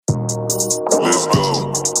Let's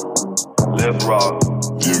go. Let's rock.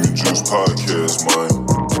 Jimmy Juice Podcast, man.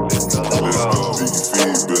 Let's go. Figgy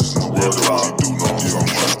Feed, best in the world that really do know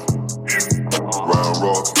Ryan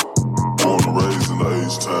Rockett, born and raised in the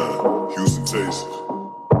H-Town, Houston, Texas.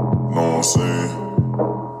 Know what I'm saying?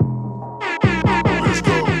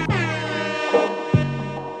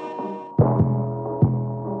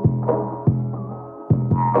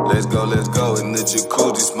 Let's go. Let's go, in the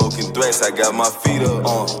jacuzzi, smoking threats, I got my feet up.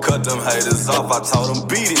 Cut them haters off, I told them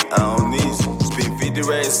beat it, I don't need you. Spend 50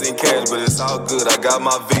 racks in cash, but it's all good, I got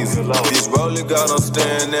my visa. This rolling got them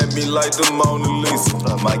staring at me like the Mona Lisa.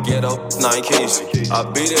 My ghetto, Nike, I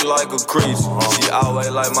beat it like a creature. She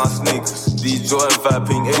always like my sneakers, these Jordan 5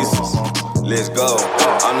 pink aces. Let's go,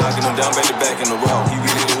 I'm knocking them down, baby, back in the row. He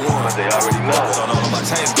really the one, They already know. so all of my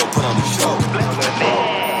chains go put on the show.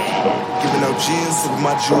 Giving out gins, sipping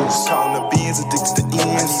my juice. Counting the beans, addicted to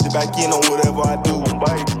ends. I need to back in on whatever I do.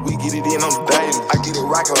 We get it in on the daily. I get it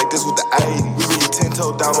rocking like this with the 80. We really 10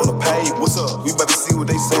 toe down on the page. What's up? We about to see what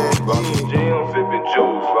they say. Rockin' gym, vippin'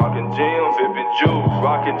 juice. Rockin' gym, vippin' juice.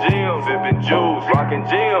 Rockin' gym, vippin' juice. Rockin'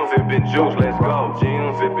 gym, vippin' juice. Let's go. Gym,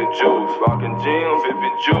 vippin' juice. Rockin' gym,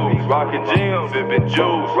 vippin' juice. Rockin' gym, vippin'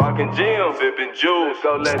 juice. Rockin' gym, vippin' juice.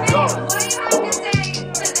 So let's go. What do you have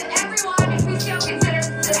to say to everyone who still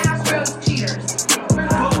considers the Astros cheaters?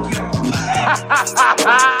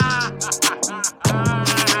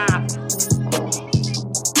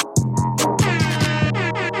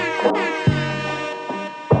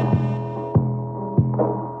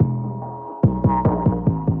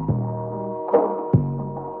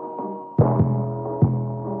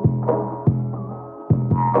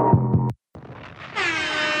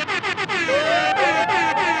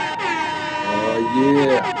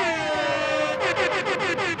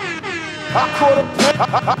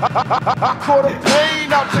 I caught a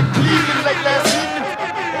plane out to Cleveland late last evening.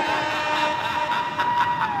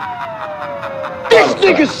 This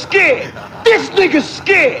nigga's scared. This nigga's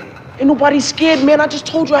scared. Ain't nobody scared, man. I just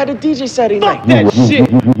told you I had a DJ Saturday night. That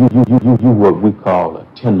shit. You what we call a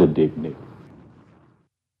tender dick nigga.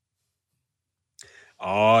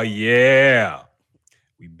 Oh yeah,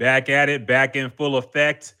 we back at it, back in full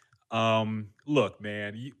effect. Look,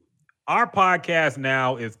 man, our podcast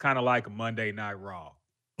now is kind of like a Monday Night Raw.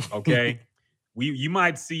 Okay, you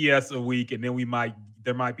might see us a week, and then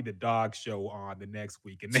there might be the dog show on the next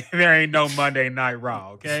week, and then there ain't no Monday Night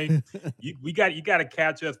Raw. Okay, you got to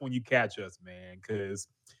catch us when you catch us, man, because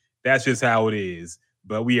that's just how it is.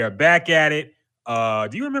 But we are back at it.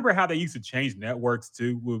 Do you remember how they used to change networks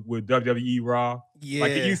too with WWE Raw? Yeah.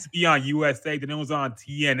 Like it used to be on USA, then it was on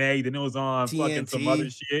TNA, then it was on fucking some other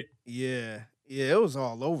shit. Yeah. Yeah, it was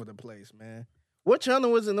all over the place, man. What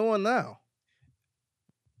channel is it on now?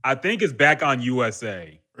 I think it's back on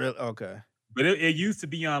USA. Really? Okay. But it used to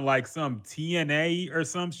be on like some TNA or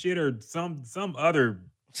some shit or some other,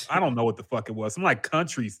 I don't know what the fuck it was. Some like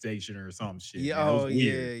country station or some shit. Yeah, man. It was oh,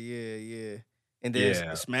 weird. yeah. And then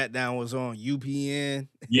SmackDown was on UPN.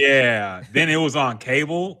 Yeah. Then it was on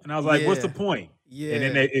cable. And I was like, what's the Yeah. point? Yeah.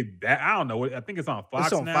 And then I don't know. I think it's on Fox now.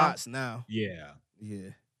 It's on Fox now. Yeah.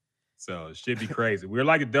 Yeah. So it should be crazy. We're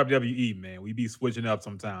like the WWE, man. We be switching up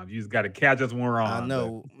sometimes. You just got to catch us when we're on. I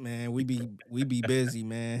know, man. We be busy,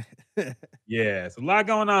 man. Yeah, it's a lot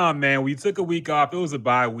going on, man. We took a week off. It was a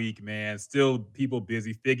bye week, man. Still people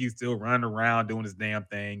busy. Figgy's still running around doing his damn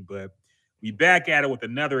thing. But we back at it with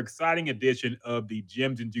another exciting edition of the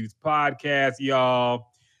Gems and Juice podcast, y'all.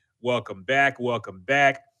 Welcome back. A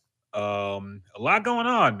lot going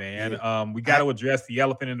on, man. Yeah. We got to address the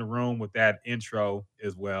elephant in the room with that intro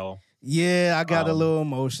as well. Yeah, I got a little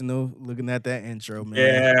emotional looking at that intro,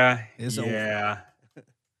 man. It's over.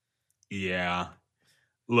 Yeah.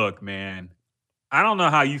 Look, man, I don't know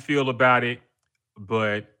how you feel about it,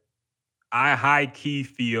 but I high-key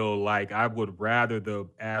feel like I would rather the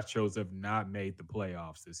Astros have not made the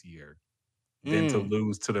playoffs this year than to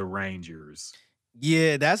lose to the Rangers.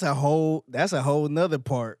 Yeah, that's a whole nother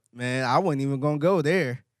part, man. I wasn't even gonna go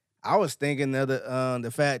there. I was thinking of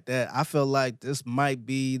the fact that I feel like this might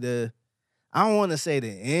be I don't want to say the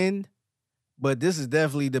end, but this is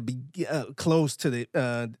definitely close to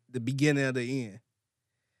the beginning of the end.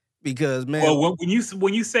 Because, man, well,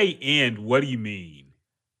 when you say end, what do you mean?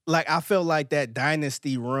 Like I feel like that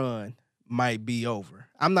dynasty run might be over.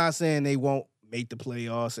 I'm not saying they won't make the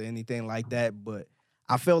playoffs or anything like that, but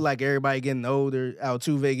I feel like everybody getting older.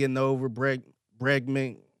 Altuve getting over.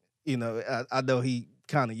 Bregman, I know he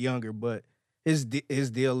kind of younger, but his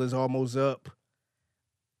deal is almost up.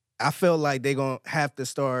 I feel like they're going to have to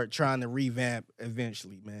start trying to revamp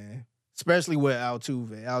eventually, man. Especially with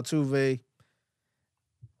Altuve. Altuve,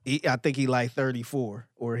 I think he like 34,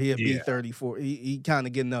 or he'll be Yeah. 34. He kind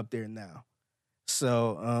of getting up there now.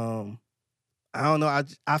 So I don't know.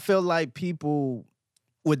 I feel like people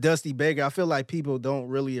with Dusty Baker, I feel like people don't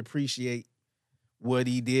really appreciate what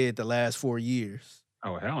he did the last 4 years.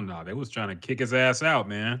 Oh, hell no. They was trying to kick his ass out,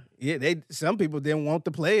 man. Yeah, some people didn't want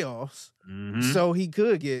the playoffs, so he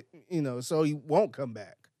could get, so he won't come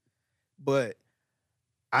back. But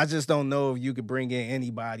I just don't know if you could bring in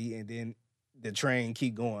anybody and then the train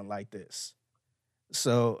keep going like this.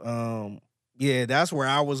 So yeah, that's where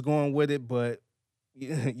I was going with it. But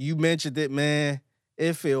you mentioned it, man.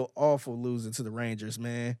 It feel awful losing to the Rangers,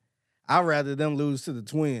 man. I'd rather them lose to the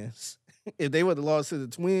Twins. If they would have lost to the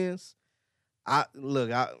Twins, I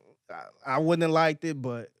wouldn't have liked it,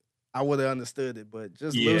 but I would have understood it. But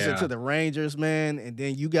just losing to the Rangers, man, and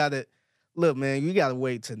then you gotta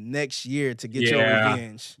wait till next year to get your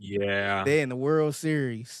revenge. Yeah. They're in the World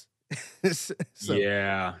Series. So,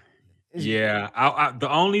 Yeah. The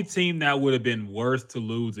only team that would have been worse to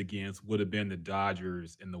lose against would have been the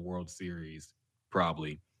Dodgers in the World Series,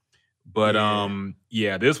 probably. But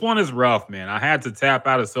this one is rough, man. I had to tap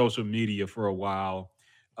out of social media for a while.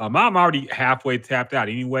 I'm already halfway tapped out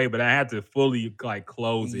anyway, but I had to fully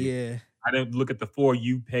close it. Yeah. I didn't look at the For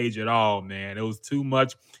You page at all, man. It was too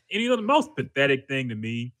much. And the most pathetic thing to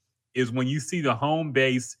me is when you see the home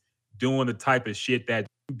base doing the type of shit that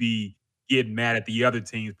you be getting mad at the other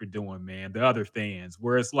teams for doing, man. The other fans,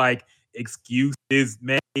 where it's like excuses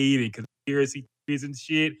made and conspiracy theories and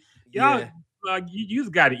shit. Y'all, you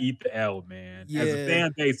just got to eat the L, man. As a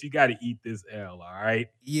fan base, you got to eat this L, all right?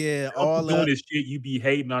 Yeah, all doing this shit you be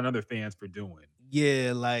hating on other fans for doing.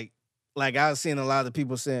 Yeah, like I've seen a lot of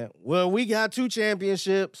people saying, "Well, we got 2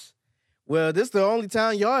 championships. Well, this is the only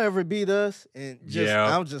time y'all ever beat us." And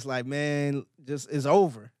I'm just like, man, it's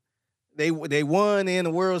over. They won in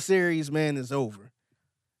the World Series, man. It's over.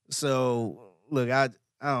 So look, I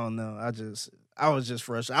don't know. I was just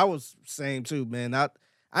frustrated. I was same too, man.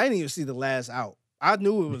 I didn't even see the last out. I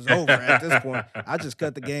knew it was over at this point. I just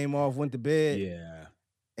cut the game off, went to bed. Yeah.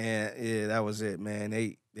 And that was it, man.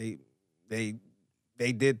 They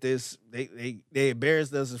did this. They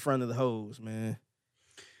embarrassed us in front of the hoes, man.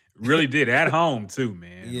 Really did at home too,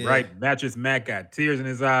 man. Yeah. Right? Mattress Mac got tears in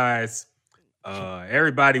his eyes.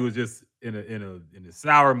 Everybody was just in a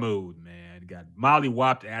sour mood, man. Got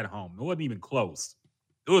molly-whopped at home. It wasn't even close.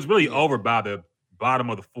 It was really over by the bottom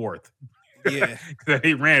of the 4th. Yeah.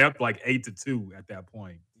 He ran up 8-2 at that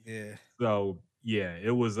point. Yeah. So yeah, it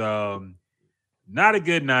was not a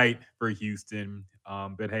good night for Houston.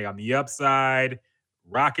 But hey, on the upside,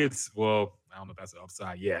 Rockets, well, I don't know if that's the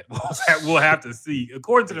upside yet. We'll have to see.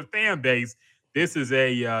 According to the fan base, this is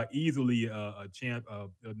a easily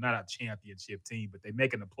not a championship team, but they're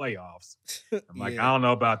making the playoffs. I'm like, I don't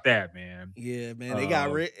know about that, man. Yeah, man. They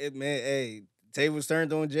got man. Hey, tables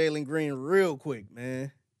turned on Jalen Green real quick,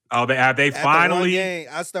 man. Oh, they finally? Game,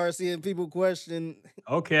 I started seeing people question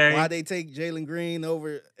why they take Jalen Green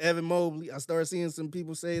over Evan Mobley. I started seeing some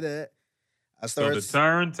people say that. So the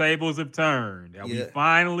turntables have turned. And we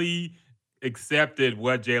finally accepted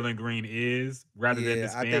what Jalen Green is, rather than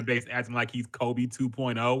this fan base acting like he's Kobe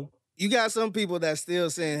 2.0. You got some people that still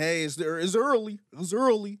saying, hey, it's early. It's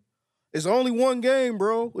early. It's only one game,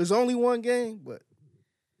 bro. It's only one game. But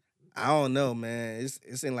I don't know, man.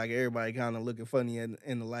 It seems like everybody kind of looking funny in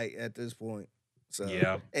the light at this point. So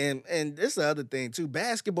yeah. And this is the other thing, too.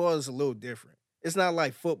 Basketball is a little different. It's not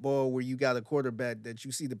like football where you got a quarterback that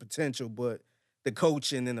you see the potential, but the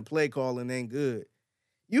coaching and the play calling ain't good.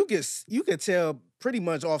 You can tell pretty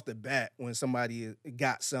much off the bat when somebody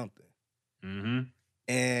got something. Mm-hmm.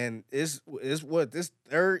 And it's what, this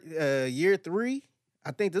third year 3?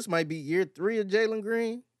 I think this might be year 3 of Jalen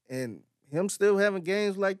Green, and him still having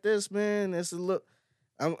games like this, man. It's a look.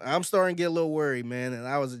 I'm starting to get a little worried, man. And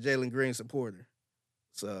I was a Jalen Green supporter,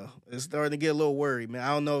 so it's starting to get a little worried, man. I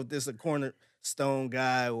don't know if this is a cornerstone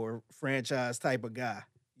guy or franchise type of guy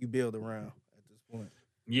you build around at this point.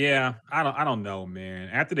 Yeah, I don't know, man.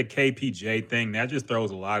 After the KPJ thing, that just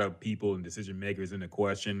throws a lot of people and decision makers into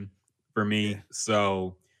question for me. Yeah.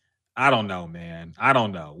 So I don't know, man. I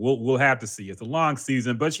don't know. We'll have to see. It's a long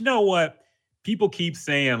season, but you know what? People keep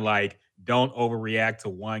saying don't overreact to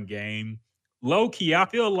one game. Low key, I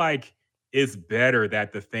feel like it's better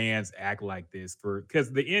that the fans act like this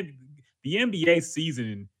because the NBA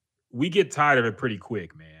season, we get tired of it pretty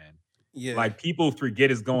quick, man. Yeah. People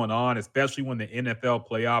forget it's going on, especially when the NFL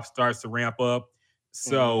playoff starts to ramp up.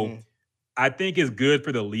 So I think it's good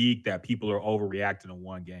for the league that people are overreacting to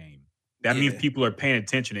one game. That means people are paying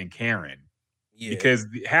attention and caring. Yeah. Because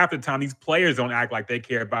half the time these players don't act like they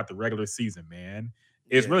care about the regular season, man.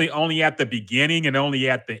 It's really only at the beginning and only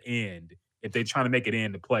at the end if they're trying to make it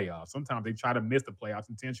in the playoffs. Sometimes they try to miss the playoffs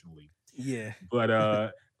intentionally. Yeah.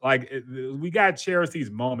 But we got to cherish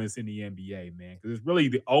these moments in the NBA, man, because it's really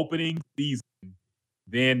the opening season.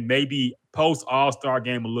 Then maybe post All-Star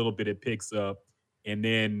game a little bit it picks up, and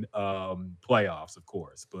then playoffs, of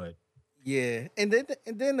course. But yeah, and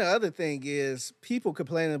then the other thing is people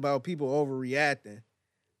complaining about people overreacting.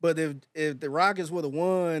 But if the Rockets would have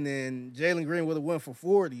won and Jalen Green would have won for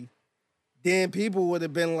 40, then people wouldn't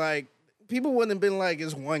have been like,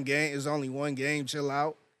 it's one game, it's only one game, chill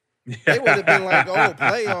out. They would have been like, oh,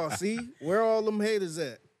 playoffs, see? Where all them haters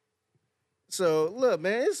at? So, look,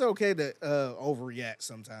 man, it's okay to overreact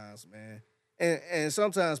sometimes, man. And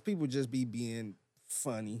sometimes people just be being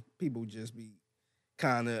funny. People just be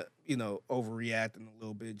kind of, overreacting a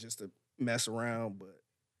little bit just to mess around. But,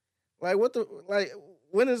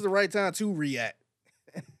 when is the right time to react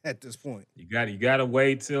at this point? you got to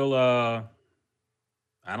wait till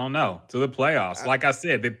I don't know, till the playoffs. Like I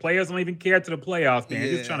said, the players don't even care to the playoffs, man.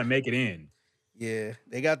 They're just trying to make it in. Yeah,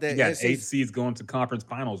 they got that. You got 8 seeds going to conference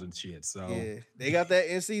finals and shit. So yeah, they got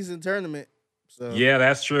that in-season tournament. So yeah,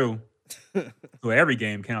 that's true. So every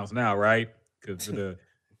game counts now, right? Because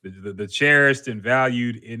the cherished and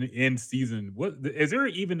valued in season. What is there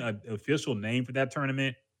even an official name for that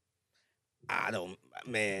tournament? I don't,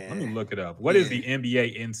 man. Let me look it up. What is the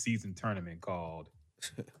NBA in-season tournament called?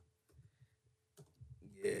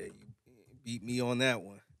 Yeah, you beat me on that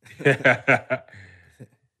one.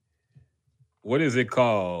 What is it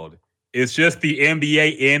called? It's just the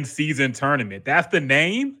NBA in-season tournament. That's the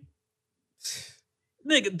name?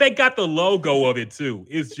 Nigga, they got the logo of it too.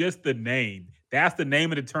 It's just the name. That's the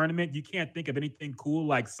name of the tournament. You can't think of anything cool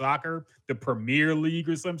like soccer, the Premier League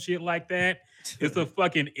or some shit like that. It's a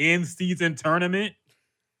fucking in-season tournament.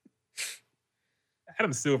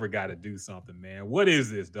 Adam Silver got to do something, man. What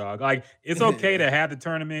is this, dog? Like, it's okay to have the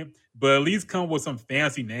tournament, but at least come with some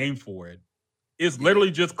fancy name for it. It's literally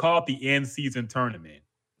just called the in-season tournament.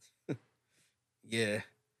 Yeah.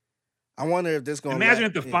 I wonder if this going to imagine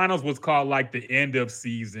if the finals was called like the end of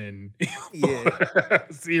season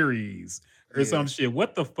series or some shit.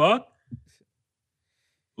 What the fuck?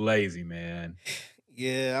 Lazy, man.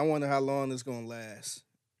 Yeah, I wonder how long it's going to last.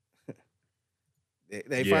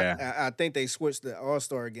 I think they switched the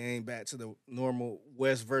All-Star game back to the normal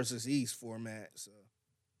West versus East format. So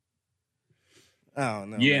I don't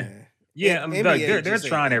know. Yeah. Man. Yeah, they're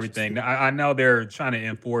trying everything. I know they're trying to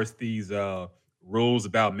enforce these rules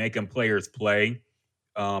about making players play.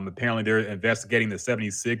 Apparently, they're investigating the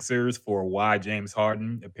 76ers for why James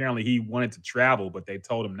Harden. Apparently, he wanted to travel, but they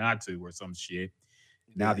told him not to or some shit.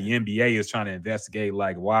 Now the NBA is trying to investigate,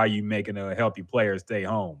 like, why are you making a healthy player stay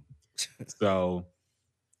home? So,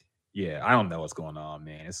 yeah, I don't know what's going on,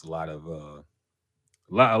 man. It's a lot of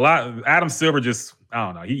Adam Silver just, I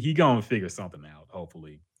don't know. He gonna figure something out,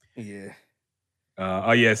 hopefully. Yeah.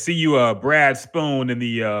 See you, Brad Spoon in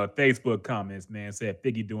the Facebook comments, man, said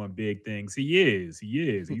Figgy doing big things. He is.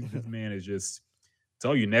 This man is just,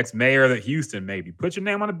 told you, next mayor of Houston, maybe. Put your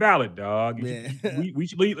name on the ballot, dog. We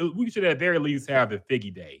should at the very least have the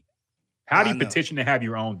Figgy Day. How do you petition to have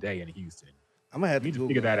your own day in Houston? I'm gonna have to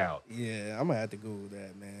figure that out. Yeah, I'm gonna have to Google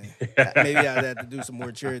that, man. Maybe I'd have to do some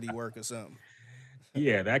more charity work or something.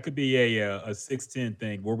 Yeah, that could be a 610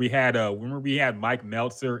 thing where we had remember we had Mike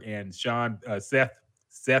Meltzer and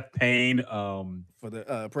Seth Payne for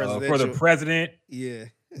the for the president. Yeah,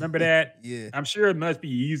 remember that? Yeah, I'm sure it must be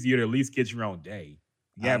easier to at least get your own day.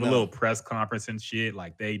 You have a little press conference and shit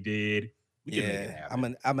like they did. We can make it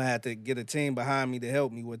happen. I'm gonna have to get a team behind me to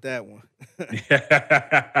help me with that one.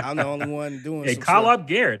 I'm the only one doing. Hey, call up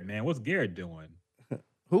Garrett, man. What's Garrett doing?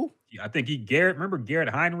 Who? I think remember Garrett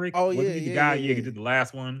Heinrich? Oh, Wasn't he the guy? Yeah, he did the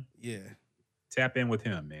last one. Yeah. Tap in with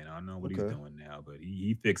him, man. I don't know what he's doing now, but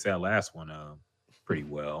he fixed that last one pretty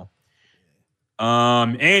well.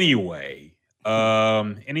 Anyway,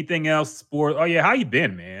 anything else? Sport? Oh yeah, how you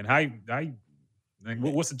been, man? How like,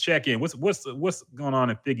 what's the check-in? What's going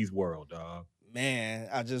on in Figgy's world, dog? Man,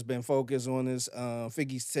 I just been focused on this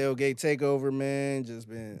Figgy's tailgate takeover, man. Just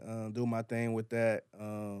been doing my thing with that.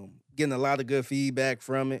 Getting a lot of good feedback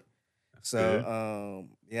from it. So, I'm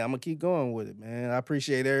going to keep going with it, man. I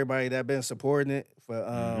appreciate everybody that been supporting it for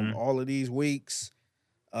all of these weeks.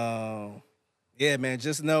 Man,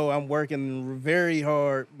 just know I'm working very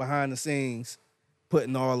hard behind the scenes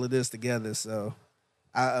putting all of this together. So,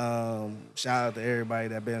 I shout out to everybody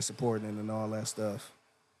that been supporting it and all that stuff.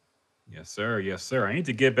 Yes, sir. I need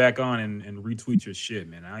to get back on and retweet your shit,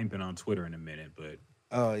 man. I ain't been on Twitter in a minute, but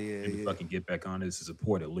fucking get back on this to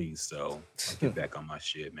support at least. So I'll get back on my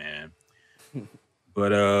shit, man.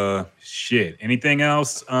 But shit. Anything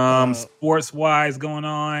else sports wise going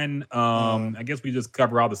on? I guess we just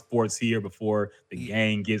cover all the sports here before the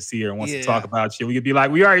gang gets here and wants to talk about shit. We could be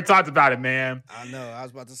like, we already talked about it, man. I know. I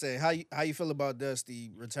was about to say, how you feel about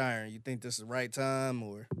Dusty retiring? You think this is the right time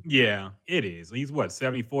or? Yeah, it is. He's what,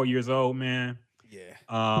 74 years old, man.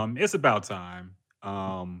 Yeah. It's about time.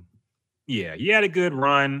 Yeah, he had a good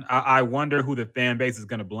run. I wonder who the fan base is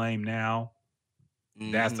gonna blame now.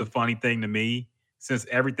 That's the funny thing to me, since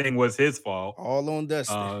everything was his fault. All on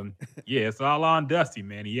Dusty. Yeah, it's all on Dusty,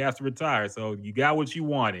 man. He has to retire. So you got what you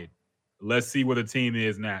wanted. Let's see where the team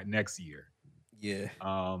is now next year. Yeah.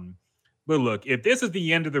 But look, if this is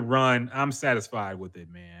the end of the run, I'm satisfied with it,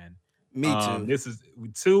 man. Me too. This is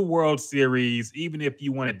 2 World Series. Even if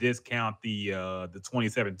you want to discount the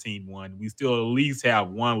 2017 one, we still at least have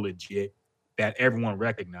one legit that everyone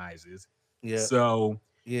recognizes. Yeah. So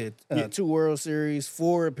 2 World Series,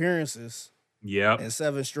 4 appearances. Yep. And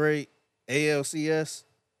 7 straight ALCS.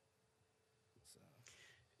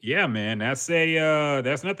 Yeah, man, that's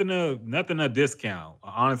nothing to discount.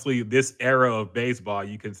 Honestly, this era of baseball,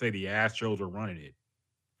 you can say the Astros are running it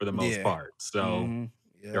for the most part. So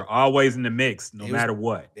they're always in the mix, no matter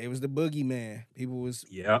what. They was the boogeyman. People was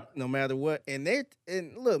no matter what. And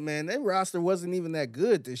look, man, their roster wasn't even that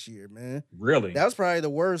good this year, man. Really? That was probably the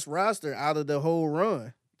worst roster out of the whole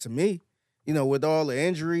run to me. You know, with all the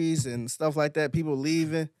injuries and stuff like that, people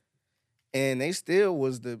leaving, and they still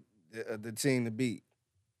was the team to beat.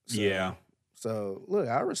 So, So look,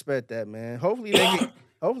 I respect that, man. Hopefully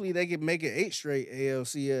they can make it 8 straight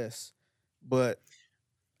ALCS, but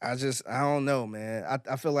I don't know, man.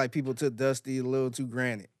 I feel like people took Dusty a little too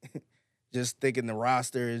granted, just thinking the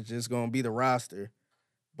roster is just gonna be the roster.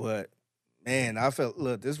 But man,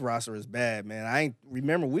 look, this roster is bad, man.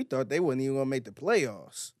 Remember we thought they wasn't even gonna make the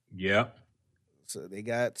playoffs. Yep. So they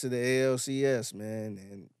got to the ALCS, man,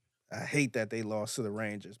 and I hate that they lost to the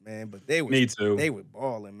Rangers, man. But Me too. They were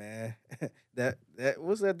balling, man. that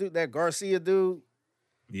what's that dude? That Garcia dude?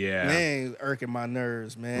 Yeah. Man, irking my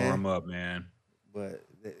nerves, man. Throw him up, man. But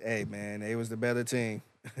hey, man, they was the better team.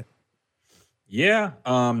 Yeah.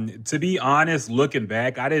 To be honest, looking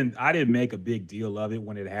back, I didn't make a big deal of it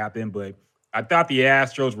when it happened, but I thought the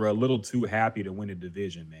Astros were a little too happy to win the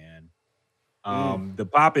division, man. The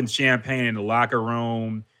popping champagne in the locker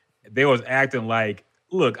room, they was acting like,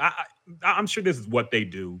 look, I'm sure this is what they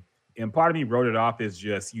do. And part of me wrote it off as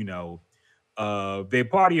just, they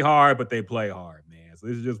party hard, but they play hard, man. So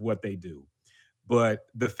this is just what they do. But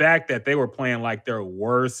the fact that they were playing like their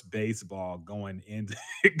worst baseball going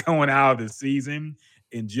out of the season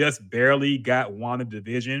and just barely won the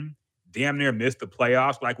division, damn near missed the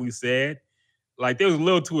playoffs, like we said. Like, they was a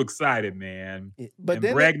little too excited, man. But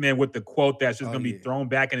and Bregman with the quote that's just going to be thrown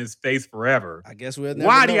back in his face forever. I guess we'll never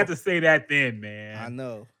Why know. do you have to say that then, man? I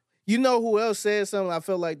know. You know who else said something? I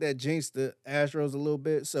felt like that jinxed the Astros a little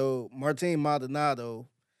bit. So Martin Maldonado,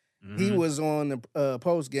 he was on the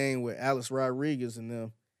post game with Alex Rodriguez and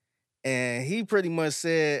them, and he pretty much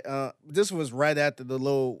said this was right after the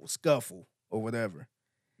little scuffle or whatever.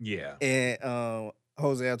 Yeah. And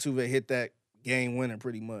Jose Altuve hit that game winner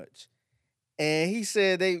pretty much. And he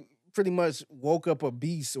said they pretty much woke up a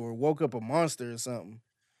beast or woke up a monster or something.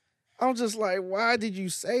 I'm just like, why did you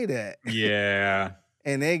say that? Yeah.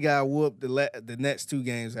 And they got whooped the next 2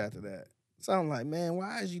 games after that. So I'm like, man,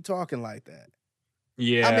 why is you talking like that?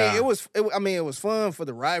 Yeah. I mean, it was fun for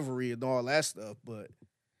the rivalry and all that stuff, but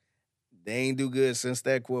they ain't do good since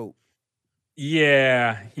that quote.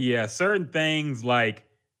 Yeah. Certain things like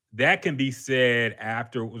that can be said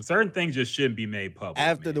after. Certain things just shouldn't be made public.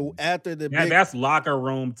 After the big, that's locker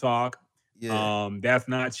room talk. Yeah. That's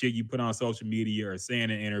not shit you put on social media or say in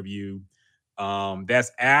an interview.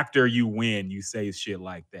 That's after you win, you say shit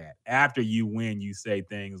like that. After you win, you say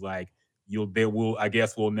things like I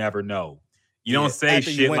guess we'll never know. You don't say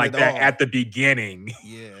shit like that at the beginning.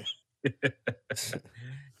 Yeah.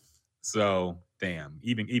 So damn,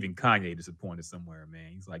 even Kanye disappointed somewhere,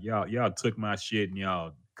 man. He's like, y'all took my shit and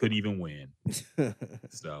y'all couldn't even win.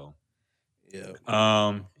 So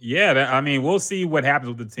I mean, we'll see what happens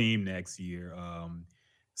with the team next year.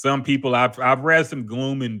 Some people I've read some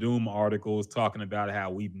gloom and doom articles talking about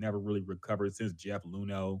how we've never really recovered since Jeff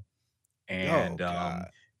Luhnow, and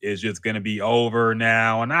it's just going to be over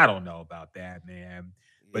now. And I don't know about that, man.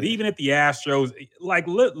 But even if the Astros, like,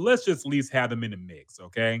 let's just at least have them in the mix,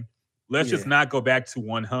 okay? Let's just not go back to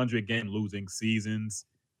 100 game losing seasons,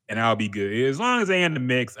 and I'll be good. As long as they're in the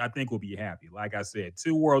mix, I think we'll be happy. Like I said,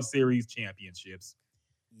 2 World Series championships.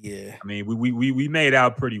 Yeah. I mean, we made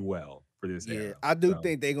out pretty well for this Yeah, era. I do So,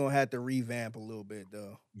 think they're gonna have to revamp a little bit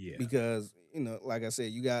though, yeah. because like I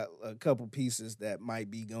said, you got a couple pieces that might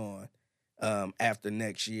be gone after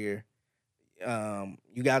next year.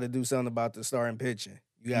 You got to do something about the starting pitching.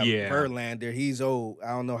 You got Yeah. Verlander, he's old. I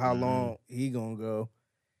don't know how Mhm. long he gonna go.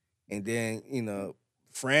 And then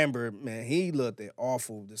Framber, man, he looked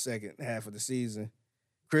awful the second half of the season.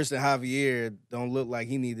 Christian Javier don't look like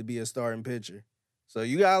he need to be a starting pitcher. So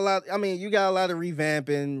you got a lot. I mean, you got a lot of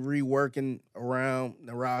revamping, reworking around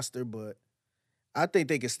the roster, but I think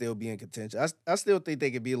they could still be in contention. I still think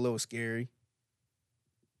they could be a little scary.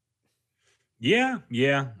 Yeah.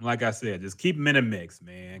 Like I said, just keep them in a mix,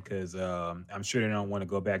 man, because I'm sure they don't want to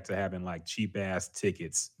go back to having like cheap ass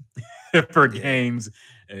tickets for Yeah. games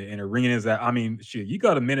in arenas. I mean, shit, you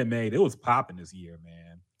go to Minute Maid, it was popping this year,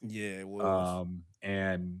 man. Yeah, it was.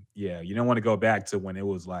 And yeah, you don't want to go back to when it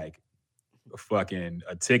was like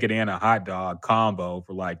a ticket and a hot dog combo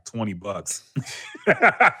for like $20.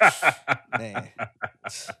 Man.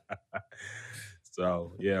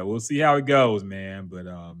 So yeah, we'll see how it goes, man. But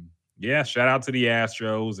yeah, shout out to the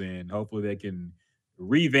Astros, and hopefully they can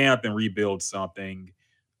revamp and rebuild something.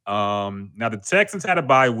 Now the Texans had a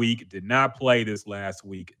bye week, did not play this last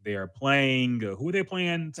week. They are playing. Who are they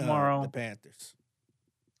playing tomorrow? The Panthers.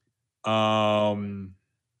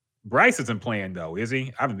 Bryce isn't playing though, is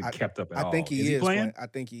he? I haven't been kept up at all. I think he is playing. I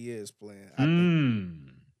think he is playing.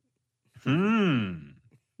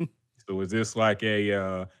 So is this like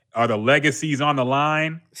are the legacies on the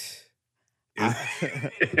line?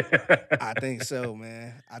 I think so,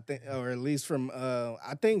 man. I think, or at least from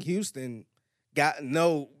I think Houston got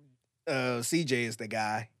CJ is the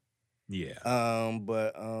guy. Yeah.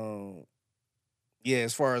 But yeah,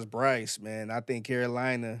 as far as Bryce, man, I think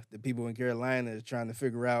Carolina, the people in Carolina is trying to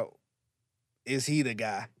figure out, is he the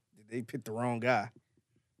guy? Did they pick the wrong guy?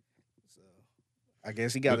 So I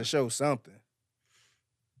guess he got to show something.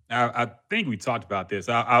 I think we talked about this.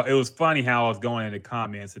 It was funny how I was going in the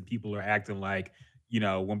comments and people are acting like,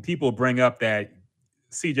 when people bring up that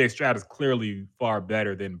CJ Stroud is clearly far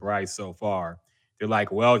better than Bryce so far, they're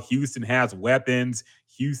like, well, Houston has weapons.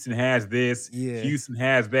 Houston has this. Yeah. Houston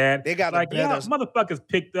has that. They got like, yeah, motherfuckers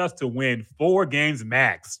picked us to win 4 games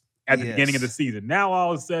max at the beginning of the season. Now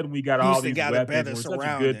all of a sudden we got Houston all these got weapons. We're such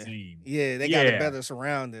a good team. Yeah, they got a better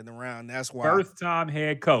surrounding around. That's why. First time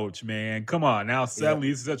head coach, man. Come on. Now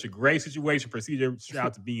suddenly this is such a great situation for CJ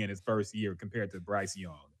Stroud to be in his first year compared to Bryce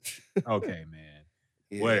Young. Okay, man.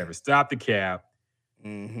 Yeah. Whatever. Stop the cap.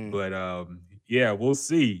 Mm-hmm. But yeah, we'll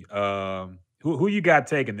see. Who you got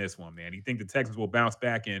taking this one, man? You think the Texans will bounce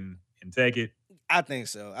back and take it? I think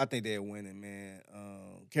so. I think they're winning, man.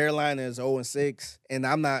 Carolina is 0-6, and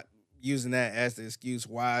I'm not using that as the excuse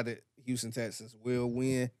why the Houston Texans will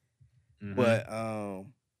win. Mhm. But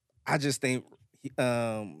I just think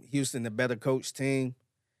Houston the better coach team.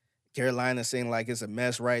 Carolina seems like it's a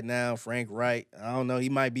mess right now. Frank Wright, I don't know, he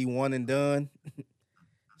might be one and done.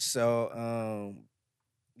 So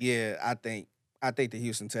yeah, I think the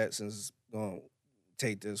Houston Texans gonna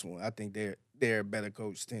take this one. I think they're a better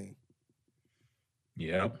coach team.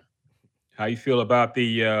 Yeah. How you feel about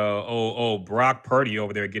the old Brock Purdy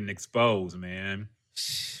over there getting exposed, man?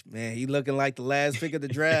 Man, he looking like the last pick of the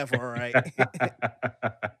draft, all right.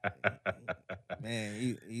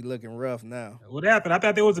 Man, he looking rough now. What happened? I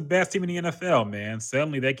thought they was the best team in the NFL, man.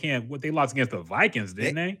 Suddenly they can't. What, they lost against the Vikings,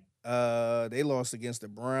 didn't they? They lost against the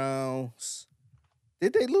Browns.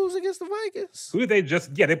 Did they lose against the Vikings? Who did they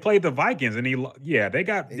just? Yeah, they played the Vikings, and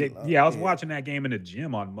I was watching that game in the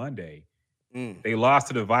gym on Monday. They lost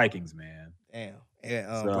to the Vikings, man. Damn.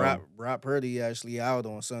 And Brock Purdy actually out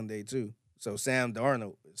on Sunday too. So Sam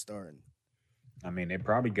Darnold is starting. I mean, they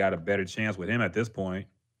probably got a better chance with him at this point.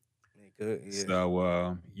 They could, yeah.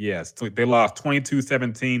 So yes, they lost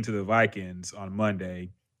 22-17 to the Vikings on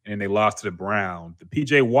Monday, and they lost to the Browns, the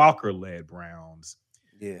PJ Walker led Browns.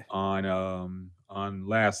 Yeah. On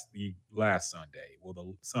last Sunday. Well,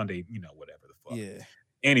 the Sunday, whatever the fuck. Yeah.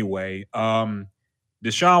 Anyway,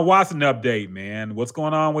 Deshaun Watson update, man. What's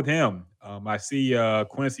going on with him? I see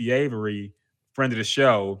Quincy Avery, friend of the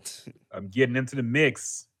show, getting into the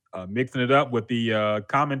mix, mixing it up with the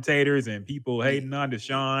commentators and people hating on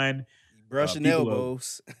Deshaun. Brushing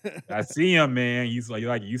elbows. I see him, man. He's like,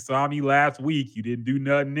 you saw me last week. You didn't do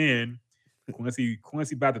nothing then. Quincy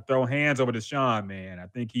about to throw hands over Deshaun, man. I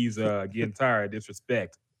think he's getting tired of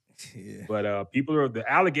disrespect. Yeah. But the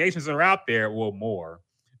allegations are out there, well, more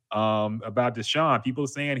about Deshaun. People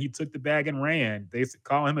saying he took the bag and ran. They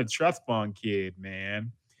call him a trust fund kid,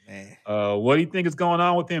 man. What do you think is going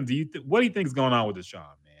on with him? What do you think is going on with Deshaun,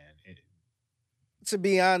 man? To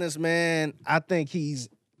be honest, man, I think he's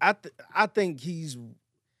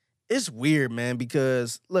it's weird, man,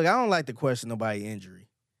 because look, I don't like to question nobody's injury.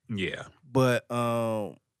 Yeah. But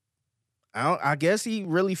I guess he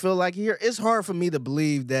really feel like it's hard for me to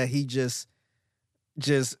believe that he just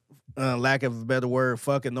lack of a better word,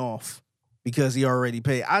 fucking off because he already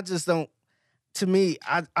paid. I just don't. To me,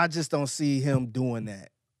 I just don't see him doing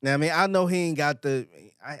that. Now, I mean, I know he ain't got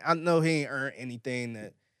I know he ain't earned anything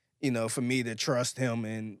that, for me to trust him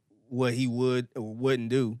and what he would or wouldn't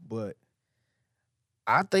do. But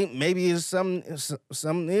I think maybe it's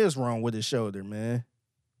something is wrong with his shoulder, man.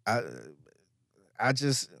 I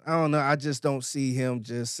don't know. I just don't see him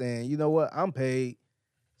just saying, you know what, I'm paid,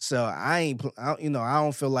 so I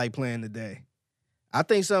don't feel like playing today. I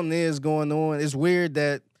think something is going on. It's weird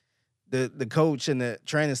that the coach and the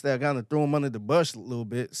training staff kind of threw him under the bus a little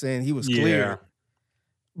bit, saying he was cleared.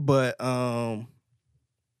 But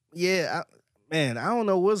yeah, man, I don't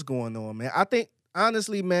know what's going on, man. I think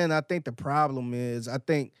honestly, man, I think the problem is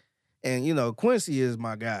and Quincy is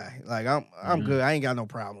my guy. Like I'm good. I ain't got no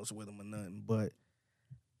problems with him or nothing. But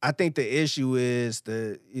I think the issue is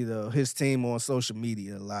his team on social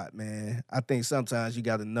media a lot, man. I think sometimes you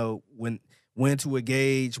got to know when to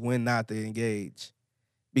engage, when not to engage,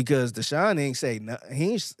 because Deshaun ain't say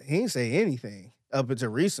he ain't say anything up until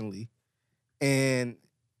recently, and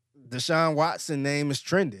Deshaun Watson name is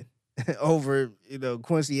trending over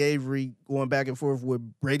Quincy Avery going back and forth with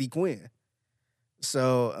Brady Quinn.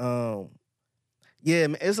 So yeah,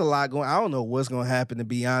 man, it's a lot going. I don't know what's gonna happen, to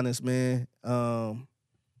be honest, man. I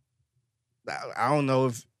don't know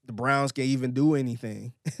if the Browns can even do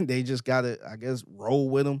anything. They just gotta, I guess, roll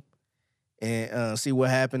with them and see what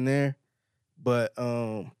happened there. But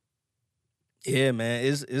yeah, man,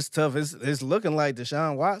 it's tough. It's looking like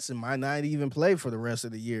Deshaun Watson might not even play for the rest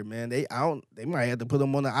of the year, man. They might have to put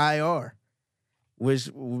him on the IR, which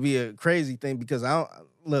would be a crazy thing because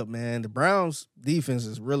look, man, the Browns defense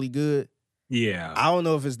is really good. Yeah. I don't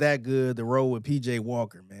know if it's that good to roll with PJ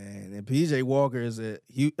Walker, man. And PJ Walker is a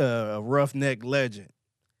roughneck legend.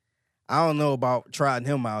 I don't know about trotting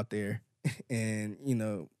him out there, and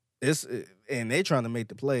and they trying to make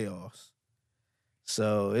the playoffs.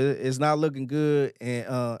 So it's not looking good. And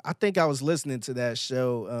I think I was listening to that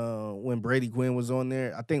show when Brady Quinn was on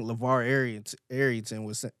there. I think LeVar Arrington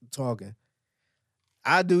was talking.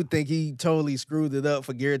 I do think he totally screwed it up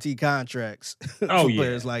for guaranteed contracts for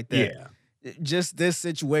players like that. Yeah. Just this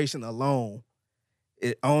situation alone,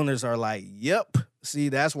 owners are like, yep, see,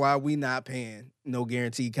 that's why we not paying no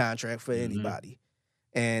guaranteed contract for anybody.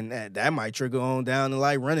 And that might trickle on down to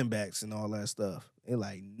like running backs and all that stuff. They're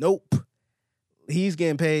like, nope. He's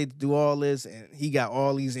getting paid to do all this, and he got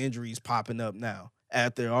all these injuries popping up now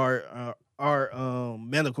after our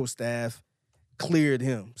medical staff cleared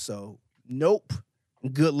him. So, nope.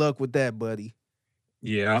 Good luck with that, buddy.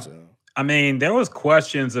 Yeah. So, I mean, there was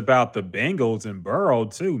questions about the Bengals and Burrow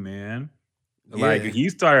too, man. Like he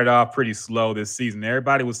started off pretty slow this season.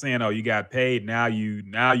 Everybody was saying, "Oh, you got paid. Now you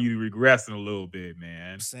regressing a little bit,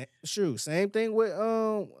 man." Same thing with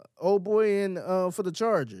old boy and for the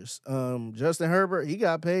Chargers. Justin Herbert, he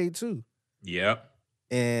got paid too. Yep.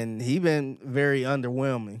 And he been very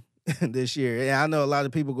underwhelming this year. And I know a lot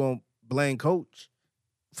of people gonna blame coach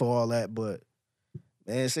for all that, but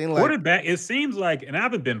man, it seems like quarterback. It seems like, and I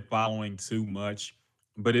haven't been following too much,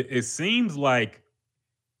 but it seems like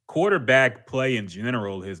quarterback play in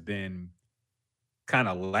general has been kind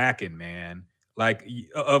of lacking, man. Like,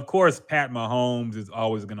 of course, Pat Mahomes is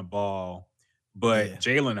always going to ball, but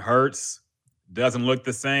Jalen Hurts doesn't look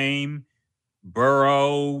the same.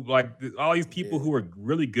 Burrow, like all these people who were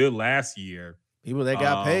really good last year. People that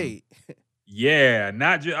got paid. Yeah,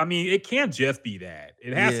 not just. I mean, it can't just be that.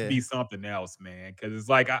 It has to be something else, man. Because it's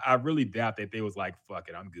like I really doubt that they was like, "Fuck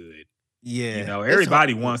it, I'm good." Yeah,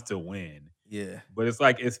 everybody wants to win. Yeah, but it's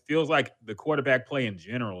like it feels like the quarterback play in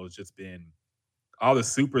general has just been all the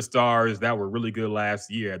superstars that were really good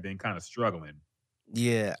last year have been kind of struggling.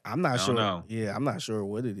 Yeah, I'm not sure. Know. Yeah, I'm not sure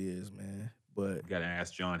what it is, man. But you gotta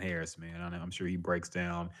ask John Harris, man. I'm sure he breaks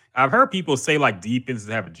down. I've heard people say like defenses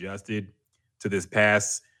have adjusted to this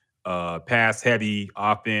pass heavy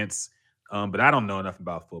offense. But I don't know enough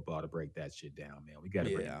about football to break that shit down, man. We got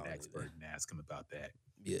to bring an expert and ask him about that.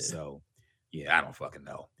 Yeah. So, yeah, I don't fucking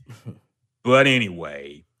know. But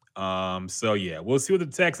anyway, so yeah, we'll see what the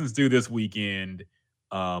Texans do this weekend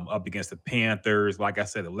up against the Panthers. Like I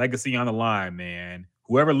said, the legacy on the line, man.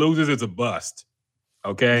 Whoever loses is a bust.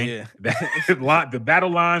 Okay? Yeah. The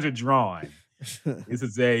battle lines are drawn. This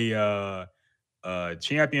is a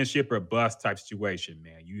championship or bust type situation,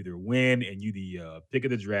 man. You either win and you the pick of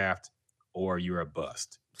the draft, or you're a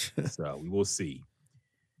bust. So we will see.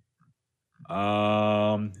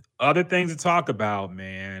 Other things to talk about,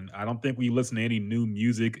 man. I don't think we listened to any new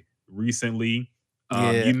music recently.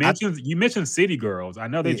 Yeah, You mentioned City Girls. I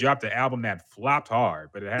know they yeah, dropped an album that flopped hard,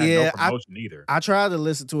 but it had no yeah. promotion either. I tried to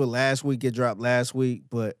listen to it last week. It dropped last week,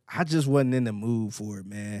 but I just wasn't in the mood for it,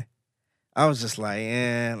 man. I was just like,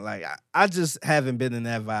 like I just haven't been in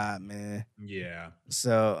that vibe, man. Yeah.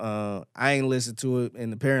 So I ain't listened to it,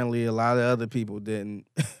 and apparently a lot of other people didn't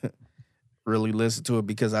really listen to it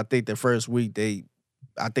because I think the first week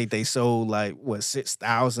I think they sold like what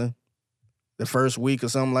 6,000 the first week or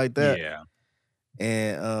something like that. Yeah.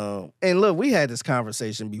 And look, we had this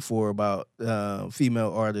conversation before about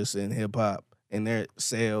female artists in hip hop and their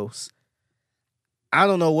sales. I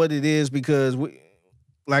don't know what it is because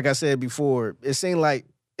like I said before, it seemed like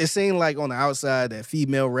on the outside that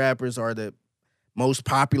female rappers are the most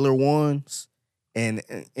popular ones, and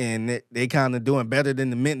they kind of doing better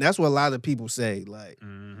than the men. That's what a lot of people say. Like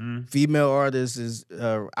female artists is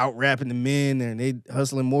out rapping the men, and they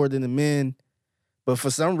hustling more than the men. But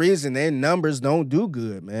for some reason, their numbers don't do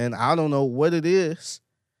good, man. I don't know what it is,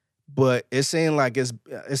 but it seemed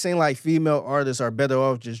like female artists are better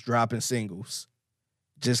off just dropping singles.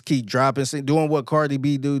 Just keep dropping, doing what Cardi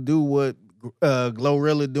B do what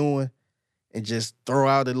Glorilla doing, and just throw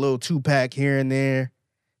out a little 2-pack here and there,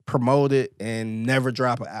 promote it, and never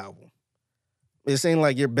drop an album. It seems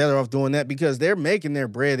like you're better off doing that because they're making their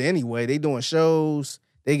bread anyway. They doing shows,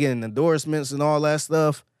 they getting endorsements and all that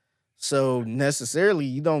stuff. So necessarily,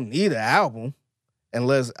 you don't need an album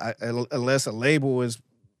unless a label is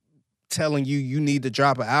telling you need to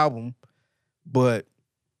drop an album. But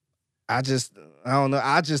I don't know.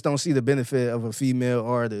 I just don't see the benefit of a female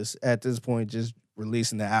artist at this point just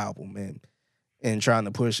releasing the album and trying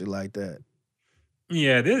to push it like that.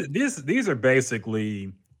 Yeah, these are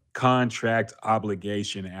basically contract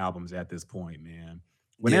obligation albums at this point, man.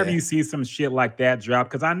 Whenever Yeah. you see some shit like that drop,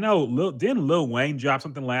 because I know didn't Lil Wayne drop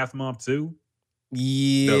something last month too?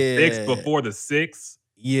 The Fix Yeah. Before the Six.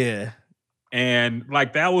 Yeah. And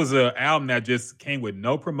like that was an album that just came with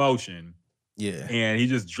no promotion. Yeah. And he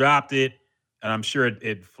just dropped it. And I'm sure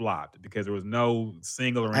it flopped because there was no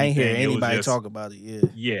single or I ain't anything. hear anybody It was just, talk about it. Yeah.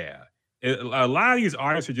 yeah. A lot of these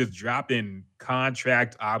artists are just dropping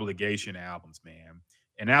contract obligation albums, man.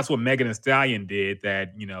 And that's what Megan Thee Stallion did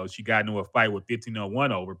that, she got into a fight with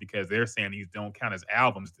 1501 over because they're saying these don't count as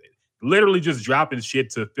albums. Literally just dropping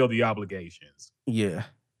shit to fill the obligations. Yeah.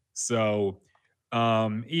 So, I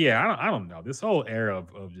don't know. This whole era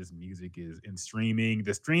of just music is in streaming.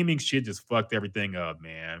 The streaming shit just fucked everything up,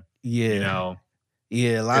 man. Yeah.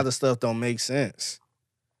 Yeah, a lot of stuff don't make sense.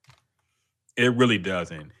 It really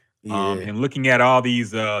doesn't. Yeah. And looking at all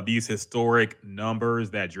these historic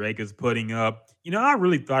numbers that Drake is putting up, I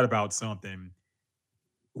really thought about something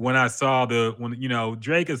when I saw when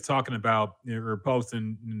Drake is talking about or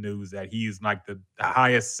posting news that he's like the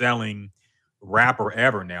highest selling rapper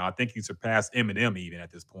ever now. I think he surpassed Eminem even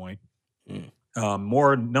at this point.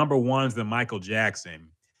 More number ones than Michael Jackson.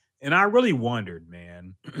 And I really wondered,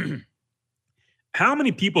 man, how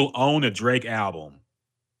many people own a Drake album?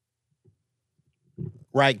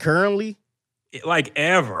 Right, currently? Like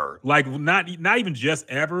ever. Like not even just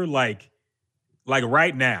ever, like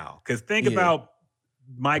right now. Because think about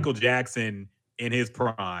Michael Jackson in his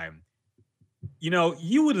prime.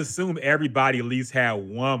 You would assume everybody at least had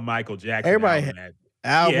one Michael Jackson Everybody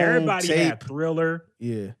album. Everybody tape. had Had Thriller.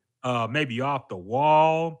 Yeah. Maybe Off the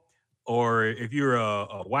Wall. Or if you're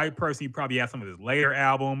a white person, you probably had some of his later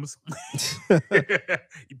albums.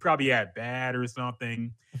 You probably had Bad or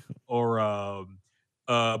something. Or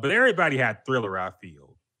but everybody had Thriller, I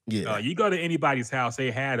feel. Yeah. You go to anybody's house,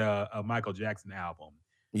 they had a Michael Jackson album.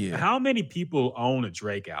 Yeah. How many people own a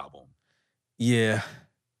Drake album? Yeah.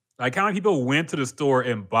 Like how many people went to the store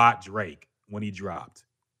and bought Drake when he dropped?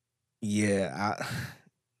 Yeah.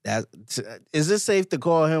 Is it safe to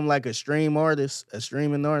call him like a streaming artist?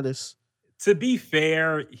 To be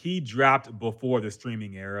fair, he dropped before the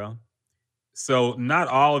streaming era. So not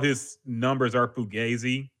all of his numbers are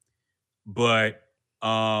fugazi, but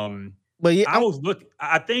yeah,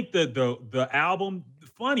 I think the album,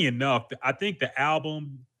 funny enough, I think the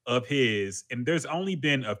album of his, and there's only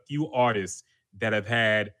been a few artists that have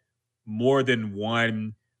had more than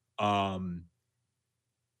one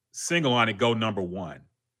single on it go number one.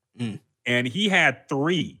 And he had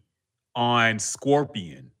 3 on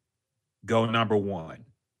Scorpion go number one.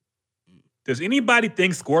 Does anybody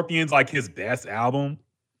think Scorpion's like his best album?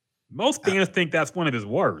 Most fans think that's one of his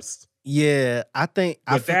worst. Yeah, I think.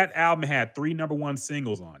 But that album had 3 number one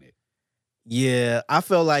singles on it. Yeah, I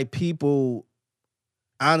felt like people,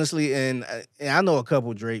 honestly, and I know a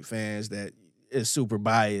couple Drake fans that is super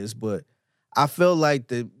biased, but I feel like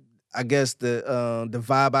the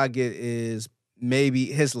vibe I get is maybe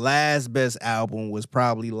his last best album was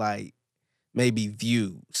probably like maybe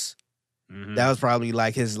Views. Mhm. That was probably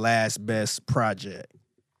like his last best project.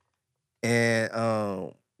 And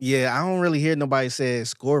yeah, I don't really hear nobody say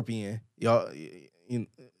Scorpion. Y'all,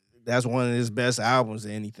 that's one of his best albums or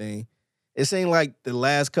anything. It seemed like the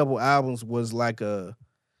last couple albums was like a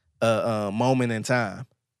moment in time,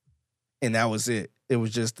 and that was it. It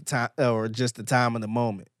was just the time, or just the time of the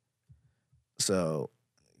moment. So,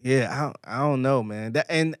 yeah, I don't know, man. That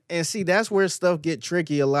and see, that's where stuff get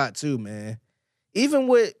tricky a lot too, man. Even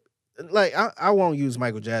with like, I won't use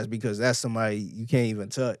Michael Jackson because that's somebody you can't even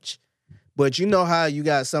touch. But you know how you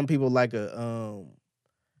got some people like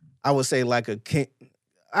I would say like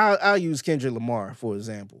I'll use Kendrick Lamar for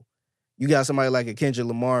example. You got somebody like a Kendrick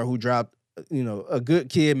Lamar who dropped, a Good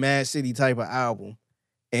Kid, Mad City type of album,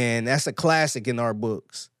 and that's a classic in our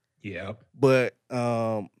books. Yeah. But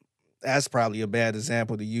that's probably a bad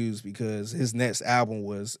example to use because his next album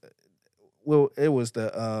was, it was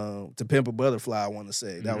the To Pimp a Butterfly. I want to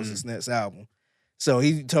say that was his next album, so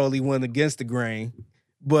he totally went against the grain.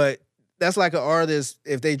 But that's like an artist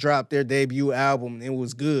if they dropped their debut album and it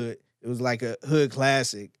was good, it was like a hood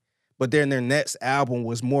classic. But then their next album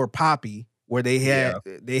was more poppy, where they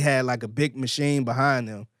had like a big machine behind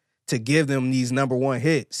them to give them these number one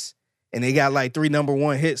hits. And they got like 3 number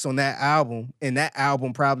one hits on that album, and that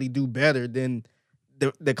album probably do better than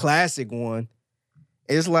the classic one.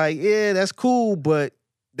 It's like, yeah, that's cool, but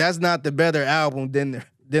that's not the better album than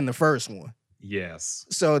the first one. Yes.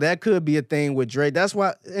 So that could be a thing with Drake. That's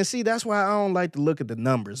why I don't like to look at the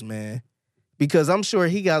numbers, man. Because I'm sure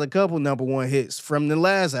he got a couple number one hits from the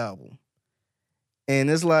last album. And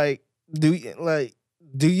it's like, why do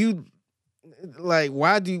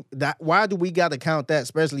we got to count that,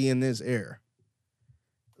 especially in this era?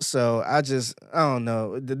 So I don't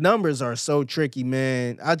know. The numbers are so tricky,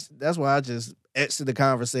 man. That's why I just exit the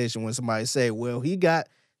conversation when somebody say, well, he got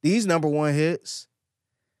these number one hits.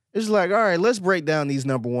 It's like, all right, let's break down these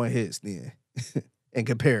number one hits then and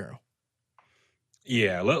compare them.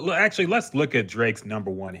 Yeah, actually, let's look at Drake's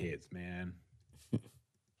number one hits, man.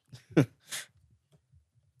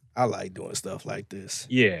 I like doing stuff like this.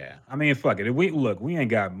 Yeah, I mean, fuck it. We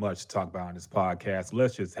ain't got much to talk about on this podcast.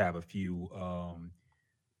 Let's just have a few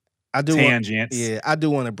tangents. I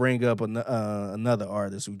do want to bring up another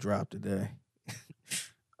artist who dropped today.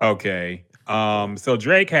 Okay, so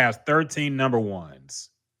Drake has 13 number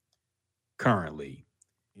ones currently.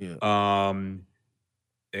 Yeah.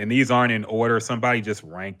 And these aren't in order. Somebody just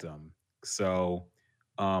ranked them. So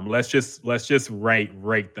let's just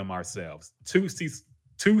rate them ourselves. Tootsie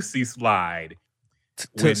Slide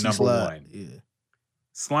with number one. Yeah.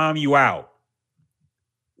 Slime You Out.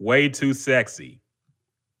 Way Too Sexy.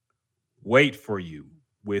 Wait For You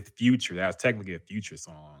with Future. That was technically a Future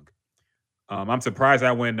song. I'm surprised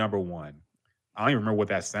that went number one. I don't even remember what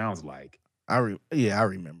that sounds like. I remember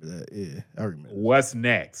that. Yeah, I remember. What's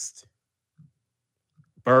Next?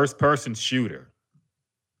 First Person Shooter.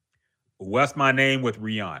 What's My Name with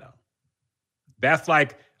Rihanna. That's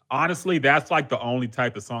like, honestly, that's like the only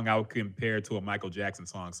type of song I would compare to a Michael Jackson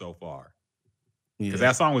song so far. Because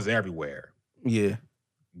that song was everywhere. Yeah.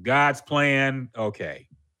 God's Plan, okay.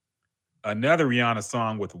 Another Rihanna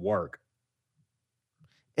song with Work.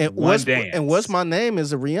 And What's My Name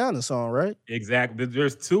is a Rihanna song, right? Exactly.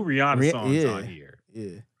 There's 2 Rihanna songs on here.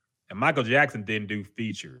 Yeah. And Michael Jackson didn't do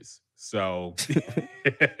features. So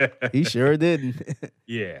he sure didn't.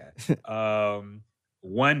 Yeah.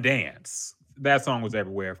 One Dance. That song was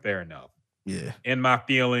everywhere, fair enough. Yeah. In My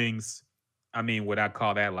Feelings, I mean, would I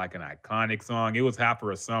call that like an iconic song? It was Hot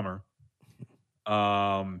for a Summer.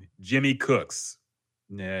 Jimmy Cooks.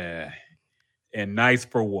 Nah. And Nice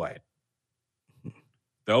for What?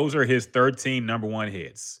 Those are his 13 number one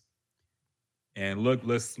hits. And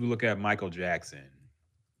let's look at Michael Jackson.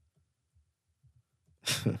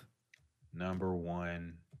 Number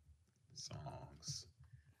one songs.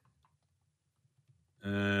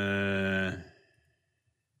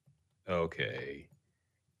 Okay.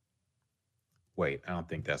 Wait, I don't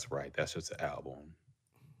think that's right. That's just an album.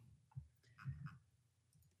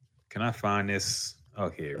 Can I find this?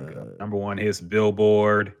 Okay, here we go. Number one hits,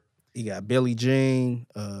 Billboard. You got Billie Jean.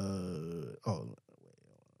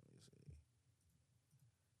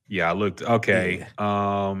 Yeah, I looked. Okay.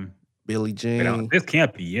 Yeah. Billie Jean. This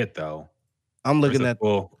can't be it though. I'm looking at.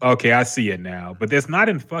 Okay, I see it now. But it's not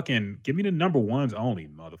in fucking. Give me the number ones only,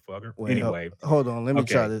 motherfucker. Wait, anyway, hold on. Let me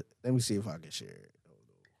try to. Let me see if I can share it.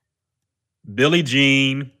 Billie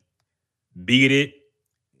Jean, Beat It,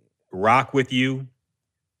 Rock With You,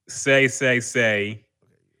 Say,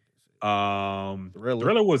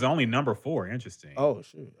 Thriller was only number 4. Interesting. Oh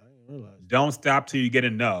shoot, I didn't realize. Don't Stop Till You Get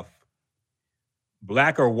Enough.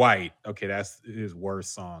 Black or White. Okay, that's his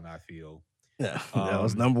worst song, I feel. Yeah, that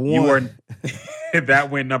was number 1. You were that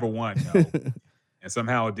went number 1, no. And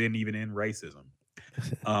somehow it didn't even end racism.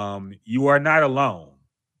 You Are Not Alone.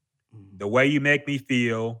 The Way You Make Me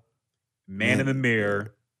Feel. Man in the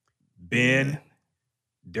Mirror. Ben.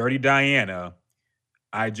 Dirty Diana.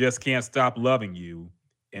 I Just Can't Stop Loving You.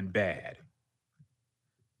 And Bad.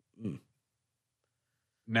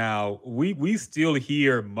 Now, we still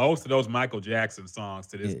hear most of those Michael Jackson songs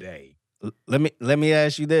to this day. Let me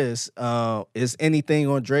ask you this. Is anything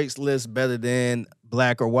on Drake's list better than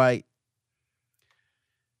Black or White?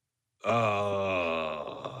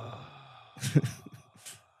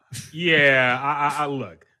 Yeah, I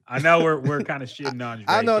look. I know we're kind of shitting on Drake.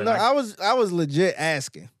 I know. No, I was legit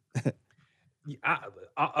asking.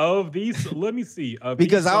 Of these, let me see.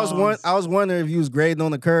 Because I was wondering if you was grading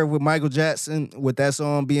on the curve with Michael Jackson with that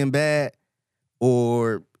song being bad,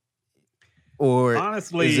 or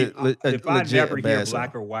honestly, if I never hear Black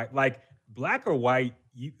song? or White, like Black or White,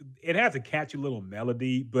 it has a catchy little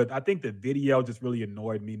melody, but I think the video just really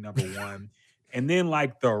annoyed me. Number one, and then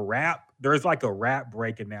like the rap. There's like a rap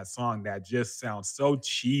break in that song that just sounds so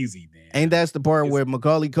cheesy, man. Ain't that the part where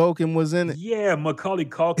Macaulay Culkin was in it? Yeah, Macaulay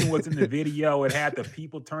Culkin was in the video. It had the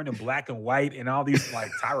people turning black and white, and all these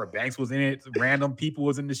like Tyra Banks was in it. Random people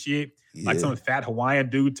was in the shit. Yeah. Like some fat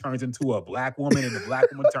Hawaiian dude turns into a black woman, and the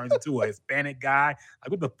black woman turns into a Hispanic guy.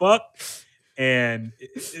 Like what the fuck? And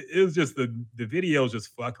it was just the video is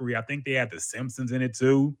just fuckery. I think they had the Simpsons in it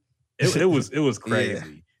too. It was crazy.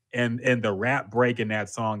 Yeah. And the rap break in that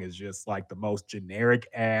song is just like the most generic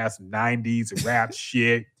ass 90s rap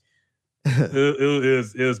shit.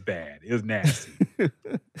 It was bad. It was nasty.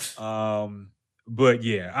 But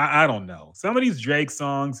yeah, I don't know. Some of these Drake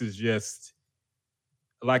songs is just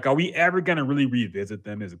like, are we ever gonna really revisit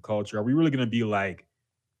them as a culture? Are we really gonna be like,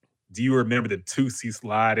 do you remember the Tootsie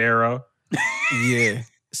Slide era? Yeah.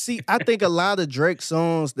 See, I think a lot of Drake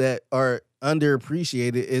songs that are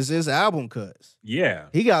underappreciated is his album cuts. Yeah.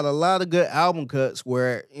 He got a lot of good album cuts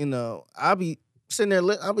where, I'll be sitting there,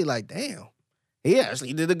 I'll be like, damn, he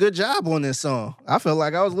actually did a good job on this song. I felt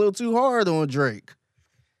like I was a little too hard on Drake.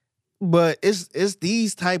 But it's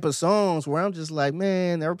these type of songs where I'm just like,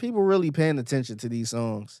 man, are people really paying attention to these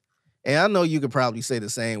songs? And I know you could probably say the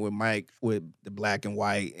same with Mike, with the Black and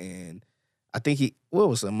White, and I think it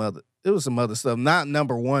was some other stuff, not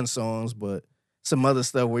number one songs, but some other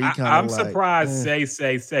stuff where you kind of I'm surprised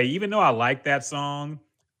Say. Even though I like that song,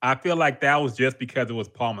 I feel like that was just because it was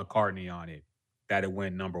Paul McCartney on it that it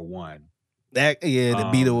went number one. The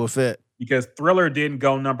Beatle effect. Because Thriller didn't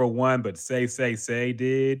go number one, but Say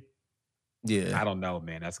did. Yeah. I don't know,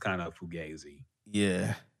 man. That's kind of fugazi.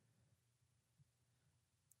 Yeah.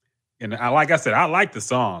 And like I said, I like the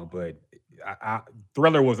song, but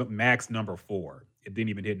Thriller was max number 4. It didn't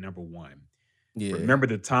even hit number 1. Yeah. Remember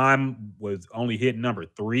the Time was only hit number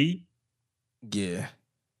 3. Yeah.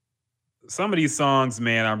 Some of these songs,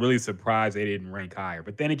 man, I'm really surprised they didn't rank higher.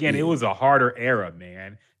 But then again, it was a harder era,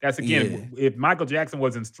 man. That's if Michael Jackson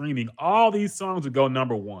wasn't streaming, all these songs would go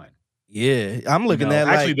number 1. Yeah, I'm looking at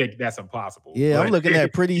actually that's impossible. Yeah, I'm looking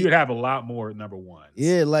at pretty. You'd have a lot more number 1s.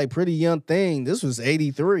 Yeah, like Pretty Young Thing. This was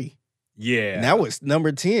 83. Yeah, and that was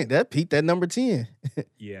number 10. That peaked at number 10.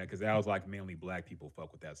 Yeah, because that was like mainly black people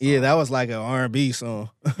fuck with that song. Yeah, that was like an R&B song.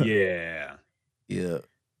 Yeah, yeah.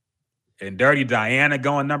 And Dirty Diana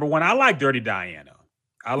going number 1. I like Dirty Diana.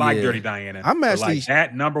 Dirty Diana. I'm actually like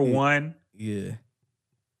at number 1. Yeah,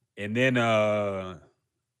 and then I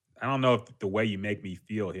don't know if The Way You Make Me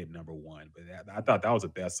Feel hit number 1, but I thought that was the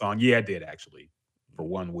best song. Yeah, it did actually for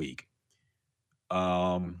 1 week.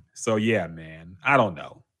 So yeah, man, I don't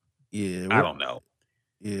know. Yeah, I don't know.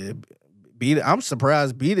 Yeah, Beat It. I'm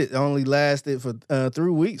surprised Beat It only lasted for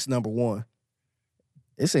 3 weeks. Number 1.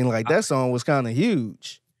 It seemed like that song was kind of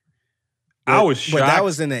huge. I was shocked. But that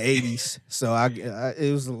was in the 80s, so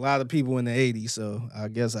it was a lot of people in the 80s. So I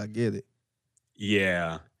guess I get it.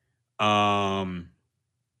 Yeah.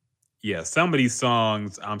 Yeah, some of these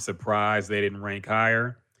songs, I'm surprised they didn't rank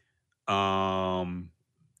higher. I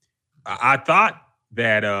thought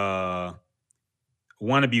that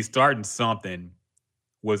Wanna Be Starting Something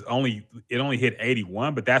only hit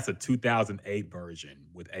 81, but that's a 2008 version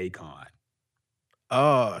with Akon.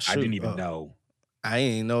 Oh, shoot. I didn't even know. I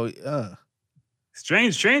ain't know.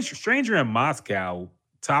 Stranger in Moscow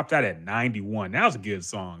topped out at 91. That was a good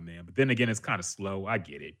song, man. But then again, it's kind of slow. I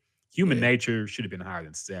get it. Human Nature should have been higher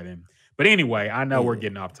than 7. But anyway, I know we're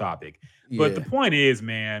getting off topic. But the point is,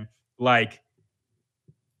 man, like,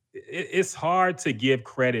 it's hard to give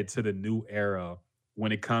credit to the new era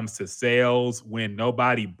when it comes to sales when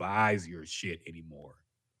nobody buys your shit anymore.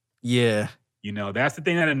 Yeah. You know, that's the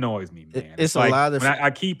thing that annoys me, man. It's It's a like lot of when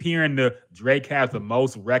I keep hearing the Drake has the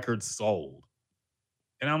most records sold.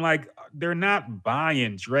 And I'm like, they're not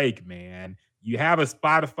buying Drake, man. You have a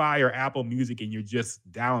Spotify or Apple Music and you're just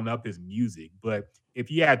dialing up his music. But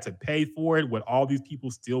if you had to pay for it, would all these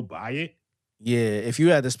people still buy it? yeah. If you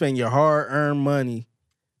had to spend your hard-earned money,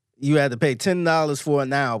 you had to pay $10 for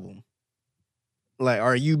an album. Like,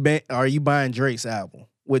 are you buying Drake's album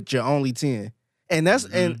with your only 10? And that's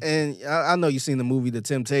and I know you seen the movie The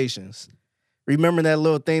Temptations. Remember that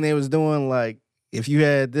little thing they was doing? Like, if you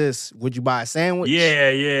had this, would you buy a sandwich?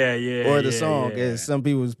 Yeah. Or the song, as some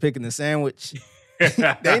people was picking the sandwich.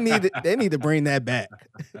 they need to bring that back.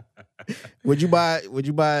 Would you buy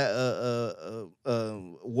a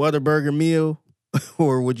Whataburger meal,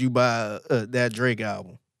 or would you buy that Drake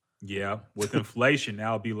album? Yeah, with inflation,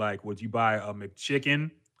 now it'd be like, would you buy a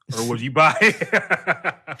McChicken or would you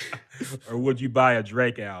buy a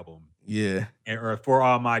Drake album? Yeah. Or For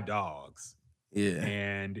All My Dogs? Yeah.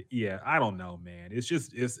 And yeah, I don't know, man. It's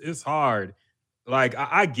just it's hard. Like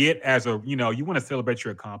I get as a, you want to celebrate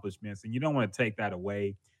your accomplishments and you don't want to take that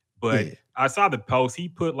away. But Yeah. I saw the post. He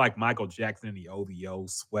put like Michael Jackson in the OVO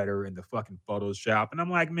sweater in the fucking Photoshop. And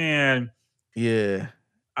I'm like, man, Yeah.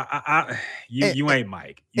 you ain't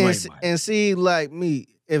Mike. You ain't Mike. And see, like me,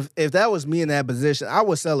 if that was me in that position, I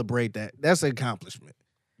would celebrate that. That's an accomplishment.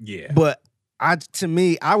 Yeah. But I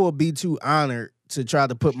will be too honored to try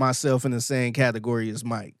to put myself in the same category as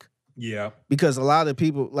Mike. Yeah. Because a lot of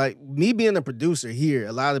people, like me being a producer here,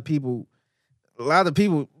 a lot of people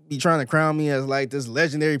be trying to crown me as like this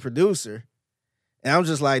legendary producer. And I'm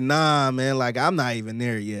just like, nah, man, like I'm not even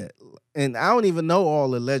there yet. And I don't even know all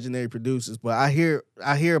the legendary producers, but I hear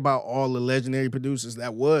about all the legendary producers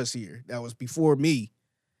that was here, that was before me.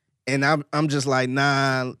 And I'm just like,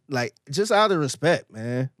 nah, like just out of respect,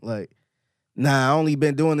 man. Like, nah, I only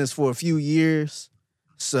been doing this for a few years.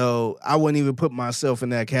 So I wouldn't even put myself in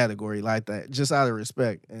that category like that, just out of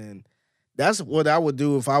respect. And that's what I would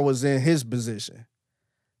do if I was in his position.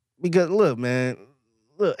 Because look, man,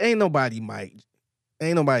 ain't nobody Mike.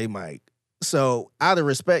 Ain't nobody Mike. So out of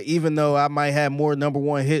respect, even though I might have more number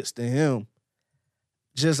one hits than him,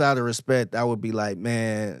 just out of respect, I would be like,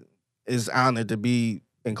 man, it's honored to be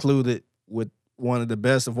included with one of the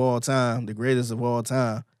best of all time, the greatest of all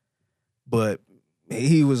time. But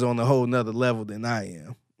he was on a whole nother level than I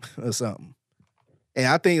am or something. And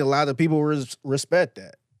I think a lot of people respect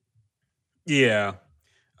that. Yeah.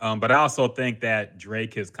 But I also think that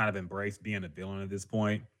Drake has kind of embraced being a villain at this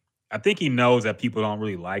point. I think he knows that people don't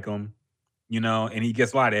really like him, and he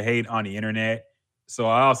gets a lot of hate on the internet. So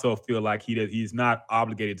I also feel like he's not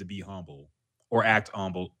obligated to be humble or act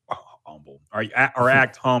humble or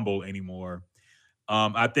act humble anymore.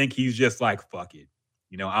 I think he's just like, fuck it.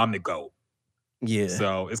 I'm the GOAT. Yeah.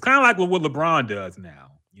 So it's kind of like what LeBron does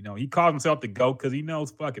now. He calls himself the GOAT because he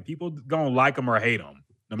knows, fuck it, people gonna like him or hate him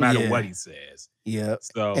no matter what he says. Yeah.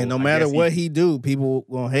 So and no matter what he do, people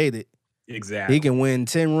gonna hate it. Exactly. He can win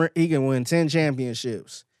 10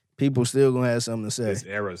 championships. People still gonna have something to say. This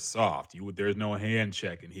era's soft. There's no hand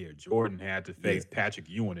checking here. Jordan had to face Patrick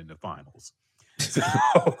Ewing in the finals.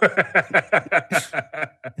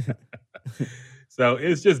 So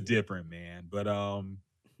it's just different, man. But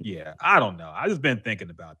yeah, I don't know. I just been thinking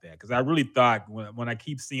about that because I really thought when I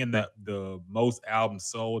keep seeing the most albums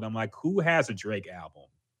sold, I'm like, who has a Drake album?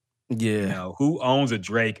 Yeah. Who owns a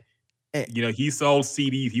Drake? He sold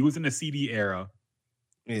CDs. He was in the CD era.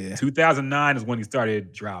 Yeah. 2009 is when he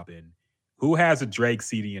started dropping. Who has a Drake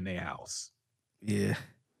CD in their house? Yeah.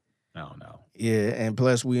 I don't know. Yeah, and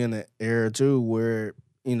plus we in an era too where,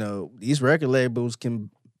 these record labels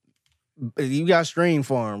you got stream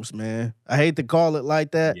farms, man. I hate to call it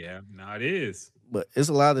like that. Yeah, no, it is. But it's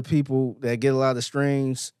a lot of people that get a lot of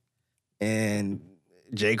streams, and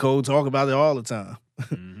J. Cole talk about it all the time.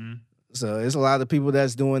 Mm-hmm. So it's a lot of people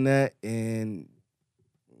that's doing that, and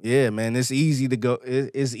yeah, man, it's easy to go.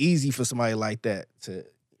 It's easy for somebody like that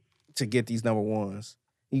to get these number ones.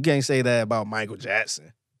 You can't say that about Michael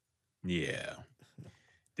Jackson. Yeah,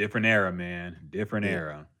 different era, man. Different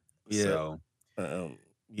era. Yeah. So,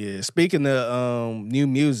 yeah. Speaking of new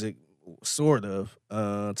music, sort of.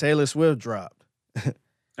 Taylor Swift dropped.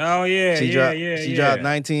 Oh yeah, She dropped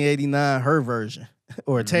 1989, her version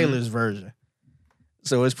or Taylor's version.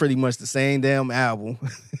 So it's pretty much the same damn album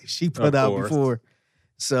she put out before.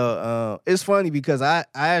 So it's funny because I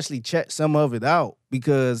actually checked some of it out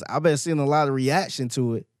because I've been seeing a lot of reaction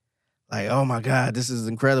to it. Like, oh my God, this is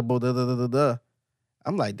incredible. Da, da, da, da, da.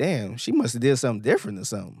 I'm like, damn, she must have did something different or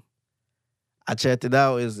something. I checked it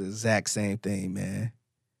out. It's the exact same thing, man.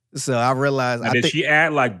 So I realized Now, did she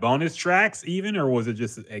add like bonus tracks even, or was it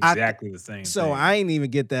just exactly the same thing? I ain't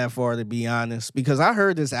even get that far, to be honest, because I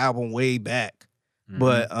heard this album way back.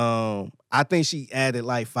 But I think she added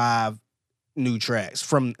like 5 new tracks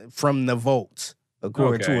from the vaults,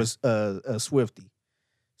 according to a Swiftie.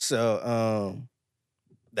 So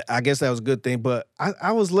I guess that was a good thing. But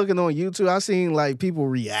I was looking on YouTube, I seen like people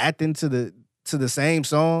reacting to the same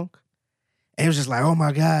song. And it was just like, oh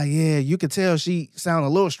my God, yeah, you could tell she sounded a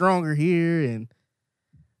little stronger here. And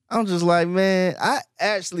I'm just like, man, I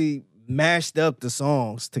actually mashed up the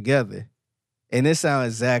songs together. And it sounds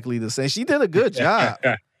exactly the same. She did a good job.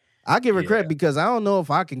 I give her credit because I don't know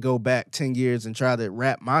if I can go back 10 years and try to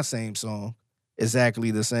rap my same song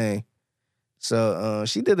exactly the same. So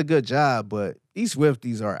she did a good job, but these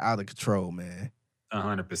Swifties are out of control, man.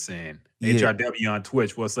 100%. Yeah. HRW on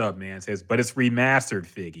Twitch, what's up, man? Says, but it's remastered,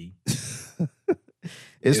 Figgy.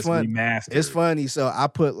 It's fun. Remastered. It's funny. So I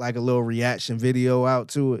put like a little reaction video out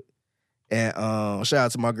to it. And shout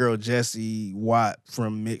out to my girl Jessie Watt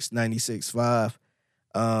from Mix 96.5.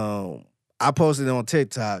 I posted it on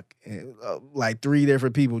TikTok, and like 3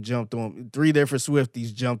 different people jumped on me. 3 different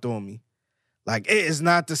Swifties jumped on me. Like, it is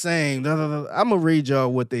not the same. I'm gonna read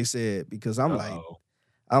y'all what they said because I'm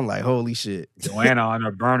like, holy shit. Joanna on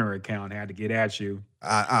her burner account had to get at you.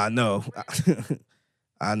 I know.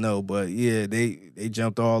 I know, but yeah, they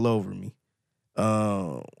jumped all over me.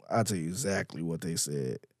 I'll tell you exactly what they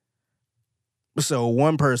said. So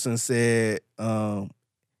one person said,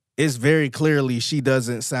 it's very clearly she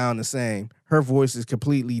doesn't sound the same. Her voice is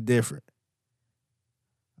completely different.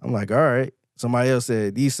 I'm like, all right. Somebody else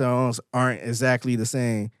said, these songs aren't exactly the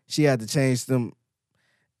same. She had to change them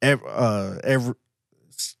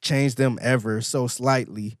ever so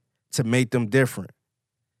slightly to make them different.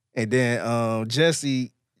 And then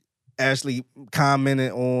Jessie actually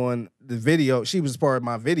commented on the video. She was part of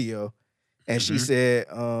my video. And she said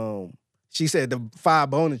the 5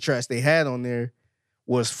 bonus tracks they had on there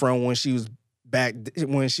was from when she was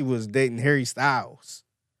dating Harry Styles.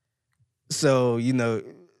 So, you know,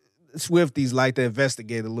 Swifties like to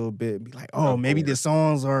investigate a little bit and be like, oh, maybe the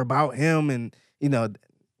songs are about him and, you know,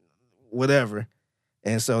 whatever.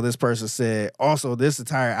 And so this person said, also, this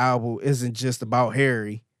entire album isn't just about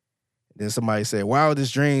Harry. Then somebody said,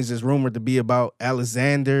 Wildest Dreams is rumored to be about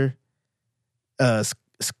Alexander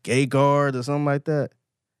Skarsgård or something like that.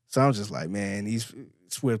 So I'm just like, man, these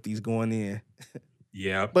Swifties going in.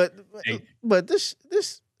 Yeah. But this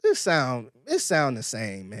sound the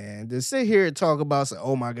same, man. To sit here and talk about, say,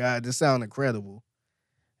 oh my God, this sound incredible.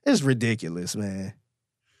 It's ridiculous, man.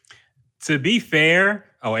 To be fair,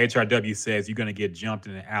 HRW says you're gonna get jumped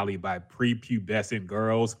in the alley by prepubescent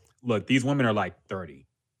girls. Look, these women are like 30.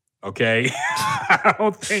 Okay. I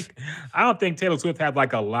don't think Taylor Swift had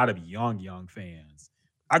like a lot of young fans.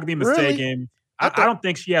 I could be mistaken. Really? I don't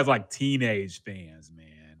think she has like teenage fans,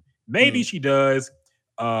 man. Maybe she does,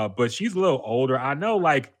 but she's a little older. I know,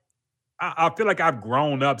 like, I feel like I've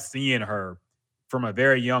grown up seeing her from a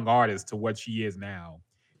very young artist to what she is now.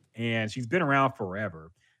 And she's been around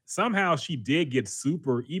forever. Somehow she did get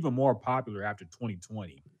even more popular after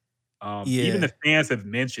 2020. Even the fans have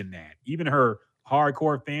mentioned that. Even her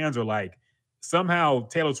hardcore fans are like, somehow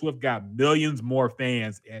Taylor Swift got millions more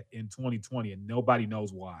fans in 2020 and nobody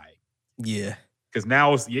knows why. Yeah. Because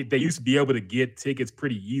now they used to be able to get tickets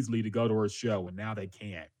pretty easily to go to her show, and now they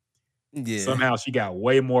can't. Yeah. Somehow she got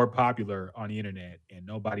way more popular on the internet, and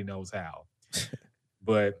nobody knows how.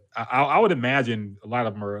 But I would imagine a lot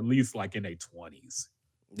of them are at least like in their 20s.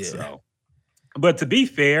 Yeah. So, but to be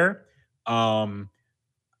fair,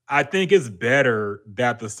 I think it's better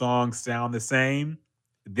that the songs sound the same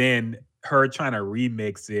than her trying to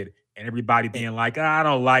remix it and everybody being like, I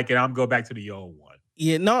don't like it. I'm going back to the old one.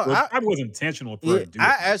 Yeah, no, that was intentional for her to do.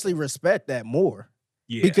 I actually respect that more.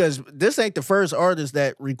 Yeah. Because this ain't the first artist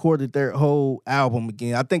that recorded their whole album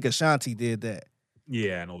again. I think Ashanti did that.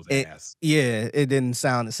 Yeah, and it was ass. Yeah, it didn't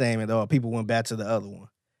sound the same at all. People went back to the other one.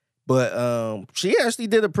 But she actually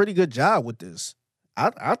did a pretty good job with this.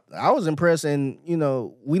 I was impressed, and you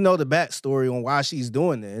know, we know the backstory on why she's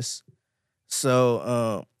doing this.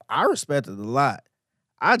 So I respect it a lot.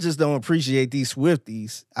 I just don't appreciate these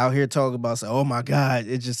Swifties out here talking about, say, oh my God,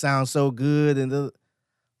 it just sounds so good. And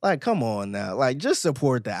like, come on now. Like, just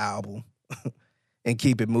support the album and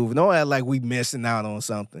keep it moving. Don't act like we missing out on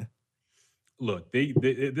something. Look,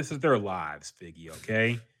 this is their lives, Figgy,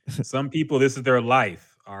 okay? Some people, this is their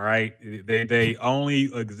life, all right? They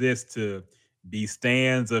only exist to be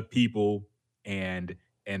stands of people and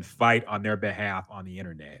fight on their behalf on the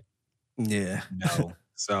internet. Yeah. No.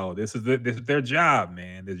 So this is their job,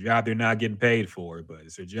 man. The job they're not getting paid for, but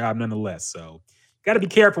it's their job nonetheless. So got to be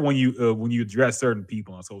careful when you address certain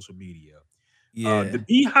people on social media. Yeah. The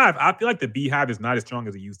Beehive, I feel like the Beehive is not as strong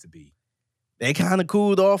as it used to be. They kind of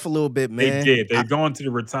cooled off a little bit, They man. did. They're going to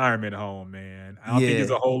the retirement home, man. I don't think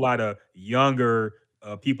there's Yeah. a whole lot of younger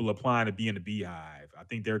people applying to be in the Beehive. I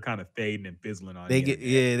think they're kind of fading and fizzling on. They the get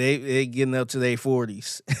internet. they getting up to their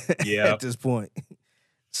 40s Yeah. at this point.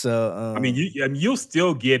 So I mean, you'll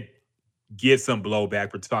still get some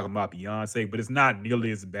blowback for talking about Beyonce, but it's not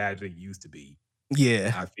nearly as bad as it used to be.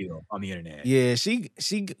 yeah. I feel on the internet. Yeah, she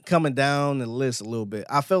coming down the list a little bit.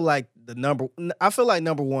 I feel like number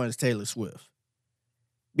one is Taylor Swift.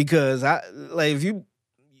 Because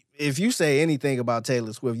if you say anything about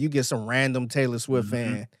Taylor Swift, you get some random Taylor Swift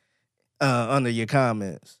fan under your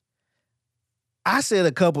comments. I said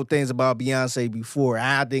a couple things about Beyonce before.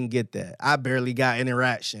 I didn't get that. I barely got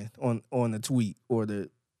interaction on the tweet or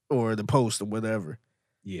the post or whatever.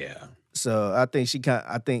 Yeah. So I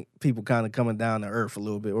think people kind of coming down to earth a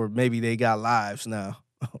little bit, or maybe they got lives now,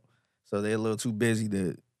 so they're a little too busy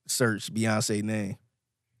to search Beyonce name.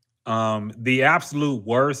 The absolute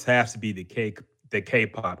worst has to be the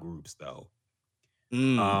K-pop groups, though.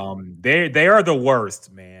 They are the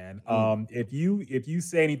worst, man. If you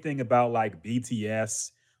say anything about like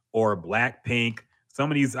BTS or Blackpink,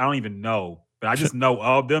 some of these I don't even know, but I just know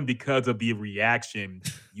of them because of the reaction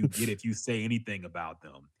you get if you say anything about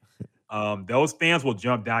them. Those fans will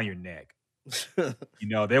jump down your neck.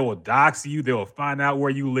 They will dox you. They will find out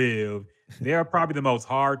where you live. They're probably the most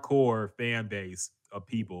hardcore fan base of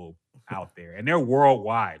people out there, and they're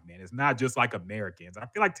worldwide, man. It's not just like Americans. I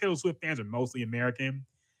feel like Taylor Swift fans are mostly American.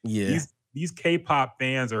 Yeah. These K-pop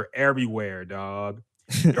fans are everywhere, dog.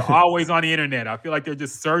 They're always on the internet. I feel like they're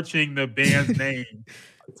just searching the band's name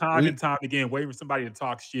time and time again, waiting for somebody to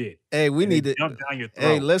talk shit. Hey, we need to jump down your throat.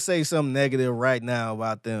 Hey, let's say something negative right now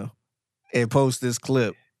about them and post this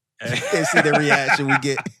clip and see the reaction we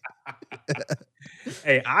get.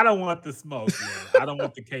 Hey, I don't want the smoke, man. I don't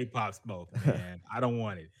want the K-pop smoke, man. I don't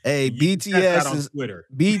want it. Hey, BTS is Twitter.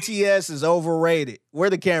 BTS is overrated. Where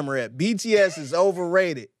the camera at? BTS is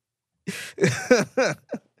overrated.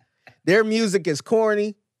 Their music is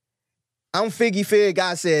corny. I'm Figgy Fig.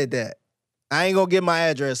 I said that. I ain't gonna get my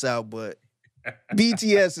address out, but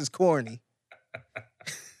BTS is corny.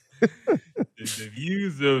 The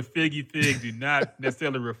views of Figgy Fig do not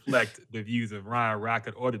necessarily reflect the views of Ryan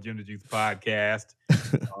Rockett or the Jim the Juice podcast.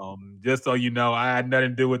 Just so you know, I had nothing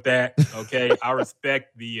to do with that. Okay, I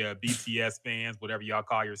respect the BTS fans, whatever y'all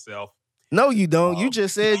call yourself. No, you don't. You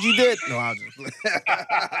just said you did. No, I'll just.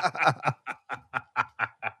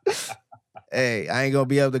 Hey, I ain't gonna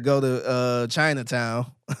be able to go to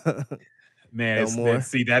Chinatown. Man,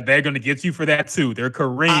 see that they're gonna get you for that too. They're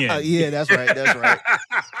Korean. Yeah, that's right. That's right.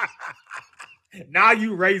 Now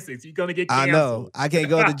you racist. You're gonna get canceled. I know. I can't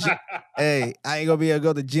go to. Hey, I ain't gonna be able to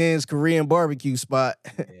go to Jen's Korean barbecue spot.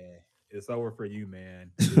 Yeah, it's over for you,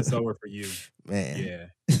 man. It's over for you, man. Yeah.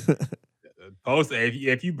 Post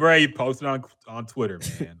if you brave, post it on Twitter,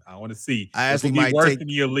 man. I want to see. I actually might worse than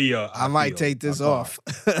the Aaliyah. I might take this off.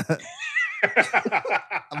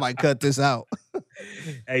 I might cut this out.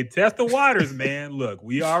 Hey, test the waters, man. Look,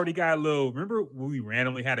 we already got a little. Remember when we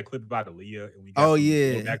randomly had a clip about Aaliyah and we got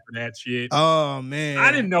back for that shit? Oh man,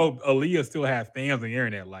 I didn't know Aaliyah still had fans on the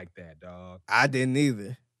internet like that, dog. I didn't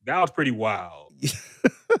either. That was pretty wild.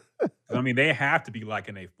 I mean, they have to be like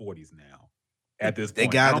in their 40s now. At this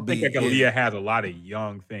point, I don't think Aaliyah has a lot of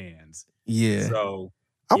young fans. Yeah. So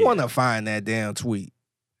I want to find that damn tweet.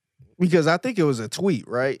 Because I think it was a tweet,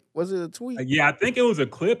 right? Was it a tweet? Yeah, I think it was a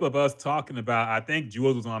clip of us talking about. I think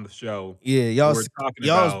Jules was on the show. Yeah, y'all were talking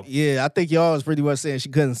about. Yeah, I think y'all was pretty much saying she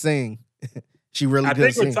couldn't sing. She really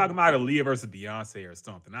couldn't sing. I think we're talking about Aaliyah versus Beyonce or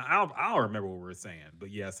something. I don't remember what we were saying, but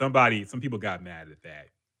yeah, some people got mad at that.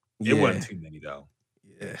 It wasn't too many though.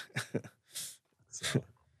 Yeah. So,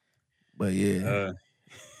 but yeah,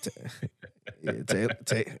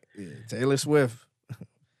 Taylor Swift.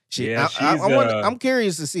 I'm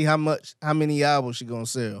curious to see how many albums she's gonna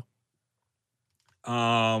sell.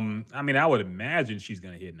 I mean, I would imagine she's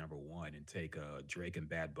gonna hit number one and take Drake and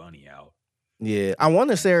Bad Bunny out. Yeah, I want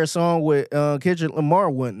to say her song with Kendrick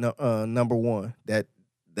Lamar went number one. That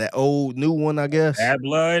old new one, I guess. Bad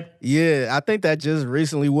Blood. Yeah, I think that just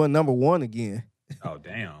recently went number one again. Oh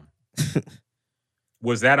damn!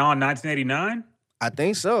 Was that on 1989? I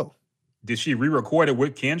think so. Did she re-record it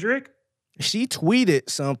with Kendrick? She tweeted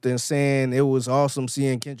something saying it was awesome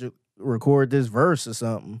seeing Kendrick record this verse or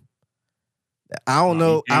something. I don't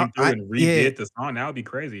know. He came through and redid the song. That would be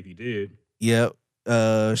crazy if he did. Yep.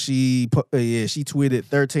 she tweeted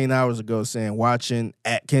 13 hours ago saying watching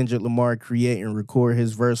at Kendrick Lamar create and record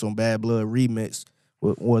his verse on Bad Blood Remix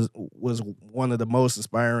was one of the most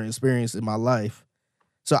inspiring experiences in my life.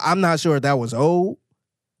 So I'm not sure if that was old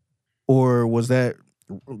or was that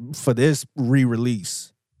for this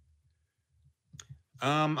re-release.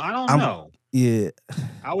 I don't know. Yeah,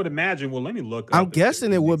 I would imagine. Well, let me look. I'm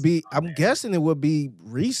guessing it would be. I'm guessing it would be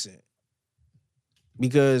recent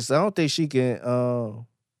because I don't think she can.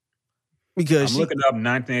 Because I'm looking up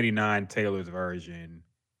 1989 Taylor's version,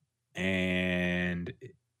 and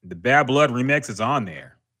the Bad Blood remix is on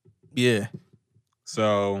there. Yeah.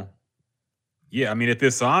 So, yeah, I mean, if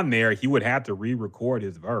it's on there, he would have to re-record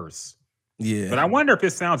his verse. Yeah. But I wonder if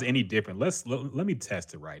it sounds any different. Let me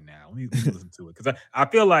test it right now. Let me listen to it because I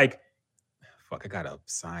feel like. Fuck, I gotta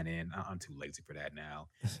sign in. I'm too lazy for that now.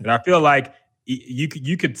 But I feel like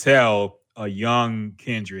you could tell a young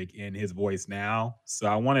Kendrick in his voice now. So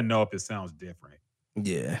I want to know if it sounds different.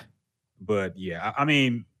 Yeah. But yeah, I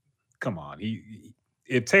mean, come on.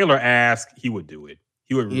 If Taylor asked, he would do it.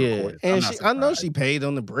 He would record it. And I know she paid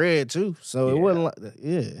on the bread too. So it wasn't like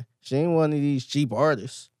she ain't one of these cheap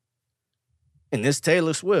artists. And this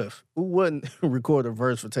Taylor Swift. Who wouldn't record a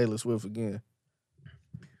verse for Taylor Swift again?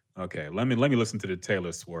 Okay, let me listen to the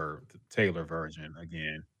Taylor version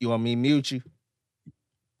again. You want me to mute you?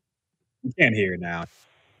 You can't hear it now.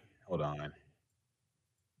 Hold on.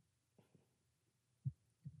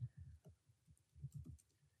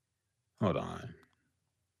 Hold on.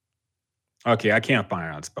 Okay, I can't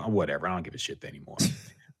find it on spot. Whatever. I don't give a shit anymore.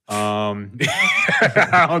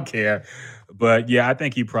 I don't care. But yeah, I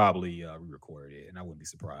think he probably re-recorded it, and I wouldn't be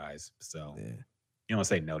surprised. So you don't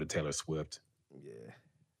say no to Taylor Swift. Yeah.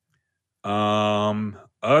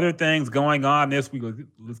 Other things going on this week.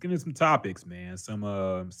 Let's get into some topics, man.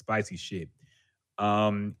 Some spicy shit.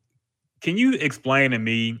 Can you explain to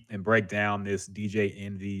me and break down this DJ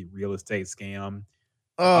Envy real estate scam?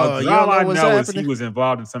 Oh, all I know is he was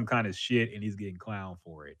involved in some kind of shit and he's getting clowned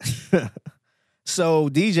for it. So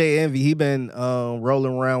DJ Envy, he been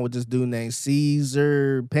rolling around with this dude named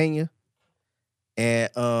Caesar Pena.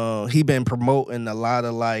 And he been promoting a lot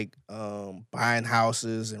of like buying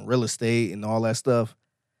houses and real estate and all that stuff,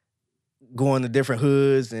 going to different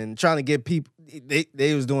hoods and trying to get people.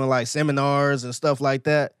 They was doing like seminars and stuff like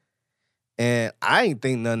that. And I ain't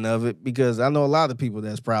think nothing of it because I know a lot of people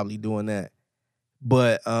that's probably doing that.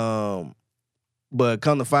 But come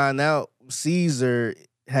to find out, Caesar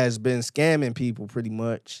has been scamming people pretty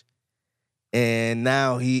much. And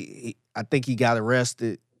now I think he got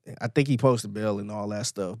arrested. I think he posted bail and all that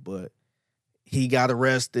stuff, but he got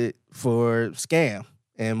arrested for scam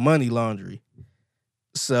and money laundering.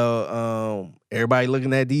 So everybody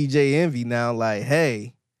looking at DJ Envy now like,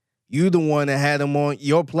 hey, you the one that had him on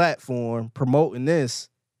your platform promoting this.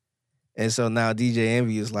 And so now DJ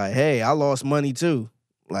Envy is like, hey, I lost money too.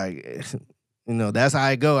 Like, that's how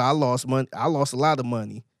I go. I lost money. I lost a lot of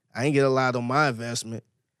money. I ain't get a lot on my investment.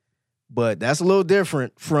 But that's a little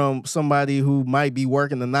different from somebody who might be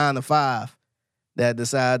working a 9-to-5 that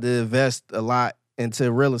decide to invest a lot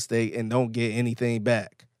into real estate and don't get anything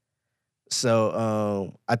back.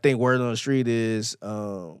 So I think word on the street is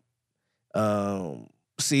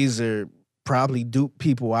Caesar probably duped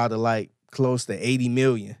people out of like close to 80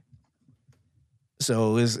 million.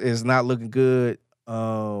 So it's not looking good.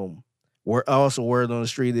 Also word on the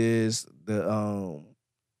street is the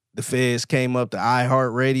feds came up to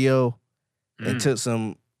iHeartRadio and took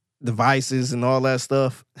some devices and all that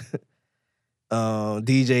stuff.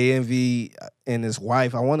 DJ Envy and his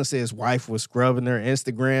wife, I want to say his wife was scrubbing her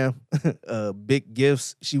Instagram, big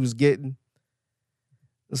gifts she was getting.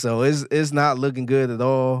 So it's not looking good at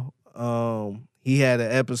all. He had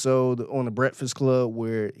an episode on the Breakfast Club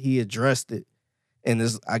where he addressed it. And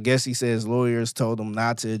I guess he says lawyers told him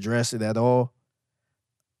not to address it at all.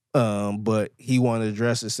 But he wanted to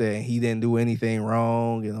address it saying he didn't do anything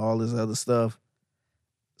wrong and all this other stuff.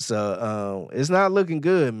 So it's not looking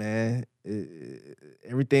good, man.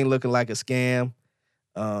 Everything looking like a scam.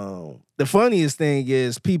 The funniest thing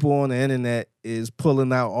is people on the internet is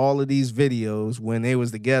pulling out all of these videos when they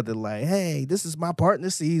was together like, hey, this is my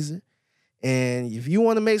partner Caesar. And if you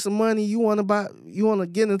want to make some money, you want to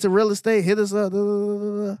get into real estate, hit us up.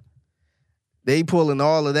 They pulling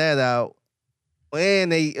all of that out.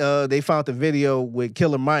 And they found the video with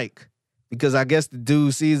Killer Mike because I guess the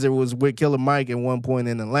dude Caesar was with Killer Mike at one point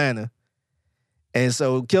in Atlanta. And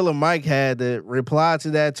so Killer Mike had to reply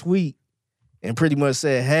to that tweet and pretty much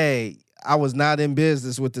said, hey, I was not in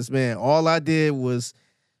business with this man. All I did was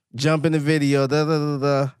jump in the video,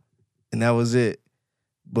 and that was it.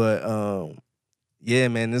 But Yeah,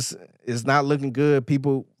 man, it's not looking good.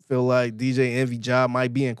 People feel like DJ Envy job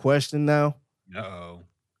might be in question now. Uh-oh.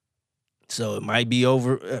 So it might be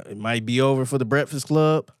over. It might be over for the Breakfast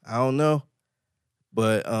Club. I don't know,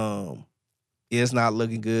 but yeah, it's not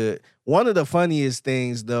looking good. One of the funniest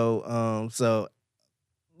things though, so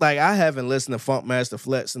like I haven't listened to Funkmaster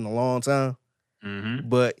Flex in a long time,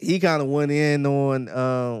 but he kind of went in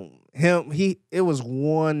on him. It was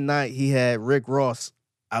one night he had Rick Ross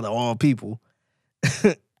out of all people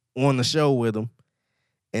on the show with him,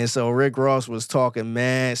 and so Rick Ross was talking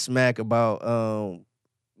mad smack about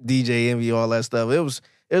DJ Envy, all that stuff. It was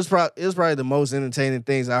probably the most entertaining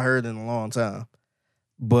things I heard in a long time.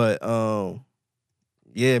 But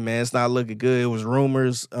yeah, man, it's not looking good. It was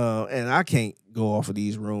rumors, and I can't go off of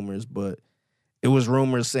these rumors, but it was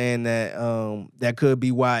rumors saying that that could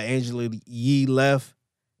be why Angela Yee left,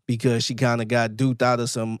 because she kind of got duped out of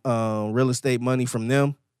some real estate money from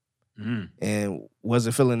them and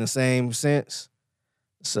wasn't feeling the same sense.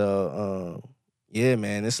 So yeah,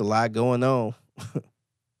 man, it's a lot going on.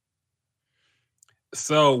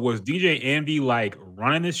 So was DJ Envy like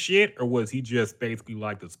running this shit, or was he just basically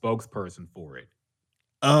like the spokesperson for it?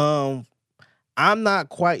 I'm not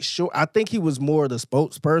quite sure. I think he was more the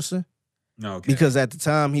spokesperson. Okay. Because at the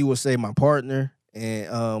time he would say my partner,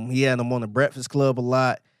 and he had him on the Breakfast Club a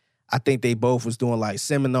lot. I think they both was doing like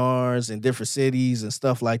seminars in different cities and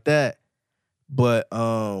stuff like that. But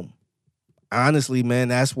honestly, man,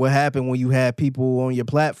 that's what happened when you have people on your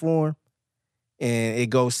platform and it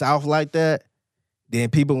goes south like that. Then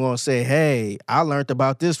people gonna say, hey, I learned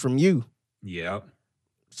about this from you. Yep.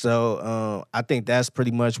 So I think that's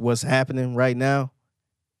pretty much what's happening right now.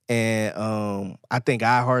 And I think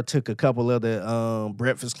iHeart took a couple of the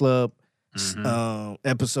Breakfast Club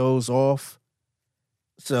episodes off.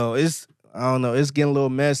 So I don't know, it's getting a little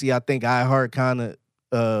messy. I think iHeart kind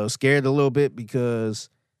of scared a little bit because,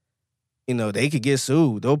 you know, they could get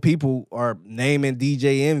sued. Those people are naming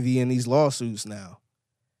DJ Envy in these lawsuits now.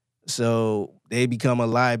 So they become a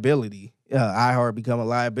liability. iHeart become a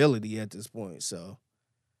liability at this point. So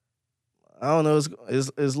I don't know.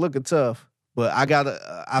 It's looking tough. But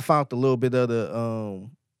I found a little bit of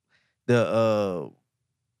the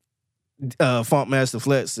Funkmaster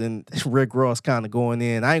Flex and Rick Ross kind of going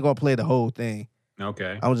in. I ain't gonna play the whole thing.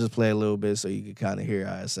 Okay. I'm gonna just play a little bit so you can kind of hear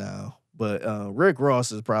how it sound. But Rick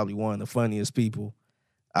Ross is probably one of the funniest people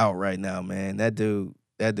out right now, man. That dude.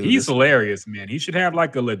 He's hilarious, man. He should have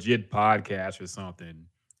like a legit podcast or something,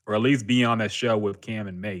 or at least be on that show with Cam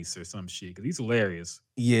and Mace or some shit. Because he's hilarious.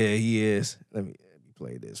 Yeah, he is. Let me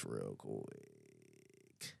play this real quick.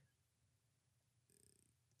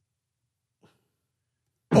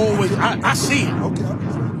 Always, I see it. Okay.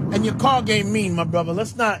 And your car game mean, my brother.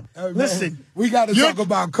 Let's not listen. We got to talk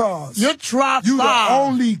about cars. You're try You the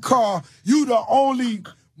only car. You the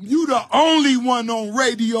only one on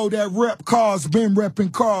radio that rep cars, been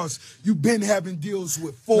repping cars. You been having deals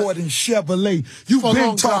with Ford and Chevrolet. You've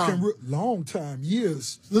been talking long time,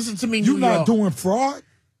 years. Listen to me, You not doing fraud?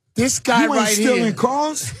 This guy you ain't right stealing here.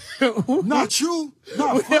 cars? Not you.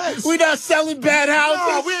 Not Flex. We not selling bad houses.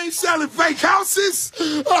 No, we ain't selling fake houses.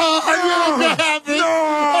 No,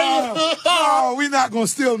 we not gonna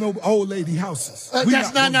steal no old lady houses.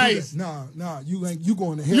 That's not nice. Nah, you ain't. You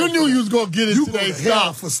going to hell? You knew you was gonna get it you today. You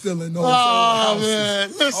hell for stealing those old houses.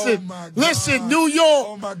 Man, listen, oh my God. Listen, New York.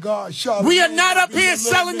 Oh my God, Charlamagne. We are not up here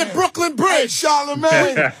selling the Brooklyn Bridge. Hey,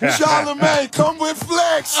 Charlamagne, come with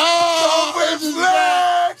Flex. Come with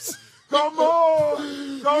Flex. Come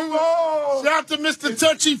on. Shout out to Mr.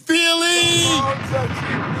 Touchy Feely.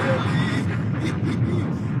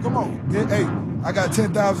 Come on. Hey, I got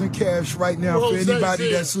 10,000 cash right now for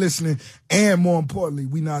anybody that's listening. And more importantly,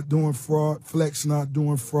 we not doing fraud. Flex not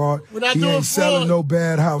doing fraud. He ain't selling no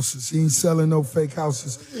bad houses. He ain't selling no fake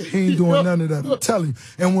houses. He ain't doing none of that. I'm telling you.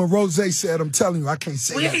 And when Rose said, I'm telling you, I can't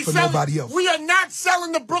say that for nobody else. We are not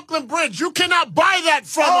selling the Brooklyn Bridge. You cannot buy that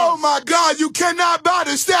from us. Oh my God, you cannot buy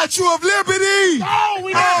the Statue of Liberty.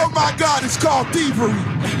 Oh my God, it's called thievery.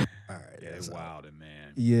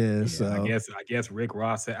 Yeah, so I guess Rick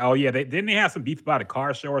Ross said, "Oh yeah, didn't they have some beef about a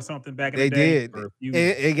car show or something back in the day?" They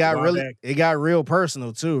did. It got real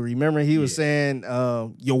personal too. Remember, he was saying,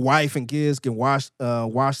 "Your wife and kids can wash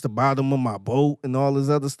the bottom of my boat and all this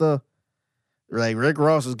other stuff." Like Rick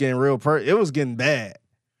Ross was getting real. It was getting bad.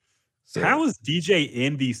 So, how is DJ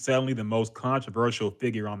Envy suddenly the most controversial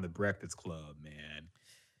figure on the Breakfast Club, man?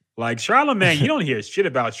 Like Charlamagne, you don't hear shit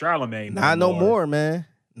about Charlamagne. Not no more, man.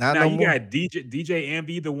 Now you got DJ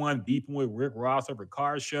Envy, the one beefing with Rick Ross over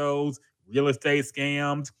car shows, real estate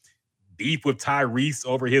scams. beef with Tyrese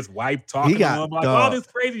over his wife talking to him, like all this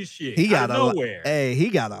crazy shit. He got out of nowhere. He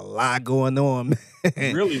got a lot going on,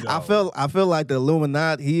 man. Really though. I feel like the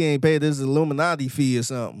Illuminati. He ain't paid this Illuminati fee or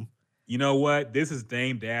something. You know what? This is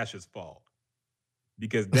Dame Dash's fault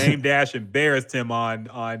because Dame Dash embarrassed him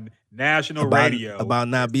on national radio about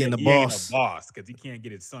not being the boss. He ain't a boss because he can't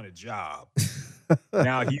get his son a job.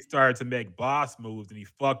 Now he started to make boss moves and he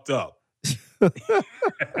fucked up.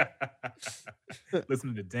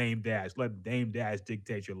 Listening to Dame Dash, let Dame Dash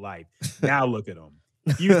dictate your life. Now look at him.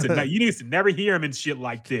 You used to never hear him in shit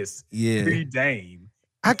like this. Yeah, Free Dame.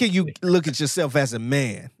 How can you look at yourself as a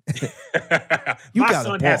man? You My got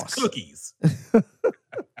son a boss. has cookies.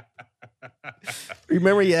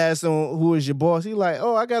 Remember he asked him who is your boss? He like,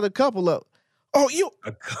 oh, I got a couple of. Oh, you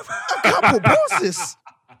a couple bosses.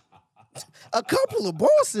 A couple of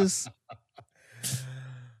bosses.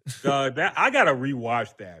 That I gotta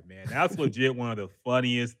rewatch that, man. That's legit one of the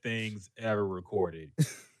funniest things ever recorded.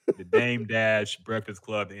 The Dame Dash Breakfast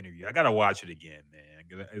Club interview. I gotta watch it again,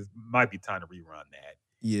 man. It might be time to rerun that.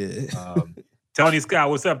 Yeah. Tony Scott,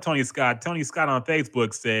 what's up, Tony Scott? Tony Scott on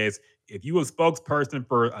Facebook says, if you a spokesperson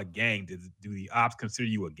for a gang, do the ops consider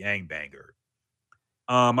you a gangbanger?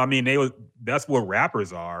 I mean, that's what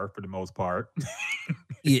rappers are for the most part.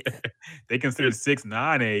 Yeah. They consider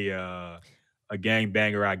 6ix9ine a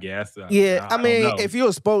gangbanger, I guess. I mean, if you're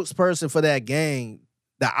a spokesperson for that gang,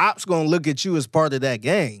 the ops gonna look at you as part of that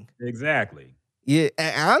gang. Exactly. Yeah,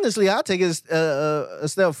 and honestly, I'll take it a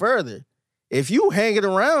step further. If you hanging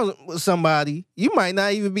around with somebody, you might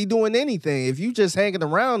not even be doing anything. If you just hanging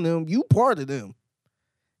around them, you part of them.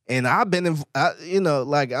 And I've been, I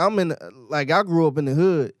grew up in the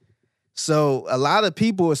hood, so a lot of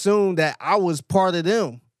people assume that I was part of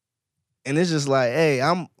them, and it's just like, hey,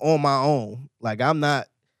 I'm on my own. Like I'm not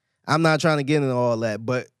trying to get into all that.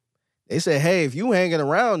 But they say, hey, if you hanging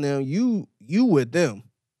around them, you with them.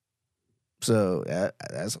 So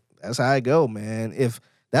that's how I go, man. If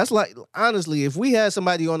that's like, honestly, if we had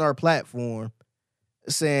somebody on our platform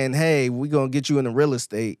saying, hey, we're going to get you into real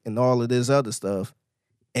estate and all of this other stuff,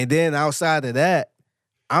 and then outside of that,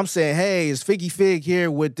 I'm saying, hey, it's Figgy Fig here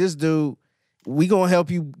with this dude. We going to help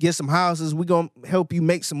you get some houses. We going to help you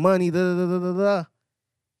make some money,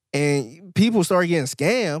 and people start getting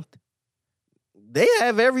scammed, they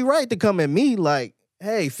have every right to come at me like,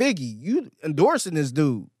 hey, Figgy, you endorsing this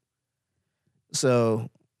dude. So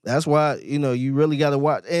that's why, you really got to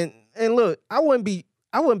watch. And look, I wouldn't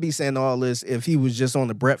be saying all this if he was just on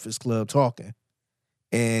the Breakfast Club talking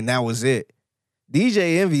and that was it.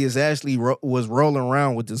 DJ Envy was rolling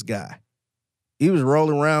around with this guy. He was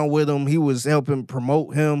rolling around with him. He was helping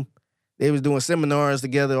promote him. They was doing seminars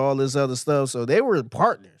together, all this other stuff. So they were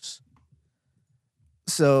partners.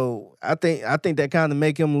 So I think that kind of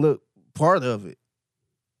make him look part of it.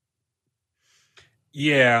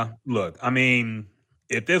 Yeah, look, I mean,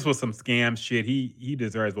 if this was some scam shit, he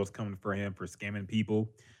deserves what's coming for him for scamming people.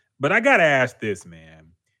 But I gotta ask this, man,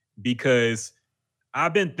 because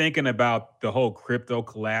I've been thinking about the whole crypto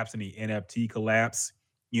collapse and the NFT collapse,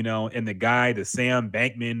 and the Sam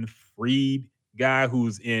Bankman-Fried guy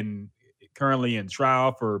who's currently in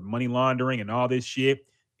trial for money laundering and all this shit.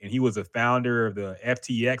 And he was a founder of the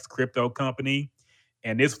FTX crypto company.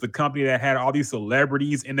 And this was the company that had all these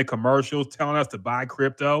celebrities in the commercials telling us to buy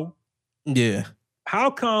crypto. Yeah. How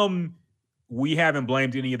come we haven't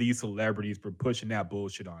blamed any of these celebrities for pushing that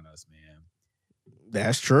bullshit on us, man?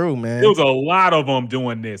 That's true, man. There was a lot of them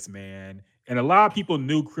doing this, man. And a lot of people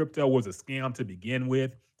knew crypto was a scam to begin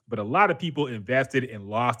with, but a lot of people invested and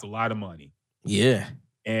lost a lot of money. Yeah.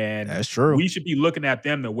 And that's true. We should be looking at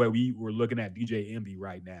them the way we were looking at DJ Envy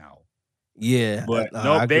right now. Yeah. But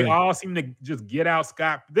no, they all seem to just get out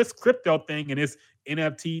scot. This crypto thing and this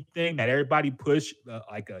NFT thing that everybody pushed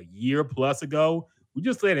like a year plus ago, we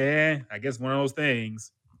just said, I guess one of those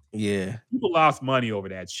things. Yeah. People lost money over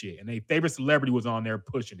that shit. And their favorite celebrity was on there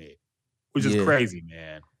pushing it, which is crazy,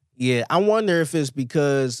 man. Yeah. I wonder if it's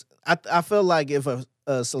because I feel like if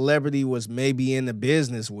a celebrity was maybe in the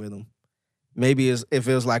business with them, maybe if it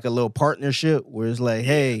was like a little partnership where it's like,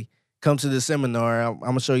 hey, come to the seminar. I'm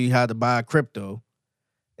going to show you how to buy crypto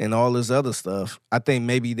and all this other stuff. I think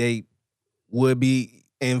maybe they would be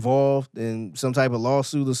involved in some type of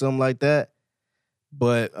lawsuit or something like that.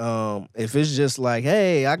 But if it's just like,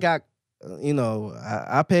 hey, I got,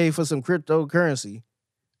 I paid for some cryptocurrency.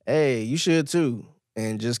 Hey, you should too.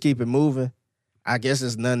 And just keep it moving. I guess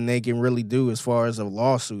there's nothing they can really do as far as a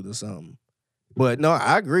lawsuit or something. But no,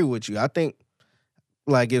 I agree with you. I think,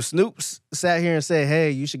 like, if Snoop sat here and said,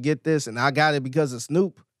 hey, you should get this, and I got it because of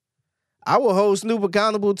Snoop, I would hold Snoop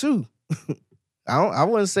accountable too. I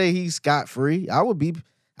wouldn't say he's scot-free. I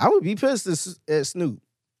I would be pissed at Snoop.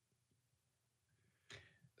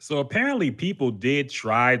 So apparently people did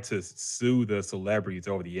try to sue the celebrities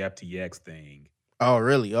over the FTX thing. Oh,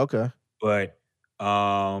 really? Okay. But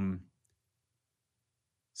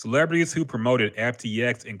celebrities who promoted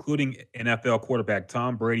FTX, including NFL quarterback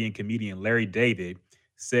Tom Brady and comedian Larry David,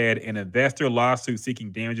 said an investor lawsuit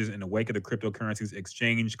seeking damages in the wake of the cryptocurrency's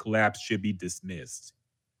exchange collapse should be dismissed.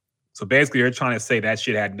 So basically, they're trying to say that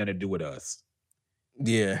shit had nothing to do with us.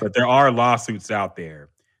 Yeah. But there are lawsuits out there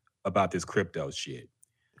about this crypto shit.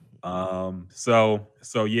 So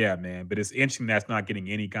yeah, man. But it's interesting that's not getting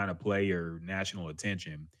any kind of play or national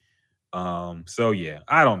attention. So yeah,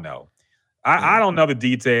 I don't know. I don't know the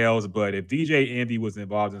details, but if DJ Envy was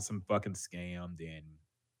involved in some fucking scam, then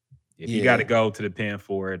if you got to go to the pen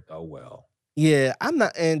for it, oh well. Yeah, I'm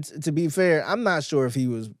not. And to be fair, I'm not sure if he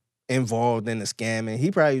was involved in the scamming. He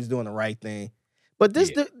probably was doing the right thing. But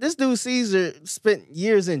this dude Caesar spent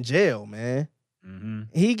years in jail, man. Mm-hmm.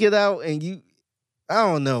 He get out and I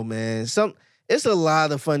don't know, man. It's a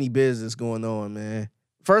lot of funny business going on, man.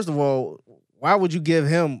 First of all, why would you give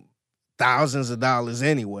him thousands of dollars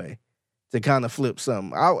anyway to kind of flip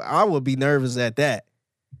something? I would be nervous at that.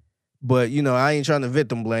 But, I ain't trying to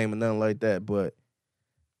victim blame or nothing like that. But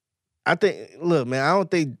I don't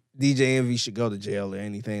think DJ Envy should go to jail or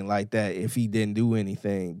anything like that if he didn't do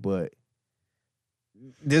anything. But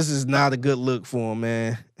this is not a good look for him,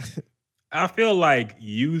 man. I feel like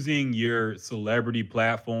using your celebrity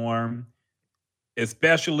platform,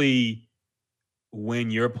 especially when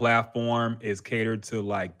your platform is catered to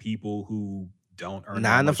like people who don't earn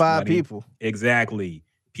 9 to 5 people. Exactly.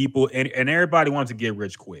 People and everybody wants to get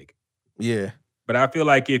rich quick. Yeah. But I feel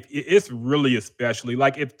like if it's really especially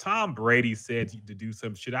like if Tom Brady said to do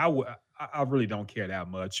some shit, I really don't care that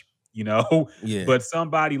much, Yeah. But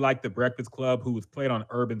somebody like the Breakfast Club who was played on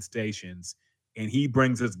urban stations and he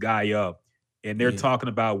brings this guy up and they're talking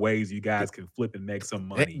about ways you guys can flip and make some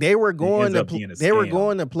money. They were going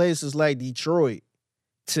to places like Detroit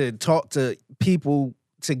to talk to people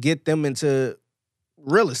to get them into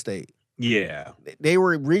real estate. Yeah. They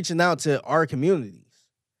were reaching out to our communities.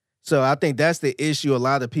 So I think that's the issue a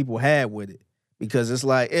lot of people had with it. Because it's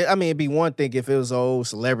like, it'd be one thing if it was an old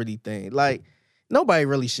celebrity thing. Like, nobody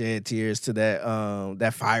really shed tears to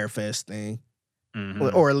that Fyre Fest thing.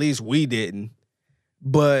 Mm-hmm. Or at least we didn't.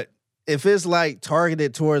 But if it's like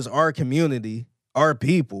targeted towards our community, our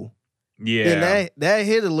people, then that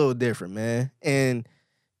hit a little different, man. And,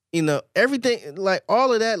 everything, like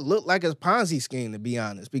all of that looked like a Ponzi scheme, to be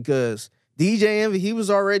honest, because DJ Envy, he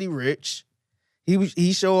was already rich.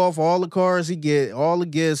 He show off all the cars he get, all the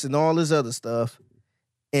gifts and all this other stuff.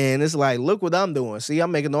 And it's like, look what I'm doing. See,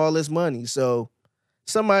 I'm making all this money. So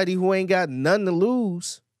somebody who ain't got nothing to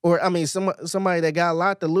lose, or somebody that got a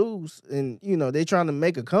lot to lose, and they trying to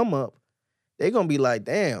make a come up, they gonna be like,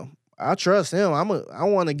 damn, I trust him. I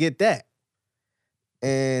want to get that.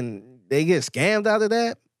 And they get scammed out of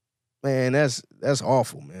that. Man, that's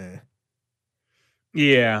awful, man.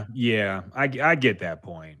 Yeah, I get that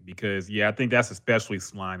point because I think that's especially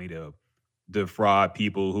slimy to defraud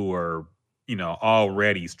people who are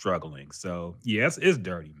already struggling. So it's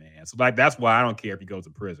dirty, man. So like that's why I don't care if he goes to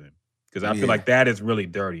prison because I feel like that is really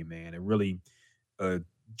dirty, man. It really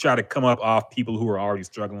try to come up off people who are already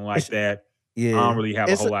struggling like that. Yeah, I don't really have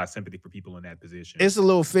a whole lot of sympathy for people in that position. It's a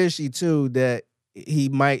little fishy too that he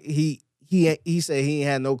said he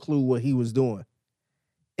had no clue what he was doing.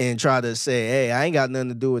 And try to say, hey, I ain't got nothing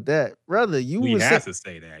to do with that. Brother, he has to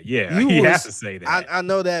say that. Yeah, he has to say that. I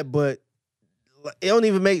know that, but it don't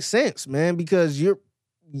even make sense, man, because you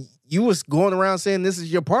was going around saying this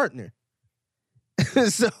is your partner.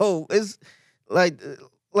 So it's like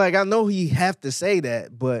I know he have to say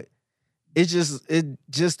that, but it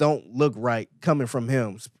just don't look right coming from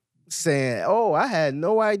him saying, oh, I had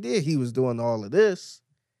no idea he was doing all of this.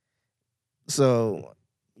 So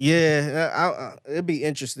yeah, it'd be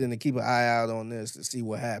interesting to keep an eye out on this to see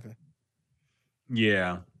what happened.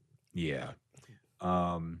 Yeah.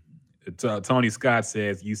 Tony Scott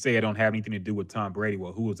says, you say it don't have anything to do with Tom Brady.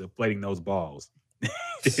 Well, who was inflating those balls?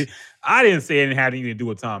 I didn't say it didn't have anything to do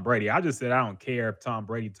with Tom Brady. I just said I don't care if Tom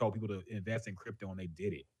Brady told people to invest in crypto and they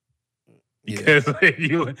did it. Because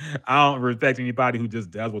I don't respect anybody who just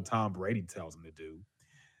does what Tom Brady tells them to do.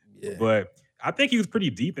 Yeah. But I think he was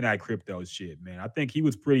pretty deep in that crypto shit, man. I think he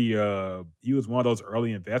was pretty he was one of those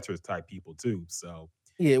early investors type people too. So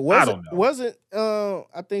I don't know. Wasn't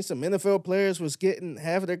I think some NFL players was getting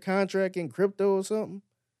half of their contract in crypto or something?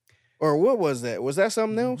 Or what was that? Was that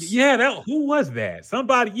something else? Yeah, who was that?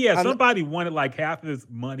 Somebody wanted like half of his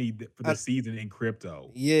money for the season in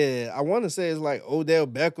crypto. Yeah, I want to say it's like Odell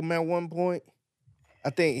Beckham at one point. I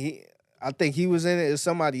think he was in it as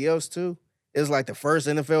somebody else too. It was like the first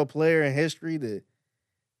NFL player in history to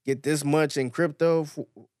get this much in crypto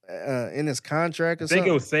in his contract or I think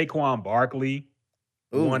something. it was Saquon Barkley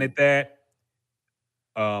Ooh. wanted that.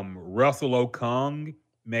 Russell Okung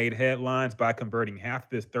made headlines by converting half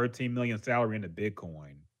of his $13 million salary into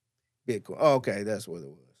Bitcoin. Bitcoin. Oh, okay, that's what it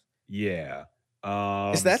was. Yeah.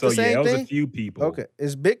 Is that the same it was thing? a few people. Okay.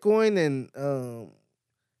 Is Bitcoin and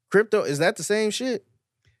crypto, is that the same shit?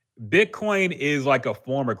 Bitcoin is like a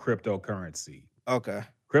form of cryptocurrency. Okay.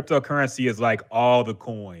 Cryptocurrency is like all the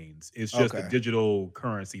coins. It's just a Okay. digital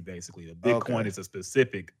currency, basically. The Bitcoin Okay. is a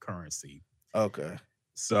specific currency. Okay.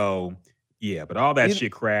 So, yeah, but all that You-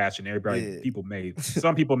 shit crashed and everybody, Yeah.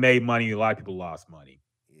 some people made money, a lot of people lost money.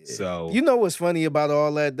 So, You know what's funny about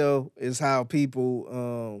all that though is how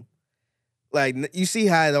people like you see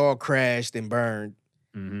how it all crashed and burned.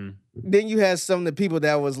 mhm. Then you had some of the people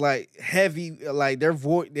that was like heavy, like their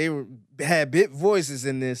voice, had big voices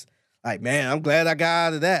in this. Like, man, I'm glad I got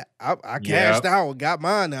out of that. I cashed out, got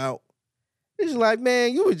mine out. It's like,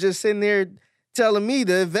 man, you were just sitting there telling me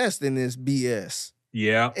to invest in this BS.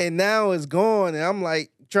 Yeah. And now it's gone, and I'm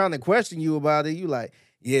like trying to question you about it. You like,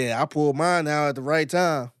 yeah, I pulled mine out at the right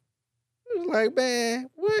time. It's like, man,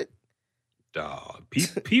 what? Dog.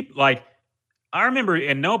 People like, I remember,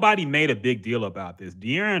 and nobody made a big deal about this.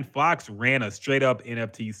 De'Aaron Fox ran a straight up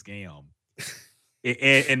NFT scam,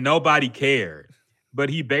 and nobody cared. But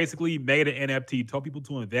he basically made an NFT, told people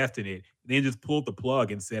to invest in it, then just pulled the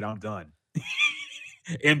plug and said, "I'm done,"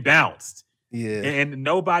 and bounced. Yeah. And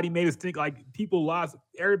nobody made us think. Like, people lost.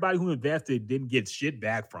 Everybody who invested didn't get shit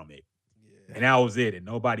back from it, and that was it. And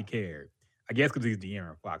nobody cared. I guess because he's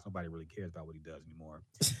De'Aaron Fox, nobody really cares about what he does anymore.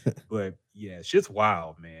 But yeah, shit's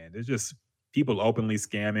wild, man. There's just people openly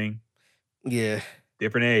scamming. Yeah.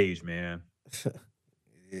 Different age, man.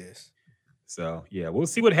 Yes. So yeah, we'll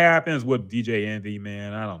see what happens with DJ Envy,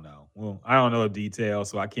 man. I don't know. Well, I don't know the details,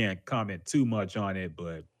 so I can't comment too much on it.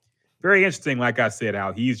 But very interesting, like I said,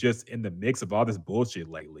 how he's just in the mix of all this bullshit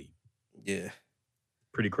lately. Yeah.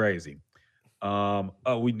 Pretty crazy. We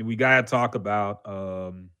gotta talk about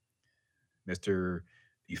the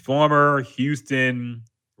former Houston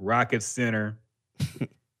Rockets center,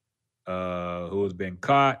 who has been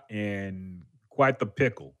caught in quite the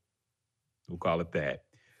pickle. We'll call it that.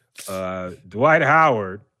 Dwight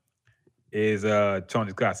Howard is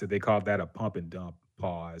Tony Scott said they called that a pump and dump.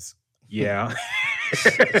 Pause. Yeah.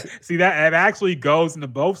 See, that actually goes into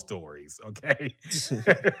both stories, okay?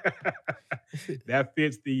 That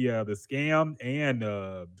fits the scam and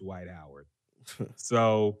Dwight Howard.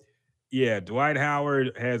 So yeah, Dwight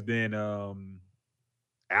Howard has been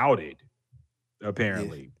outed,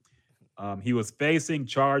 apparently. Yeah. He was facing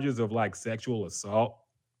charges of like sexual assault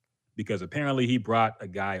because apparently he brought a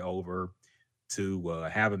guy over to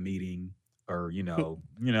have a meeting or,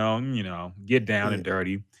 get down and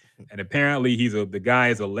dirty. And apparently the guy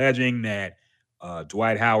is alleging that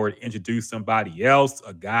Dwight Howard introduced somebody else,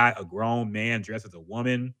 a grown man dressed as a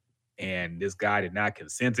woman, and this guy did not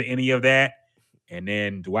consent to any of that. And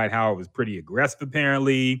then Dwight Howard was pretty aggressive,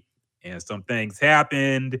 apparently, and some things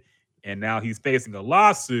happened, and now he's facing a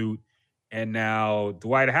lawsuit. And now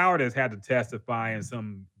Dwight Howard has had to testify, and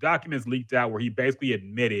some documents leaked out where he basically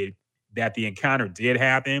admitted that the encounter did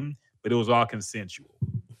happen, but it was all consensual.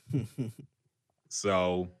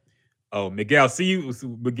 So, Miguel,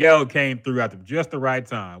 Miguel came through at just the right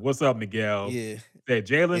time. What's up, Miguel? Yeah. Said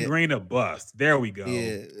Jalen Green a bust. There we go.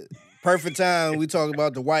 Yeah. Perfect time. We talk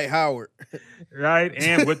about the Dwight Howard. Right?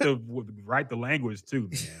 And with the language too,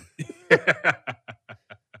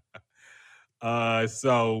 man.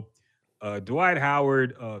 So Dwight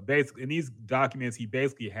Howard, basically in these documents, he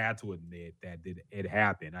basically had to admit that it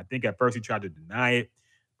happened. I think at first he tried to deny it,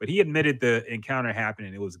 but he admitted the encounter happened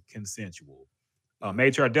and it was consensual.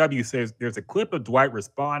 HRW says there's a clip of Dwight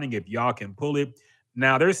responding if y'all can pull it.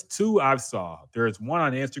 Now, there's two I've saw. There's one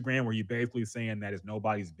on Instagram where he basically saying that it's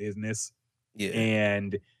nobody's business. Yeah.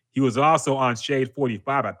 And he was also on Shade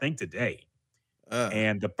 45, I think today.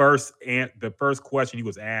 And the first question he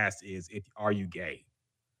was asked is, "Are you gay?"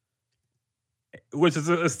 Which is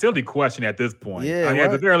a silly question at this point. Yeah, I mean,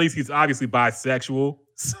 at the very least, he's obviously bisexual.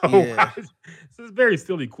 So it's a very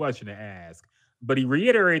silly question to ask. But he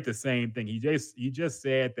reiterated the same thing. He just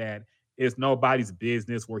said that it's nobody's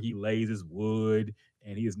business where he lays his wood,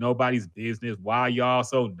 and he is nobody's business. Why y'all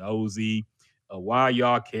so nosy? Why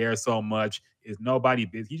y'all care so much? It's nobody's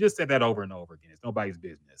business. He just said that over and over again. It's nobody's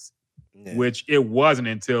business. Yeah. Which it wasn't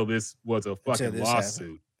until this was a fucking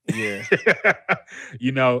lawsuit. Yeah.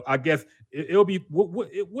 I guess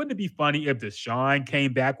wouldn't it be funny if Deshaun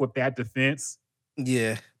came back with that defense?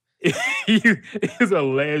 Yeah. is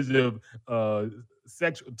alleged of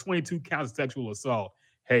sexual 22 counts of sexual assault.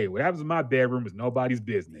 Hey, what happens in my bedroom is nobody's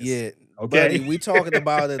business. Yeah, okay. buddy, we talking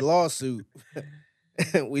about a lawsuit.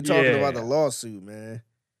 We talking about a lawsuit, man.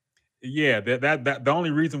 Yeah, that the only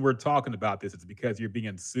reason we're talking about this is because you're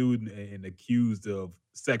being sued and accused of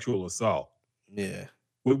sexual assault. Yeah.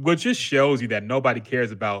 Which just shows you that nobody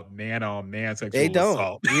cares about man-on-man sexual They don't.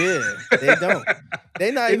 assault. Yeah, they don't.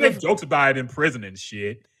 They not They even make jokes about it in prison and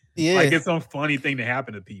shit. Yeah. Like it's some funny thing to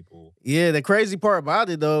happen to people. Yeah, the crazy part about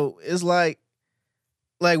it though is like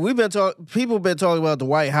we've been people been talking about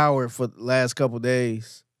Dwight Howard for the last couple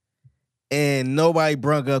days, and nobody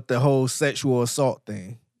brung up the whole sexual assault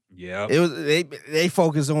thing. Yeah, it was they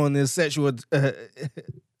focus on this sexual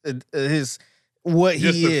his what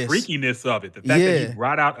just he the is, freakiness of it. The fact that he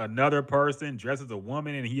brought out another person dressed as a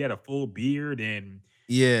woman and he had a full beard and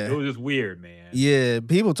it was just weird, man. Yeah,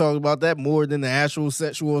 people talk about that more than the actual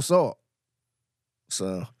sexual assault.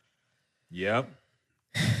 So, yep.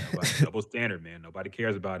 Double standard, man. Nobody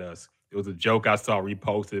cares about us. It was a joke I saw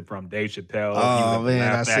reposted from Dave Chappelle. Oh,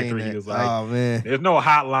 man, I seen Factory. that. He was like, oh, man. There's no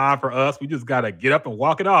hotline for us. We just got to get up and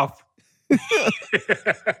walk it off.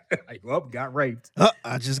 Like, well, got raped.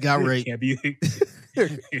 I just got raped. Can't be.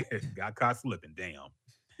 Got caught slipping. Damn.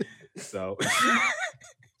 So.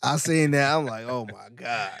 I seen that. I'm like, oh, my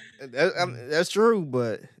God. That's true,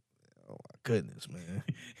 but oh, my goodness, man.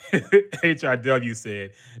 HRW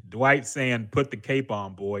said, Dwight saying, put the cape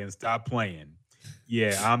on, boy, and stop playing.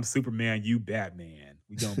 Yeah, I'm Superman, you Batman.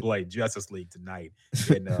 We gonna play Justice League tonight.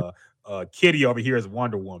 And Kitty over here is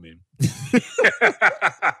Wonder Woman.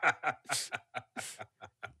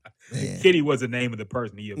 Kitty was the name of the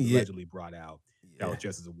person he allegedly brought out. That was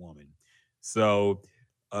just as a woman. So,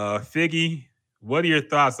 Figgy, what are your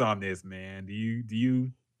thoughts on this, man? Do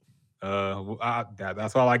you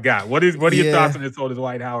that's all I got. What are your thoughts on this whole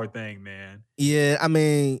Dwight Howard thing, man? Yeah, I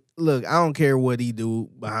mean, look, I don't care what he do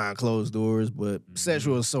behind closed doors, but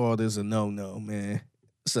sexual assault is a no-no, man.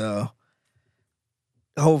 So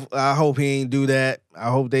I hope he ain't do that. I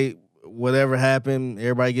hope whatever happened,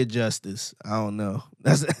 everybody get justice. I don't know.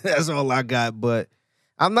 That's all I got. But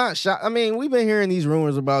I'm not shocked. I mean, we've been hearing these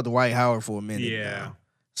rumors about Dwight Howard for a minute now.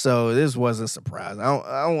 So this wasn't a surprise.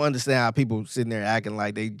 I don't understand how people sitting there acting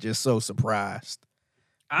like they just so surprised.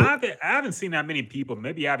 I haven't seen that many people.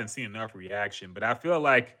 Maybe I haven't seen enough reaction, but I feel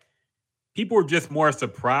like people were just more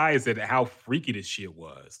surprised at how freaky this shit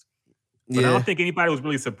was. But I don't think anybody was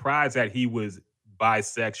really surprised that he was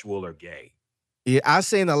bisexual or gay. Yeah, I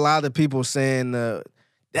seen a lot of people saying,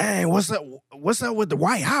 "Dang, what's up with the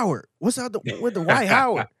Dwight Howard? What's up with the Dwight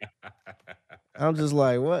Howard?" I'm just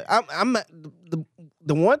like, what? I'm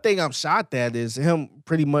the one thing I'm shocked at is him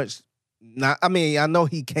pretty much not. I mean, I know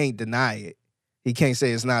he can't deny it. He can't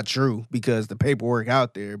say it's not true because the paperwork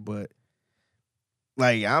out there. But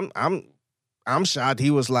like, I'm shocked. He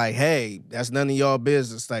was like, "Hey, that's none of y'all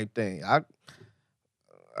business," type thing.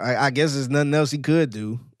 I guess there's nothing else he could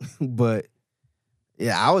do. But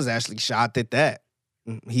yeah, I was actually shocked at that.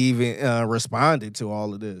 He even responded to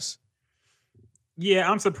all of this.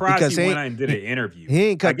 Yeah, I'm surprised Because he went out and did an interview.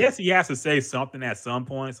 I guess he has to say something at some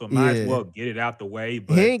point, so might as well get it out the way.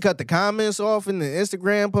 But he ain't cut the comments off in the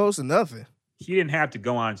Instagram post or nothing. He didn't have to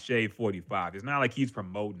go on Shade 45. It's not like he's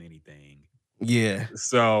promoting anything. Yeah.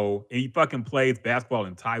 So, and he fucking plays basketball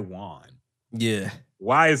in Taiwan. Yeah.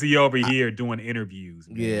 Why is he over here doing interviews,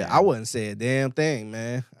 man? Yeah, I wouldn't say a damn thing,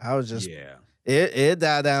 man. I was just, it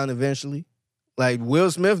died down eventually. Like,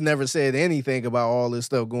 Will Smith never said anything about all this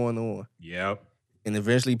stuff going on. Yep. And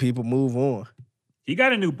eventually people move on. He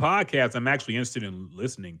got a new podcast I'm actually interested in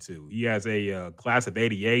listening to. He has a Class of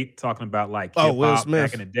 88 talking about like hip-hop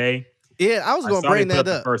back in the day. Yeah, I was going to bring that up.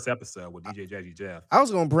 The first episode with DJ Jazzy Jeff. I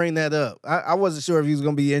was going to bring that up. I wasn't sure if he was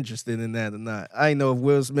going to be interested in that or not. I didn't know if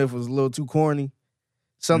Will Smith was a little too corny.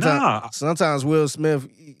 Sometimes Will Smith,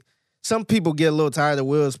 some people get a little tired of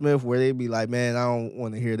Will Smith where they be like, man, I don't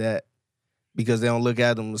want to hear that because they don't look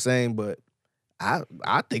at him the same. But I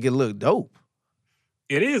think it looked dope.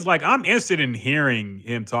 It is. Like, I'm interested in hearing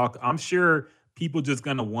him talk. I'm sure people just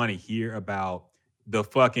going to want to hear about the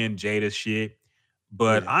fucking Jada shit.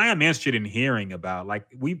 But I am interested in hearing about, like,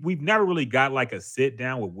 we've never really got, like, a sit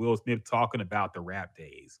down with Will Smith talking about the rap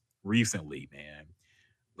days recently, man.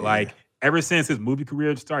 Like, ever since his movie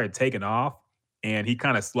career started taking off and he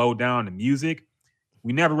kind of slowed down the music,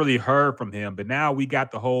 we never really heard from him. But now we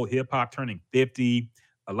got the whole hip-hop turning 50,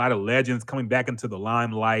 a lot of legends coming back into the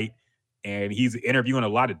limelight. And he's interviewing a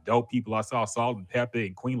lot of dope people. I saw Salt and Pepper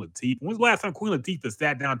and Queen Latifah. When's the last time Queen Latifah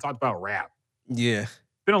sat down and talked about rap? Yeah.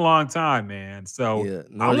 It's been a long time, man. So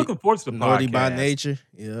I'm looking forward to the podcast. Naughty by Nature.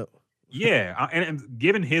 Yep. Yeah, and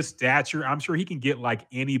given his stature, I'm sure he can get like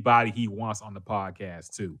anybody he wants on the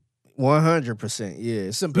podcast too. 100%.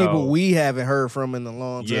 Yeah, some people we haven't heard from in a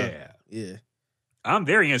long time. Yeah, yeah. I'm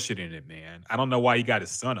very interested in it, man. I don't know why he got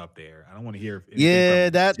his son up there. I don't want to hear. Yeah,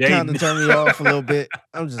 from that Jaden. kind of turned me off a little bit.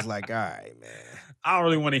 I'm just like, all right, man. I don't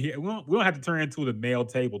really want to hear. We don't have to turn into the male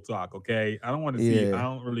table talk, okay? I don't want to see. I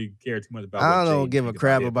don't really care too much about. I don't give a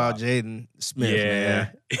crap about Jaden Smith,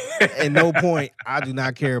 man. At no point, I do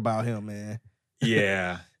not care about him, man.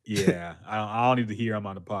 Yeah. I don't need to hear him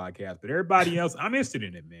on the podcast, but everybody else, I'm interested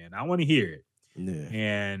in it, man. I want to hear it. Yeah.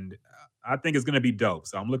 And I think it's gonna be dope.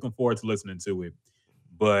 So I'm looking forward to listening to it.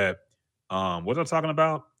 But what was I talking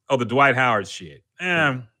about? Oh, the Dwight Howard shit.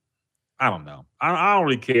 I don't know. I don't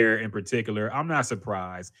really care in particular. I'm not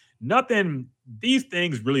surprised. These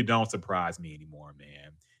things really don't surprise me anymore,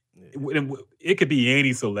 man. It could be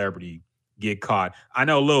any celebrity get caught. I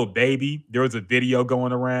know Lil Baby. There was a video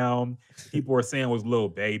going around. People were saying it was Lil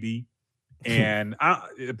Baby. And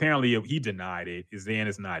apparently he denied it.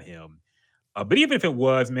 It's not him. But even if it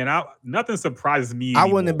was, man, nothing surprises me anymore. I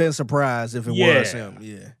wouldn't have been surprised if it was him.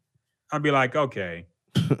 Yeah. I'd be like, okay.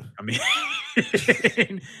 I mean,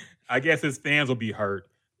 I guess his fans will be hurt,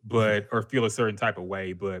 or feel a certain type of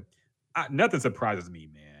way. But nothing surprises me,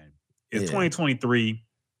 man. It's 2023.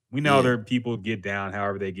 We know there are people get down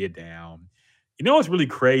however they get down. You know what's really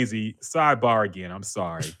crazy? Sidebar again. I'm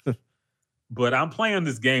sorry. But I'm playing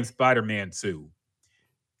this game, Spider-Man 2.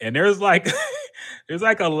 And there's like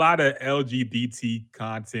a lot of LGBT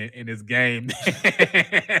content in this game.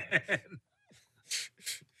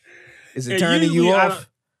 Is it turning you off?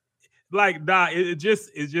 Like, nah, it's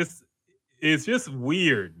just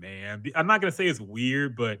weird, man. I'm not gonna say it's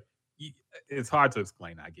weird, but it's hard to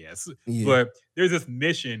explain, I guess. Yeah. But there's this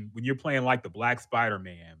mission when you're playing like the Black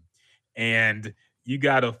Spider-Man, and you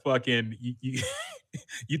gotta fucking you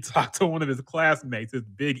talk to one of his classmates, this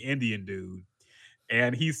big Indian dude,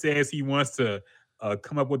 and he says he wants to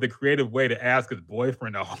come up with a creative way to ask his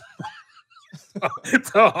boyfriend to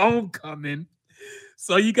homecoming.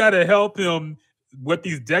 So you gotta help him with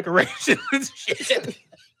these decorations and shit.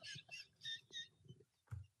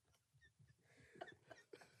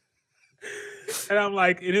 And I'm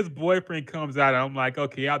like, and his boyfriend comes out, and I'm like,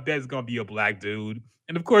 okay, I bet it's gonna be a black dude.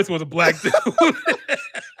 And of course it was a black dude.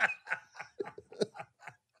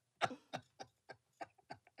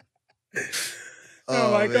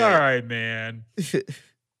 I'm like, man. All right, man.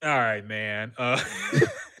 All right, man.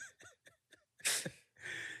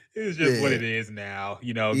 It's just what it is now.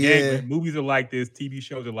 You know, movies are like this, TV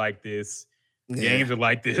shows are like this, games are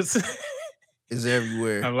like this. It's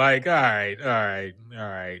everywhere. I'm like, all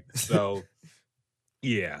right. So,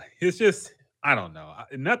 yeah, it's just, I don't know.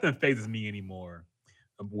 Nothing phases me anymore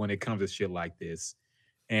when it comes to shit like this.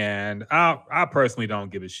 And I personally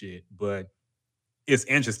don't give a shit, but it's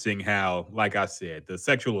interesting how, like I said, the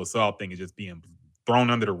sexual assault thing is just being thrown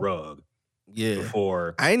under the rug. Yeah.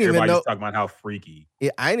 Before I ain't even know, talking about how freaky. Yeah,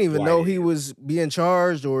 I didn't even know he was being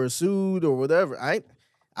charged or sued or whatever. I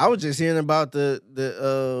was just hearing about the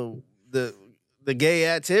gay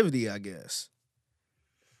activity, I guess.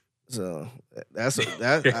 So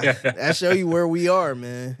that show you where we are,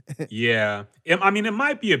 man. Yeah. I mean, it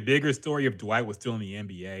might be a bigger story if Dwight was still in the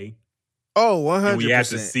NBA. Oh, 100%. And we had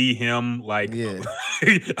to see him like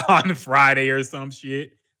on Friday or some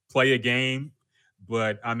shit, play a game.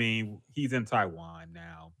 But I mean, he's in Taiwan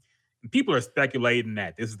now. And people are speculating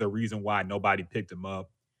that this is the reason why nobody picked him up.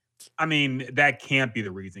 I mean, that can't be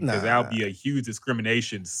the reason, because that would be a huge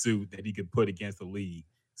discrimination suit that he could put against the league.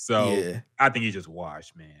 So I think he's just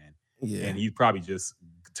washed, man. Yeah. And he's probably just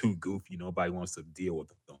too goofy. Nobody wants to deal with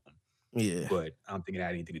him. Yeah. But I don't think it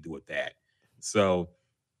had anything to do with that. So,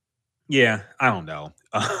 yeah, I don't know.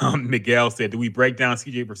 Miguel said, do we break down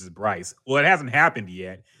CJ versus Bryce? Well, it hasn't happened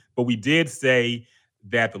yet, but we did say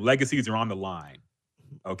that the legacies are on the line.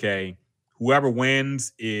 Okay. Whoever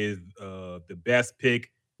wins is the best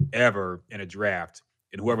pick ever in a draft,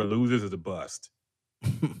 and whoever loses is a bust.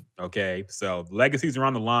 Okay. So legacies are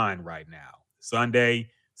on the line right now. Sunday,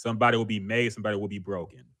 somebody will be made, somebody will be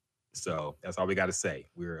broken. So that's all we got to say.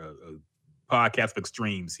 We're a podcast of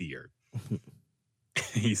extremes here.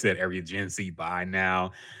 He said every Gen Z by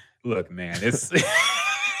now. Look, man, it's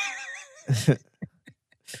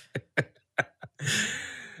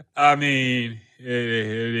I mean, it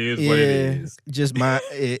is what it is. Just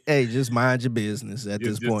mind your business at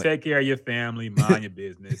this point. Just take care of your family, mind your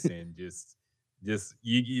business, and just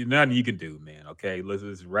you nothing you can do, man. Okay, let's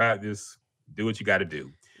just do what you got to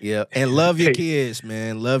do. Yeah, and love your kids,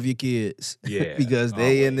 man. Love your kids. Yeah, because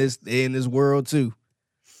they in this world too.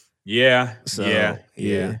 Yeah, so,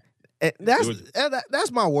 yeah. And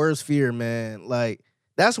that's my worst fear, man. Like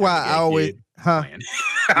that's why I Gay always, kid. I'm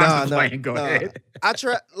just playing. Go ahead. I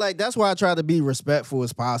try, like that's why I try to be respectful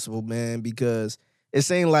as possible, man. Because it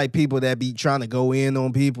seems like people that be trying to go in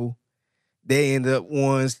on people, they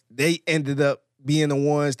ended up being the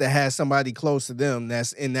ones that had somebody close to them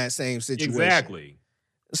that's in that same situation. Exactly.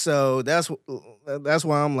 So that's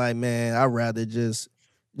why I'm like, man, I'd rather just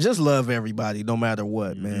love everybody no matter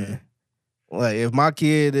what, man. Like if my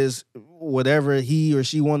kid is whatever he or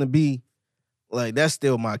she want to be, like that's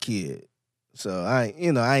still my kid. So I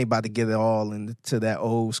ain't about to get it all into that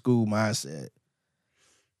old school mindset.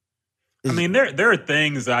 I mean, there are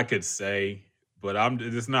things I could say, but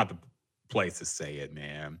it's not the place to say it,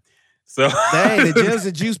 man. So dang, the Gems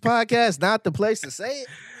and Juice podcast, not the place to say it.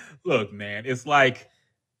 Look, man, it's like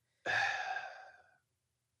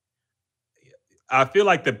I feel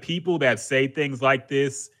like the people that say things like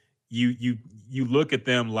this, you look at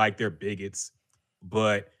them like they're bigots,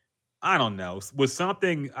 but I don't know. With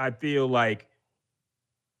something, I feel like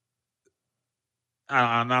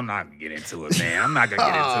I'm not gonna get into it, man. I'm not gonna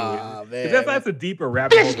get into it. Man. That's a deeper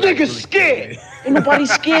rabbit hole. This nigga's scared. Ain't nobody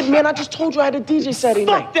scared, man. I just told you I had a DJ Saturday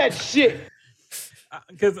night. Fuck that shit.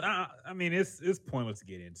 Because I mean, it's pointless to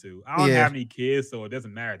get into. I don't have any kids, so it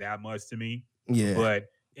doesn't matter that much to me. Yeah. But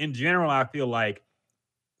in general, I feel like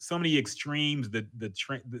some of the extremes,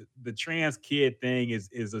 the trans kid thing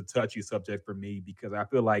is a touchy subject for me because I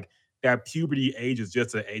feel like that puberty age is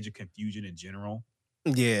just an age of confusion in general.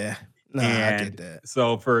 Yeah. No, I get that.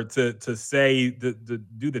 So to say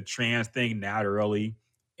do the trans thing that early,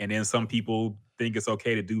 and then some people think it's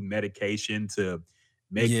okay to do medication to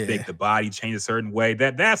make the body change a certain way.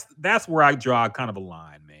 That's where I draw kind of a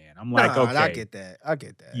line, man. I'm like, okay, I get that.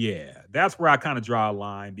 Yeah, that's where I kind of draw a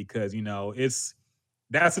line because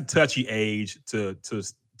that's a touchy age to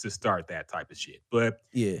start that type of shit. But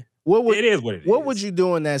yeah, it is what it is. What would you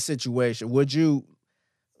do in that situation? Would you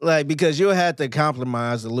because you'll have to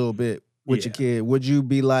compromise a little bit with your kid? Would you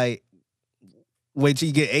be like, wait till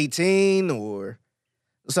you get 18 or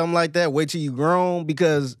something like that? Wait till you grown?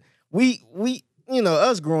 Because we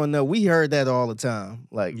us growing up, we heard that all the time.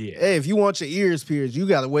 Like, hey, if you want your ears pierced, you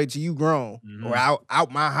gotta wait till you grown or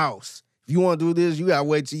out my house. If you want to do this, you gotta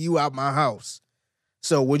wait till you out my house.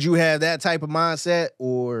 So would you have that type of mindset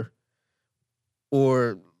or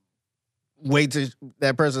wait till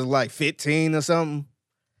that person's like 15 or something?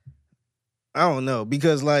 I don't know,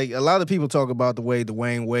 because like a lot of people talk about the way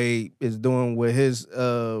Dwayne Wade is doing with his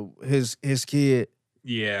kid.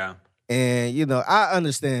 Yeah. And I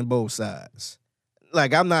understand both sides.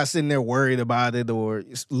 Like I'm not sitting there worried about it or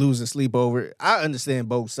losing sleep over it. I understand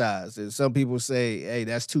both sides. And some people say, hey,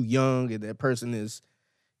 that's too young and that person is,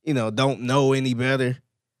 don't know any better.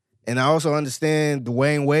 And I also understand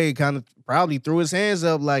Dwayne Wade kind of probably threw his hands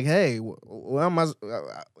up like, hey,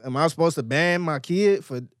 am I supposed to ban my kid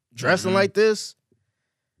for dressing like this?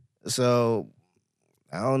 So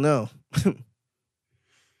I don't know.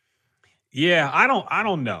 Yeah, I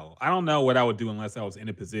don't know. I don't know what I would do unless I was in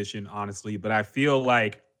a position, honestly. But I feel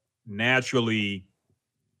like naturally,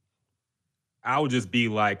 I would just be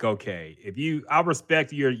like, okay, I'll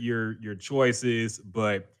respect your choices,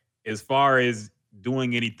 but as far as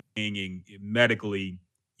doing anything medically,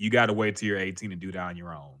 you got to wait till you're 18 and do that on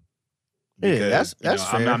your own. Because, that's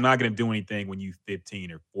fair. I'm not going to do anything when you're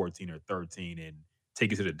 15 or 14 or 13 and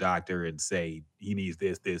take you to the doctor and say he needs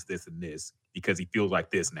this, this, this, and this because he feels like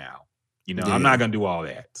this now. I'm not going to do all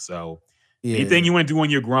that. So anything you want to do when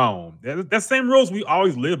you're grown, that's the same rules we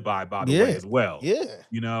always live by the way, as well.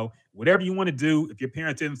 Yeah. Whatever you want to do, if your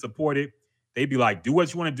parents didn't support it, they'd be like, do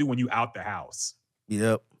what you want to do when you out the house.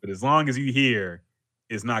 Yep. But as long as you here,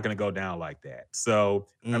 it's not going to go down like that. So,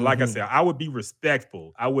 and like I said, I would be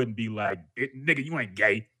respectful. I wouldn't be like, nigga, you ain't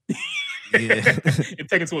gay. Yeah. And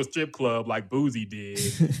take it to a strip club like Boozy did.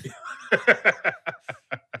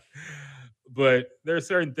 But there are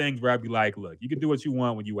certain things where I'd be like, look, you can do what you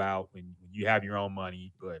want when you out, when you have your own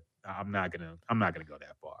money, but I'm not gonna go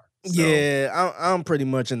that far. So, yeah, I'm pretty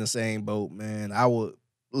much in the same boat, man. I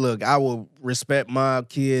will respect my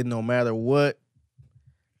kid no matter what.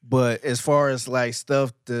 But as far as like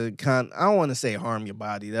stuff I don't want to say harm your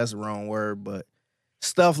body, that's the wrong word, but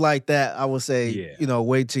stuff like that, I would say,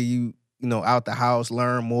 wait till you, out the house,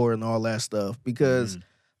 learn more and all that stuff. Because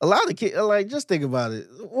a lot of kids, like, just think about it.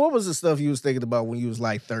 What was the stuff you was thinking about when you was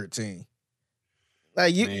like 13?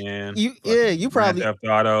 Like you probably Theft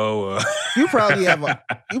Auto. You probably have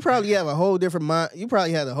a whole different mind. You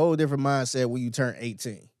probably had a whole different mindset when you turn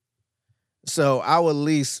 18. So I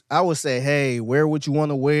would say, hey, wear what you want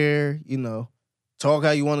to wear, talk how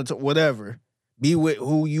you want to talk, whatever. Be with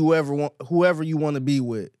whoever you want to be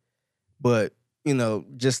with. But,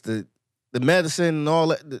 just the medicine and all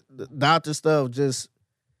that, the doctor stuff, just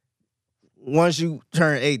once you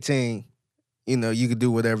turn 18, you can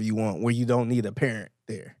do whatever you want where you don't need a parent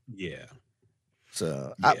there. Yeah.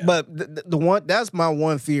 So, Yeah. but the one, that's my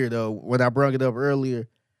one fear though, when I brought it up earlier,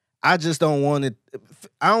 I just don't want it.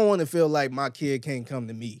 I don't want to feel like my kid can't come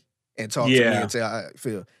to me and talk to me and tell how I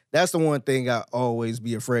feel. That's the one thing I always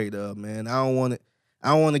be afraid of, man. I don't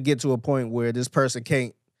want to get to a point where this person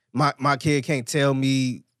can't, my kid can't tell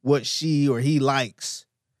me what she or he likes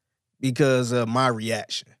because of my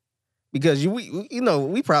reaction. Because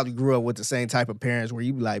we probably grew up with the same type of parents where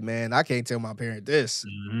you be like, man, I can't tell my parent this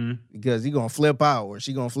because he gonna flip out or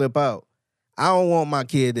she gonna flip out. I don't want my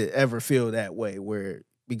kid to ever feel that way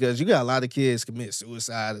because you got a lot of kids commit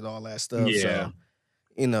suicide and all that stuff. Yeah.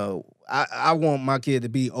 So, I want my kid to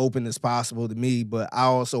be open as possible to me, but I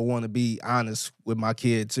also want to be honest with my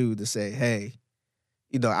kid too, to say, hey,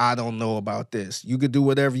 I don't know about this. You could do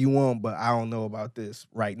whatever you want, but I don't know about this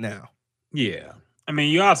right now. Yeah. I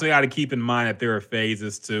mean, you also got to keep in mind that there are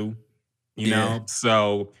phases too, you know?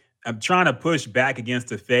 So I'm trying to push back against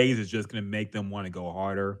the phase is just going to make them want to go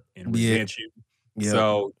harder and resent you. Yeah.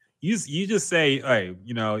 So you just say, hey,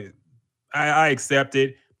 I accept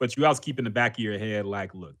it, but you also keep in the back of your head,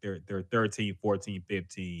 like, look, they're 13, 14,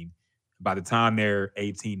 15. By the time they're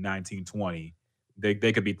 18, 19, 20,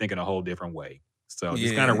 they could be thinking a whole different way. So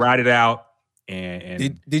just kind of ride it out.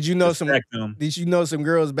 And did you know some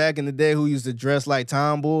girls back in the day who used to dress like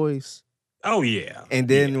tomboys? Oh yeah. And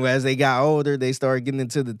then as they got older, they started getting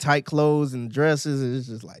into the tight clothes and dresses, and it's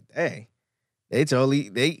just like, dang, they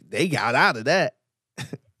got out of that.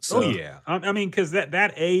 So. Oh yeah. I mean, because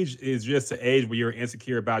that age is just an age where you're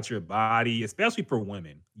insecure about your body, especially for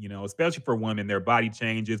women. Especially for women, their body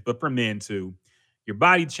changes, but for men too, your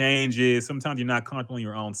body changes. Sometimes you're not comfortable in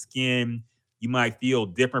your own skin. You might feel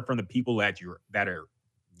different from the people that are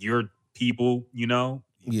your people,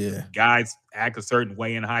 Yeah. Guys act a certain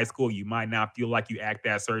way in high school. You might not feel like you act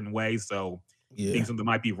that certain way. So you think something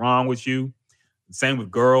might be wrong with you. Same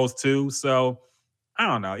with girls too. So I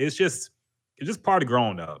don't know. It's just part of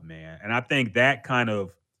growing up, man. And I think that kind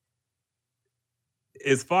of,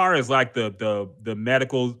 as far as like the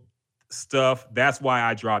medical stuff, that's why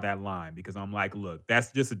I draw that line, because I'm like, look,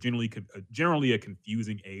 that's just generally a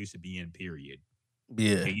confusing age to be in, period.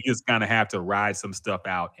 Yeah. And you just kind of have to ride some stuff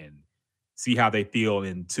out and see how they feel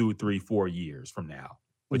in 2, 3, 4 years from now.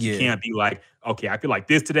 But you can't be like, okay, I feel like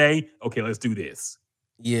this today. Okay, let's do this.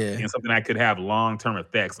 Yeah. Something that could have long-term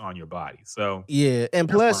effects on your body. So and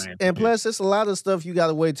plus it's a lot of stuff you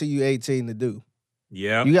gotta wait till you're 18 to do.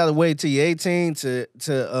 Yeah. You gotta wait till you're 18 to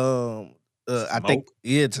I think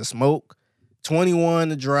to smoke, 21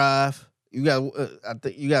 to drive. You got I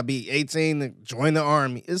think you gotta be 18 to join the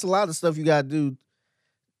army. It's a lot of stuff you gotta do.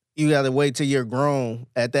 You gotta wait till you're grown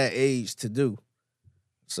at that age to do.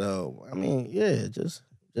 So I mean, just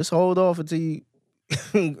hold off until you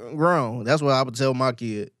grown. That's what I would tell my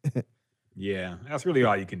kid. Yeah, that's really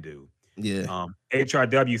all you can do. Yeah.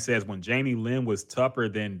 HRW says, when Jamie Lynn was tougher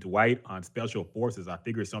than Dwight on Special Forces, I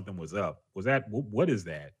figured something was up. Was that, what is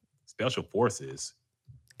that? Special Forces?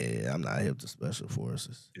 Yeah, I'm not hip to Special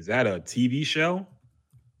Forces. Is that a TV show?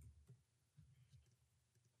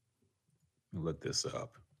 Let me look this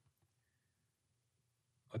up.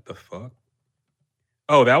 What the fuck?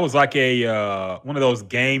 Oh, that was like a one of those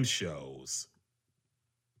game shows.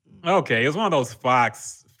 Okay, it was one of those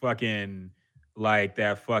Fox fucking, like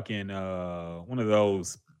that fucking one of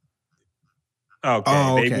those.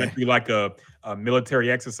 Okay, they went through like a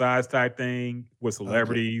military exercise type thing with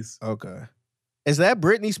celebrities. Okay. Is that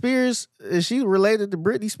Britney Spears? Is she related to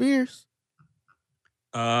Britney Spears?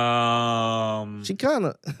 She kind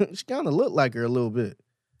of looked like her a little bit.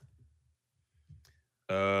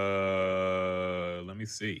 Let me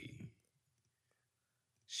see.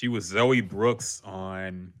 She was Zoe Brooks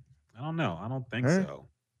on, I don't know. I don't think so.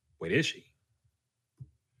 Wait, is she?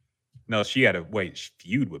 No, she had a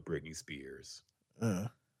feud with Britney Spears.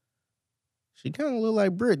 She kind of look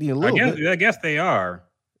like Britney a little bit. I guess they are.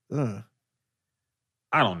 I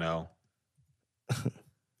don't know.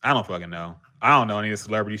 I don't fucking know. I don't know any of the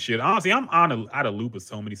celebrity shit. Honestly, I'm out of loop with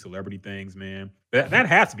so many celebrity things, man. That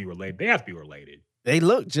has to be related. They have to be related. They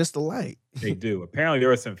look just alike. They do. Apparently, there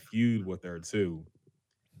was some feud with her too.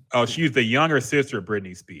 Oh, she's the younger sister of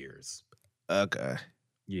Britney Spears. Okay.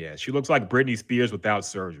 Yeah, she looks like Britney Spears without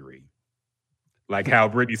surgery. Like how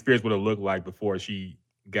Britney Spears would have looked like before she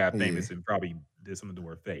got famous and probably did something to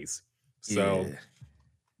her face. So,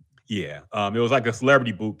 it was like a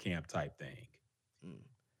celebrity boot camp type thing.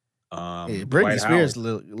 Britney Spears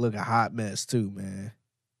look a hot mess too, man.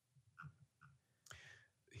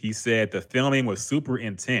 He said the filming was super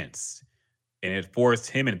intense, and it forced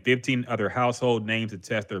him and 15 other household names to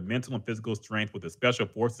test their mental and physical strength with the Special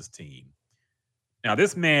Forces team. Now,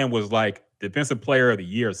 this man was like Defensive Player of the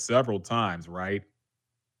Year several times, right?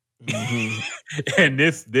 And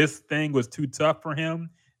this thing was too tough for him.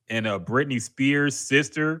 And Britney Spears'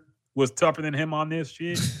 sister was tougher than him on this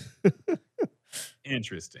shit.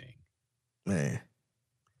 Interesting, man.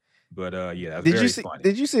 But yeah, that's funny.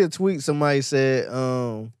 Did you see a tweet somebody said?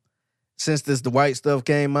 Since this Dwight stuff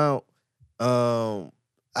came out,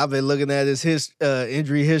 I've been looking at his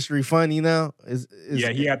injury history funny now.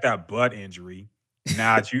 Yeah, he had that butt injury.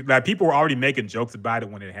 Now, like people were already making jokes about it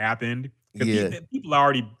when it happened. Yeah. People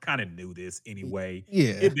already kind of knew this anyway.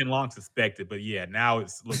 Yeah. It'd been long suspected, but yeah, now it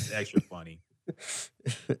looks extra funny.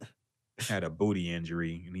 Had a booty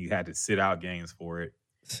injury, and he had to sit out games for it.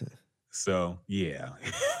 So, yeah.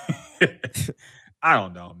 I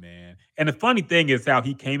don't know, man. And the funny thing is how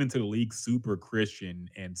he came into the league super Christian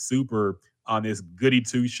and super on this goody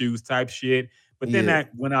two-shoes type shit. But then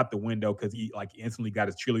that went out the window because he like instantly got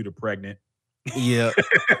his cheerleader pregnant. Yeah.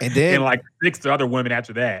 And then and like 6 other women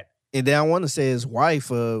after that. And then I want to say his wife,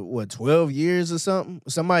 12 years or something?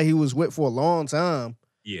 Somebody he was with for a long time.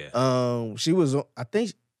 Yeah. She was, I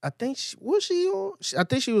think she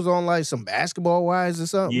was on like some Basketball Wives or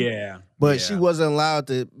something. Yeah. But she wasn't allowed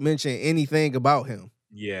to mention anything about him.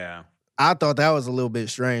 Yeah. I thought that was a little bit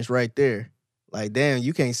strange right there. Like, damn,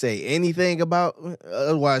 you can't say anything about,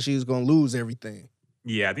 otherwise she was going to lose everything.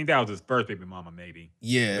 Yeah, I think that was his first baby mama, maybe.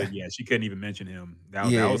 Yeah. But yeah, she couldn't even mention him. That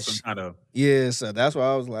was some kind of... Yeah, so that's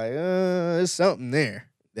why I was like, there's something there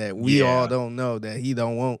that we all don't know that he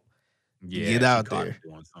don't want to get out there.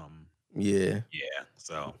 Doing something. Yeah. Yeah,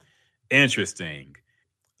 so interesting.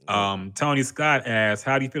 Tony Scott asks,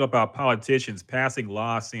 how do you feel about politicians passing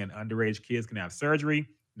laws saying underage kids can have surgery?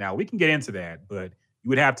 Now, we can get into that, but you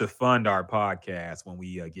would have to fund our podcast when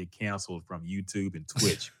we get canceled from YouTube and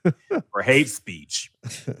Twitch for hate speech.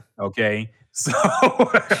 Okay? So,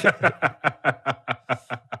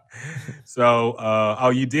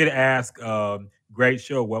 you did ask, great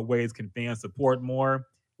show, what ways can fans support more?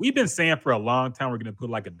 We've been saying for a long time we're going to put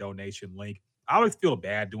like a donation link. I always feel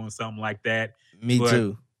bad doing something like that. Me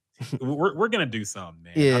too. We're going to do something,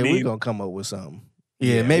 man. Yeah, we're going to come up with something.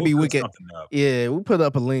 Yeah, maybe we could. Yeah, we put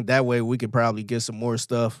up a link that way. We could probably get some more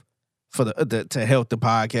stuff for to help the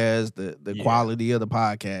podcast, the quality of the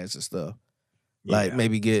podcast and stuff. Like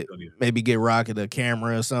maybe get Rockett a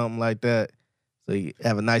camera or something like that. So you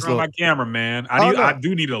have a nice little. My camera, man. I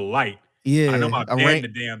do need a light. Yeah, I know my bed in the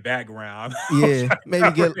damn background. Yeah,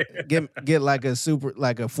 maybe get like a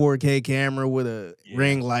 4K camera with a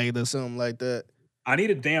ring light or something like that. I need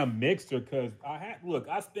a damn mixer because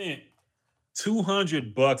I spent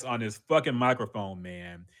 $200 on this fucking microphone,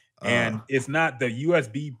 man. And it's not, the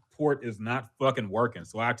USB port is not fucking working.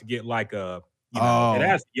 So I have to get like it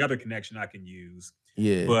has the other connection I can use.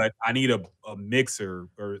 Yeah. But I need a mixer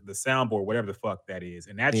or the soundboard, whatever the fuck that is.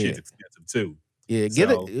 And that shit's expensive too. Yeah,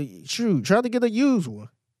 try to get a used one.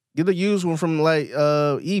 Get a used one from like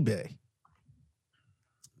eBay.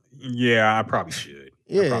 Yeah, I probably should.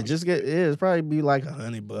 Yeah, it's probably be like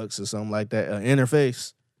 $100 or something like that.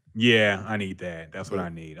 Interface. Yeah, I need that. That's what I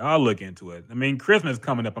need. I'll look into it. I mean, Christmas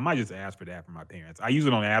coming up. I might just ask for that from my parents. I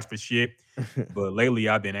usually don't ask for shit, but lately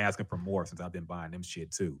I've been asking for more since I've been buying them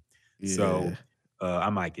shit too. Yeah. So I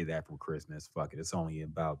might get that for Christmas. Fuck it. It's only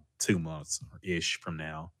about 2 months-ish from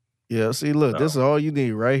now. Yeah, see, look, this is all you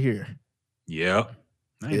need right here. Yep.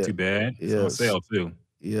 Ain't too bad. It's on sale too.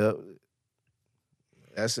 Yep.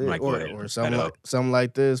 That's it. Or something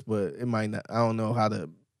like this, but it might not. I don't know how the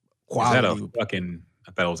quality. Is that a fucking...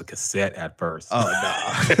 I thought it was a cassette at first. Oh,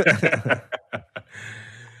 no.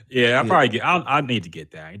 Yeah, I need to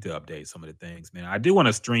get that. I need to update some of the things, man. I do want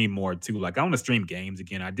to stream more too. Like I want to stream games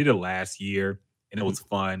again. I did it last year and it was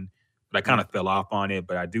fun, but I kind of fell off on it.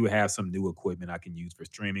 But I do have some new equipment I can use for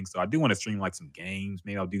streaming. So I do want to stream like some games.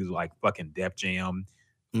 Maybe I'll do like fucking Def Jam,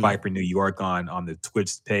 Fight for New York on the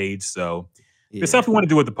Twitch page. So there's stuff we want to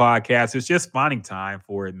do with the podcast. It's just finding time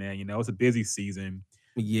for it, man. You know, it's a busy season.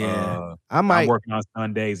 Yeah, I'm working on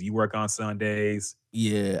Sundays. You work on Sundays.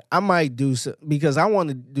 Yeah, I might do some because I want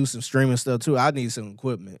to do some streaming stuff too. I need some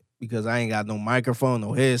equipment because I ain't got no microphone,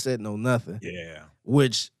 no headset, no nothing. Yeah,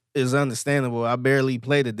 which is understandable. I barely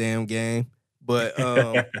play the damn game, but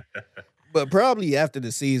but probably after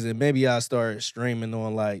the season, maybe I'll start streaming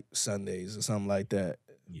on like Sundays or something like that.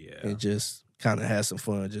 Yeah, and just kind of have some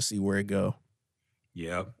fun, just see where it go.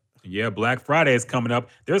 Yep. Yeah, Black Friday is coming up.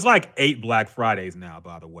 There's like 8 Black Fridays now,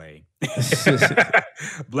 by the way.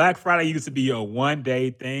 Black Friday used to be a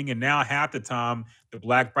one-day thing, and now half the time the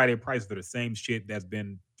Black Friday prices are the same shit that's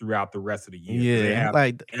been throughout the rest of the year. They Yeah, have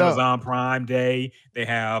like Amazon Prime Day. They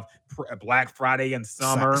have Black Friday in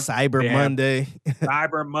summer. Cyber They have Monday.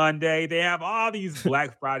 Cyber Monday. They have all these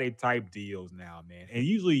Black Friday type deals now, man. And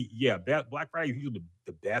usually, yeah, Black Friday is usually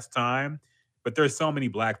the best time. But there's so many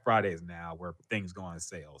Black Fridays now where things go on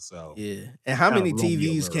sale. So yeah, and how kinda many roll me a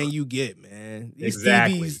TVs lure. can you get, man? These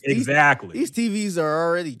Exactly. TVs, Exactly. These TVs are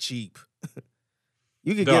already cheap.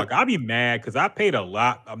 You could Dog, get I'll be mad because I paid a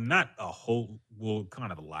lot. I'm not a whole, well,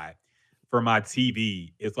 kind of a lot for my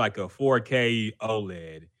TV. It's like a 4K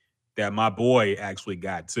OLED that my boy actually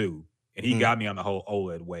got too. And he got me on the whole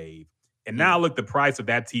OLED wave. And now look, the price of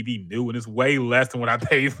that TV new, and it's way less than what I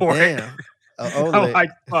paid for it. damn. I'm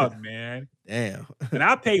like, fuck, man. Damn. And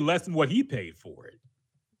I paid less than what he paid for it.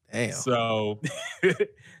 Damn. So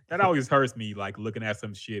that always hurts me, like looking at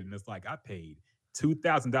some shit, and it's like I paid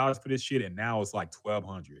 $2,000 for this shit, and now it's like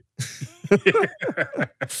 $1,200.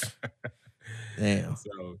 Damn.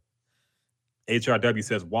 So HRW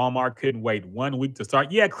says Walmart couldn't wait 1 week to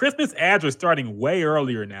start. Yeah, Christmas ads are starting way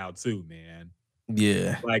earlier now too, man.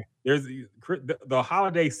 Yeah. Like there's the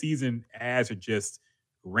holiday season ads are just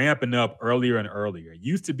ramping up earlier and earlier. It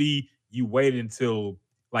used to be you waited until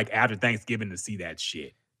like after Thanksgiving to see that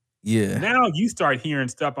shit. Yeah. Now you start hearing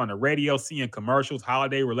stuff on the radio, seeing commercials,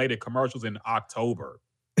 holiday related commercials in October.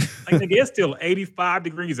 Like, nigga, it's still 85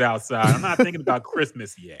 degrees outside. I'm not thinking about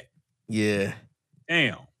Christmas yet. Yeah.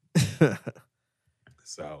 Damn.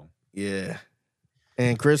 So. Yeah.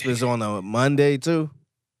 And Christmas on a Monday too.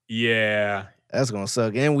 Yeah. That's gonna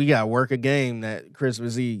suck. And we got work a game that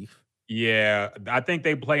Christmas Eve. Yeah. I think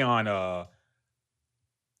they play on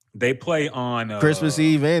Christmas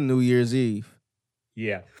Eve and New Year's Eve.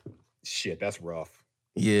 Yeah. Shit, that's rough.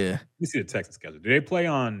 Yeah. Let me see the Texas schedule. Do they play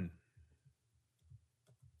on?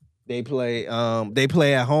 They play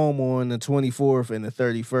at home on the 24th and the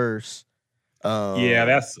 31st. Yeah,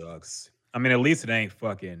 that sucks. I mean, at least it ain't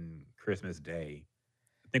fucking Christmas Day.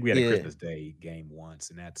 I think we had a Christmas Day game once,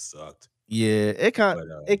 and that sucked. Yeah, it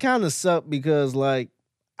kind of sucked because like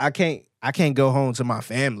I can't go home to my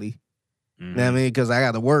family. You know what I mean? Because I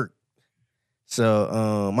got to work.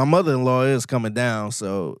 So my mother-in-law is coming down,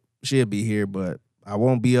 so she'll be here, but I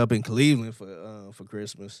won't be up in Cleveland for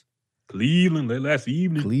Christmas. Cleveland late last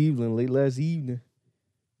evening.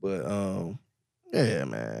 But yeah,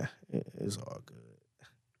 man, it's all good.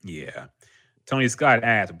 Yeah. Tony Scott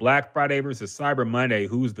asked, Black Friday versus Cyber Monday,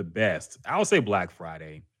 who's the best? I would say Black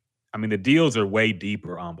Friday. I mean, the deals are way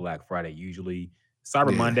deeper on Black Friday usually.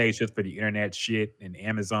 Cyber Monday is just for the internet shit and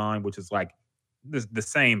Amazon, which is like the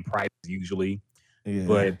same price usually. Yeah.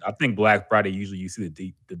 But I think Black Friday usually you see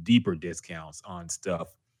the deeper discounts on stuff,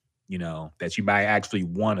 you know, that you might actually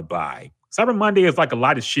want to buy. Cyber Monday is like a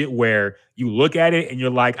lot of shit where you look at it and you're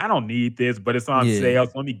like, I don't need this, but it's on sale,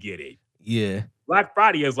 so let me get it. Yeah. Black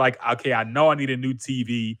Friday is like, okay, I know I need a new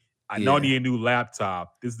TV. I know I need a new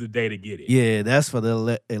laptop. This is the day to get it. Yeah, that's for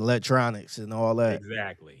the electronics and all that.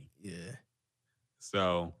 Exactly. Yeah.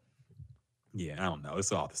 So, yeah, I don't know.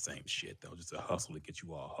 It's all the same shit, though. Just a hustle to get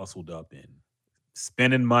you all hustled up and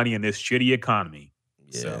spending money in this shitty economy.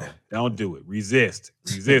 Yeah. So, don't do it. Resist,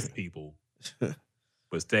 people.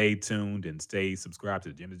 But stay tuned and stay subscribed to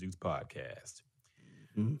the Gender Juice podcast.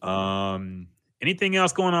 Mm-hmm. Anything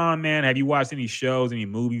else going on, man? Have you watched any shows, any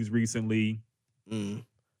movies recently?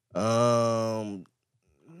 I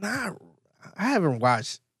haven't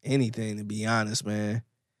watched anything, to be honest, man.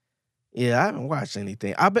 Yeah, I haven't watched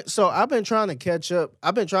anything. I've been trying to catch up.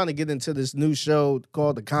 I've been trying to get into this new show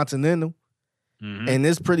called The Continental. Mm-hmm. And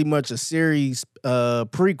it's pretty much a series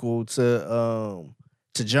prequel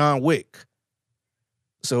to John Wick.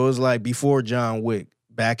 So it's like before John Wick,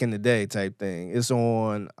 back in the day type thing. It's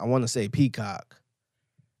on, I want to say, Peacock.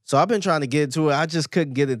 So I've been trying to get into it. I just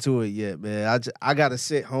couldn't get into it yet, man. I got to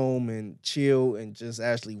sit home and chill and just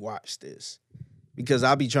actually watch this. Because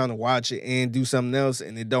I'll be trying to watch it and do something else,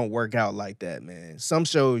 and it don't work out like that, man. Some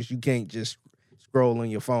shows you can't just scroll on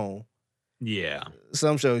your phone. Yeah.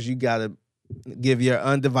 Some shows you got to give your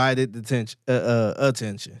undivided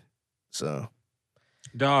attention. So.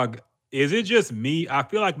 Dog, is it just me? I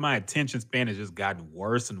feel like my attention span has just gotten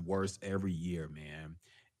worse and worse every year, man.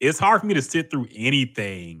 It's hard for me to sit through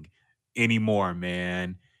anything anymore,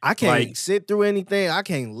 man. I can't sit through anything. I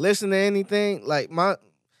can't listen to anything. Like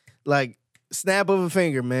snap of a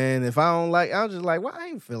finger, man. If I don't like, I'm just like, well, I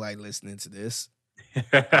ain't feel like listening to this.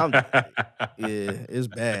 Yeah, it's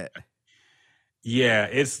bad. Yeah,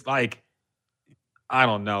 it's like, I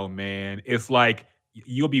don't know, man. It's like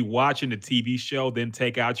you'll be watching the TV show, then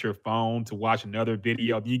take out your phone to watch another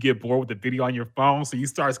video. You get bored with the video on your phone, so you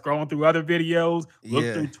start scrolling through other videos, look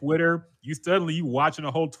Yeah. through Twitter. You watching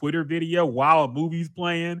a whole Twitter video while a movie's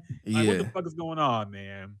playing. Like, what the Yeah. fuck is going on,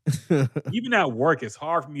 man? Even at work, it's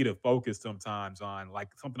hard for me to focus sometimes on like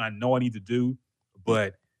something I know I need to do,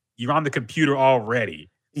 but you're on the computer already.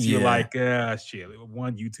 So you're like, shit,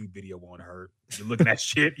 one YouTube video won't hurt. You're looking at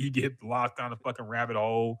shit, you get lost down the fucking rabbit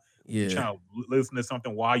hole. You're Yeah. trying to listen to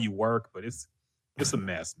something while you work, but it's a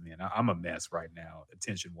mess, man. I'm a mess right now,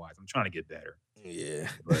 attention-wise. I'm trying to get better. Yeah.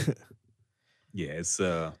 But yeah, it's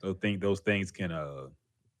those things can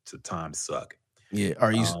sometimes suck. Yeah.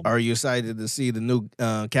 Are you excited to see the new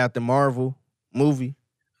Captain Marvel movie?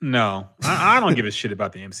 No, I don't give a shit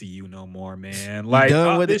about the MCU no more, man. Like,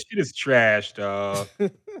 done with this shit is trash, dog.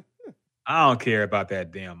 I don't care about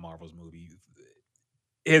that damn Marvel's movie.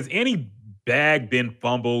 Has any bag been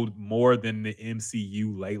fumbled more than the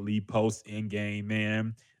MCU lately post Endgame,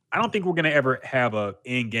 man? I don't think we're gonna ever have a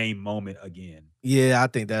Endgame moment again. Yeah, I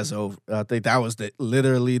think that's over. I think that was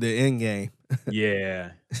literally the end game.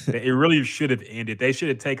 Yeah, it really should have ended. They should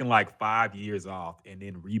have taken like 5 years off and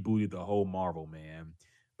then rebooted the whole Marvel, man.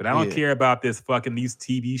 But I don't Yeah. care about these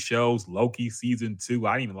TV shows. Loki season 2.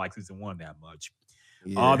 I didn't even like season 1 that much.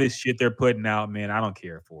 All this shit they're putting out, man, I don't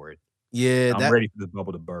care for it. Yeah, I'm ready for this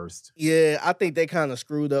bubble to burst. Yeah, I think they kind of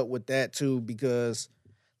screwed up with that too because,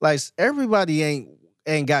 like, everybody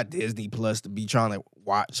ain't got Disney Plus to be trying to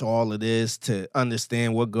watch all of this to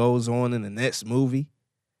understand what goes on in the next movie.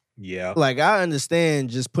 Yeah, like I understand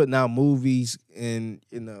just putting out movies and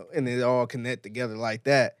and it all connect together like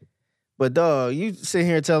that. But dog, you sit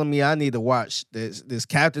here telling me I need to watch this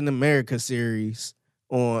Captain America series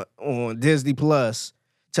on Disney Plus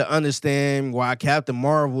to understand why Captain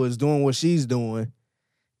Marvel is doing what she's doing.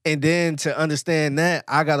 And then to understand that,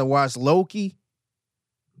 I gotta watch Loki.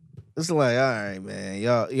 It's like, all right, man,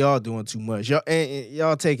 y'all doing too much.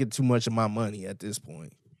 Y'all taking too much of my money at this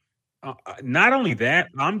point. Not only that,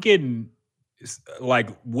 I'm getting like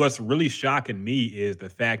what's really shocking me is the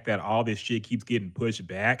fact that all this shit keeps getting pushed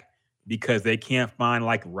back because they can't find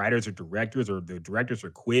like writers or directors, or the directors are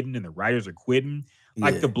quitting and the writers are quitting.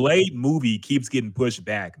 Like the Blade movie keeps getting pushed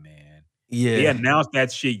back, man. Yeah, they announced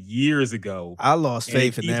that shit years ago. I lost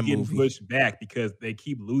faith in that movie. Pushed back because they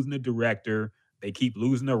keep losing the director, they keep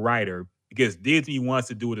losing the writer because Disney wants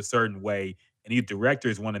to do it a certain way, and these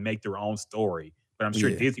directors want to make their own story. But I'm sure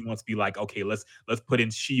Disney wants to be like, okay, let's put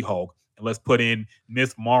in She-Hulk and let's put in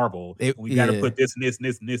Miss Marvel. We got to put this and this and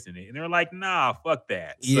this and this in it. And they're like, nah, fuck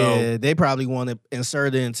that. Yeah, they probably want to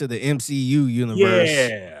insert it into the MCU universe.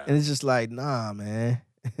 Yeah. And it's just like, nah, man.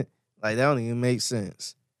 Like, that don't even make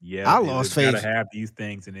sense. Yeah, I lost faith. Gotta have these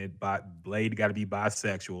things in it. Blade got to be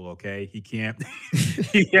bisexual, okay? He can't.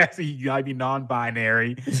 He gotta be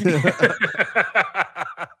non-binary.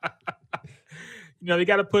 They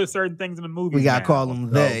got to put certain things in the movie. We gotta call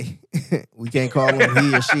them they. We can't call them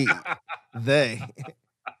he or she. They.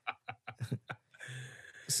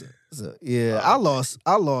 So, yeah, I lost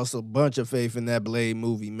a bunch of faith in that Blade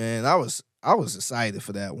movie, man. I was excited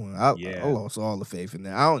for that one. I lost all the faith in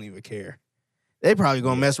that. I don't even care. They probably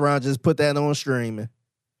gonna mess around, just put that on streaming.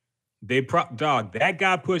 Dog, that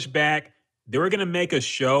got pushed back. They were gonna make a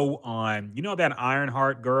show on, that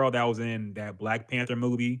Ironheart girl that was in that Black Panther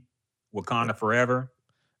movie, Wakanda Forever,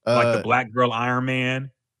 like the black girl Iron Man.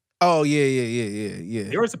 Oh yeah.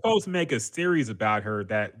 They were supposed to make a series about her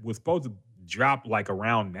that was supposed to drop like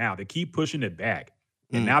around now. They keep pushing it back,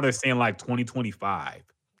 and now they're saying like 2025.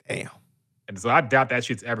 Damn. And so I doubt that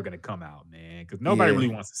shit's ever gonna come out, man, because nobody really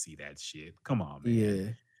wants to see that shit. Come on, man. Yeah.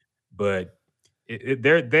 But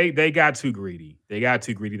they got too greedy.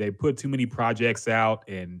 They put too many projects out,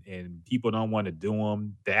 and people don't want to do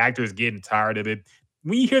them. The actors getting tired of it.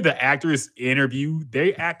 When you hear the actors interview,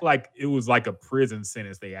 they act like it was like a prison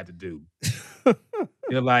sentence they had to do.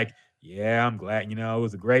 They're like, yeah, I'm glad, it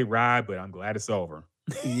was a great ride, but I'm glad it's over.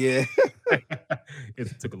 Yeah.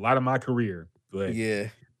 It took a lot of my career, but yeah,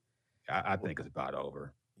 I think it's about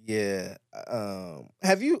over. Yeah.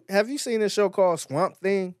 Have you seen a show called Swamp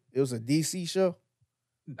Thing? It was a DC show.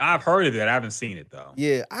 I've heard of it. I haven't seen it though.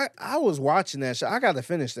 Yeah, I was watching that show. I got to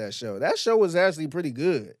finish that show. That show was actually pretty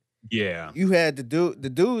good. Yeah. You had the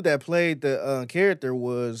dude that played the character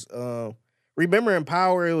was remember in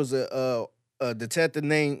Power, it was a detective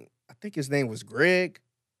named, I think his name was Greg.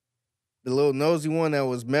 The little nosy one that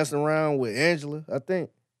was messing around with Angela, I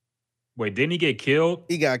think. Wait, didn't he get killed?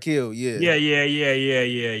 He got killed, yeah. Yeah.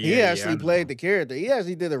 He actually played the character. He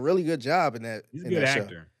actually did a really good job in that. He's a good actor.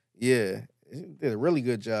 Show. Yeah. He did a really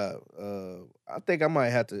good job. I think I might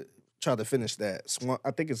have to try to finish that.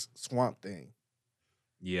 I think it's Swamp Thing.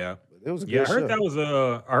 Yeah. It was a Yeah, good I heard show. that was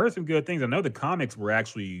I heard some good things. I know the comics were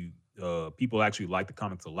actually people actually like the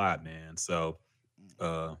comics a lot, man. So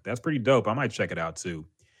that's pretty dope. I might check it out too.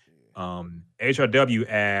 HRW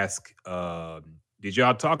asked, did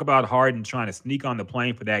y'all talk about Harden trying to sneak on the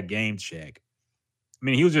plane for that game check? I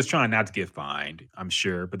mean, he was just trying not to get fined, I'm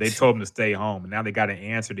sure, but they told him to stay home, and now they got an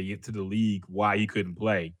answer to get to the league why he couldn't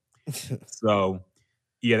play. So,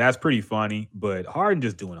 yeah, that's pretty funny. But Harden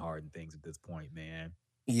just doing Harden things at this point, man.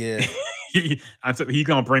 Yeah. He's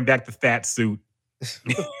gonna bring back the fat suit.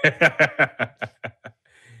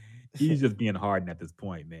 He's just being Harden at this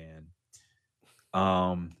point, man.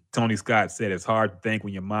 Tony Scott said it's hard to think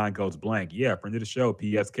when your mind goes blank. Yeah, friend of the show,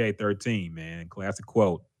 PSK 13, man. Classic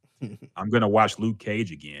quote. I'm gonna watch Luke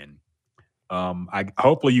Cage again. I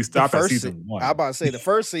hopefully you stop at season 1. I about to say the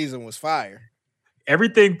first season was fire.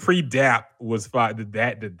 Everything pre-dab was fire. The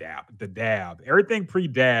dab. Everything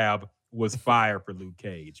pre-dab was fire for Luke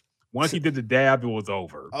Cage. Once he did the dab, it was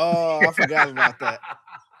over. Oh, I forgot about that.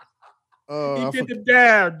 He did the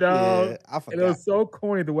dab, dog. Yeah, I forgot. And it was so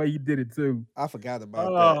corny the way he did it too. I forgot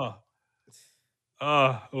about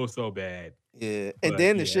that. It was so bad. Yeah, But, and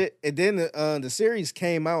then the series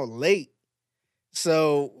came out late,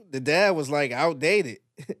 so the dad was like outdated,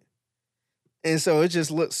 and so it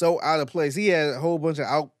just looked so out of place. He had a whole bunch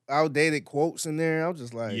of outdated quotes in there. I was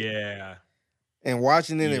just like, yeah. And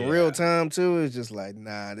watching it in real time too, it's just like,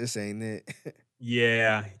 nah, this ain't it.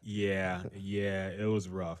 Yeah. It was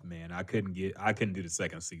rough, man. I couldn't do the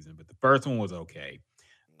second season, but the first one was okay.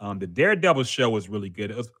 The Daredevil show was really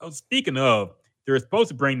good. Speaking of, they're supposed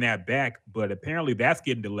to bring that back, but apparently that's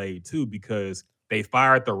getting delayed too because they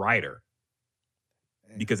fired the writer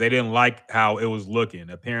because they didn't like how it was looking.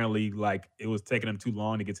 Apparently, like it was taking them too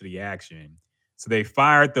long to get to the action. So they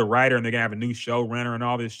fired the writer and they're gonna have a new showrunner and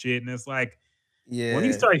all this shit. And it's like, when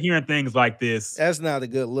you start hearing things like this, that's not a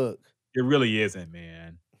good look. It really isn't,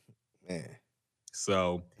 man.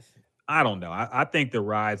 So I don't know. I think the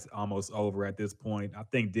ride's almost over at this point. I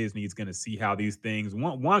think Disney's going to see how these things,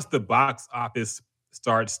 once the box office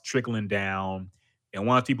starts trickling down and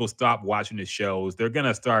once people stop watching the shows, they're going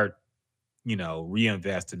to start,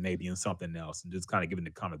 reinvesting maybe in something else and just kind of giving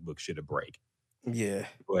the comic book shit a break. Yeah.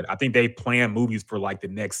 But I think they plan movies for like the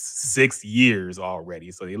next 6 years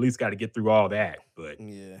already. So they at least got to get through all that. But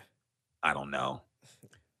I don't know.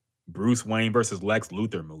 Bruce Wayne versus Lex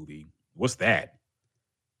Luthor movie. What's that?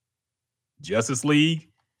 Justice League?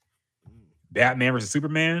 Batman versus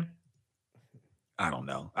Superman? I don't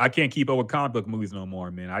know. I can't keep up with comic book movies no more,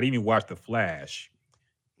 man. I didn't even watch The Flash.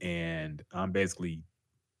 And I'm basically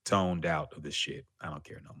toned out of this shit. I don't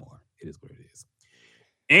care no more. It is what it is.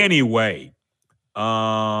 Anyway,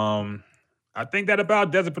 I think that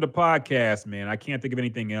about does it for the podcast, man. I can't think of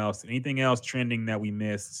anything else. Anything else trending that we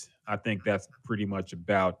missed? I think that's pretty much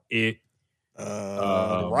about it.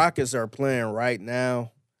 The Rockets are playing right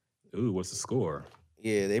now. Ooh, what's the score?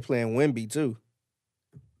 Yeah, they playing Wemby too.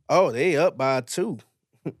 Oh, they up by 2.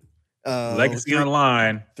 Legacy on the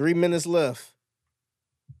line. 3 minutes left.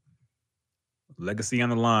 Legacy on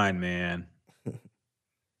the line, man.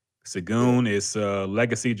 Sagoon is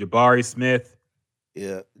Legacy Jabari Smith.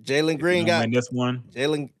 Yeah, Jalen Green got win this one.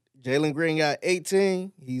 Jalen Green got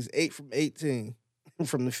 18. He's 8 from 18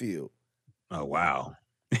 from the field. Oh wow.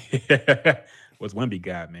 What's Wemby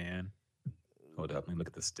got, man? Hold up, let me look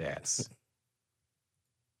at the stats.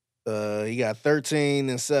 He got 13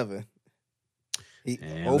 and 7.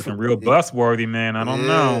 Looking real bus-worthy, man. I don't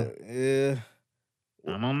know. Yeah.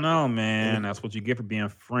 I don't know, man. That's what you get for being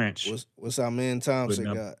French. What's our man Thompson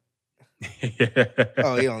got?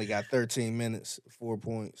 Oh, he only got 13 minutes, 4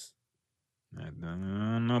 points. I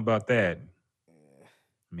don't know about that.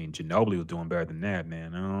 I mean, Ginobili was doing better than that,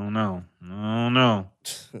 man. I don't know.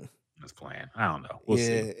 Just playing. I don't know. We'll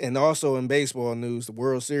see. And also in baseball news, the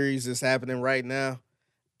World Series is happening right now,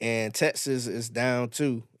 and Texas is down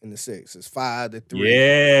 2 in the 6. It's 5-3.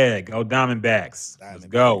 Yeah, go Diamondbacks. Let's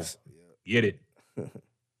go. Get it.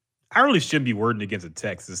 I really shouldn't be wording against a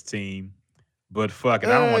Texas team, but fuck it.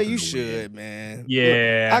 I don't want them you to should, win. man.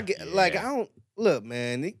 Yeah. Look, I don't look,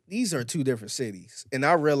 man. These are 2 different cities, and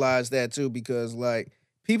I realize that too because like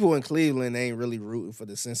people in Cleveland ain't really rooting for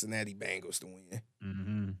the Cincinnati Bengals to win.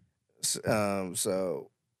 Mm-hmm. So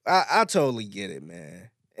I totally get it, man.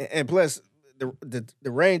 And plus, the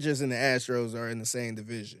Rangers and the Astros are in the same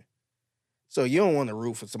division, so you don't want to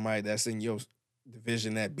root for somebody that's in your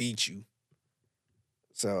division that beat you.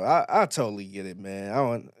 So I totally get it,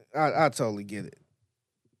 man. I totally get it.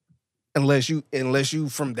 Unless you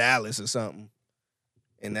from Dallas or something,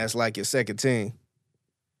 and that's like your second team.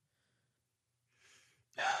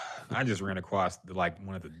 I just ran across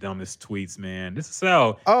one of the dumbest tweets, man. This is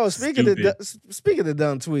so speaking stupid. of the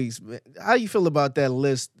dumb tweets, man, how you feel about that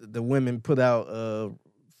list the women put out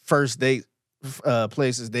first date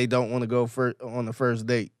places they don't want to go on the first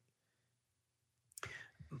date?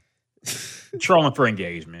 Trolling for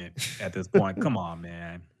engagement at this point. Come on,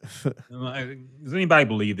 man. Does anybody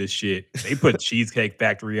believe this shit? They put Cheesecake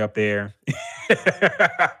Factory up there.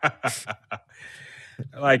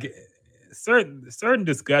 Like certain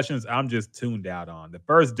discussions I'm just tuned out on. The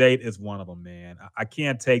first date is one of them, man. I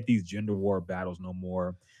can't take these gender war battles no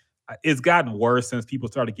more. It's gotten worse since people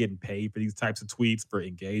started getting paid for these types of tweets for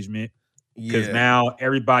engagement. Because now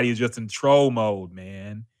everybody is just in troll mode,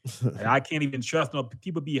 man. And I can't even trust no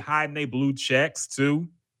people be hiding their blue checks too.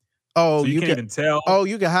 Oh, so you can't even tell. Oh,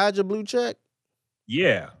 you can hide your blue check?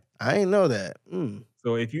 Yeah. I didn't know that.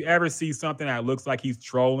 So if you ever see something that looks like he's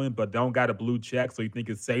trolling but don't got a blue check, so you think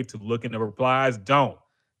it's safe to look in the replies, don't.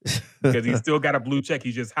 Because he's still got a blue check,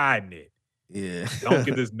 he's just hiding it. Yeah. Don't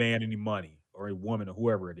give this man any money or a woman or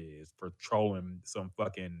whoever it is for trolling some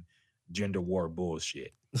fucking gender war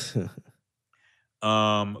bullshit.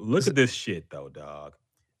 Look at this shit though, dog.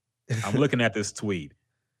 I'm looking at this tweet.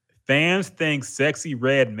 Fans think Sexy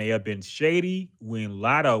Red may have been shady when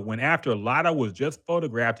after Lotto was just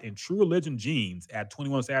photographed in True Religion jeans at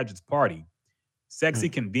 21 Savage's party. Sexy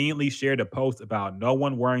conveniently shared a post about no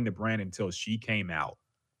one wearing the brand until she came out.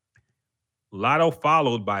 Lotto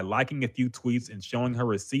followed by liking a few tweets and showing her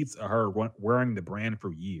receipts of her wearing the brand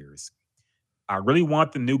for years. I really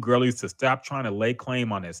want the new girlies to stop trying to lay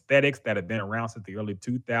claim on aesthetics that have been around since the early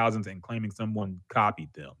 2000s and claiming someone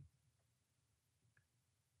copied them.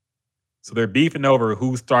 So they're beefing over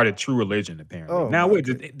who started True Religion, apparently. Oh, now,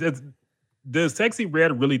 wait, does Sexy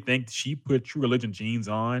Red really think she put True Religion jeans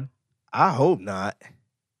on? I hope not.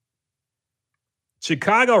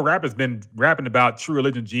 Chicago rappers been rapping about True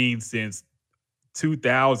Religion jeans since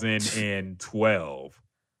 2012.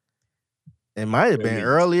 It might have been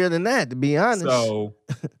earlier than that, to be honest. So,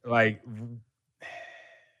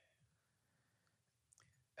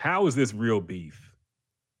 how is this real beef?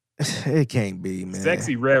 It can't be, man.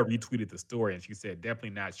 Sexy Red retweeted the story and she said,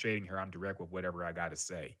 definitely not shading her. I'm direct with whatever I got to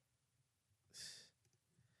say.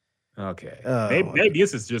 Okay. Maybe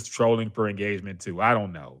this is just trolling for engagement too. I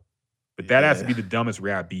don't know. But that has to be the dumbest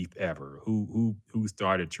rap beef ever. Who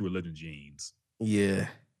started True Religion jeans? Yeah.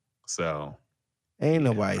 So. Ain't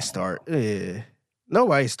nobody start. Yeah.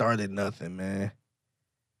 Nobody started nothing, man.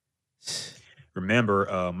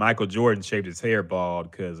 Remember, Michael Jordan shaved his hair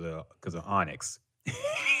bald because of Onyx.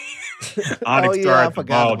 Onyx started the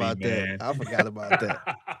baldy, man. I forgot about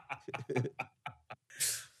that.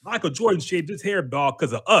 Michael Jordan shaved his hair bald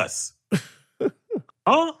because of us.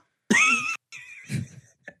 Huh?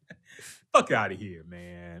 Fuck out of here,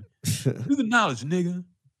 man. Do the knowledge, nigga.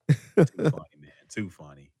 Too funny, man. Too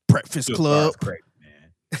funny. Breakfast Club. Crazy,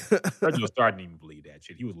 man. Sergio Star didn't even believe that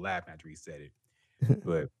shit. He was laughing after he said it.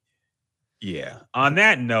 But yeah. On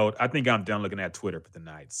that note, I think I'm done looking at Twitter for the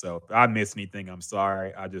night. So if I missed anything, I'm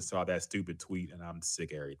sorry. I just saw that stupid tweet and I'm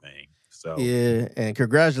sick of everything. So yeah, and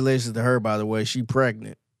congratulations to her, by the way. She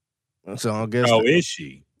pregnant. So I guess. Oh, is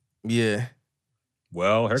she? Yeah.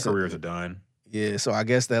 Well, her careers are done. Yeah, so I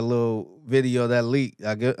guess that little video that leaked,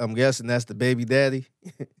 I'm guessing that's the baby daddy.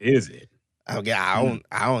 Is it? I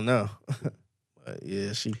don't know. But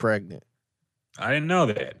yeah, she pregnant. I didn't know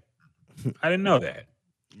that.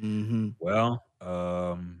 Mm-hmm. Well,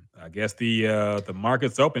 I guess the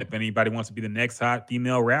market's open if anybody wants to be the next hot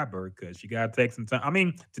female rapper because you got to take some time. I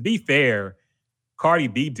mean, to be fair, Cardi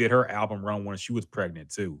B did her album run when she was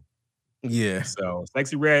pregnant too. Yeah. So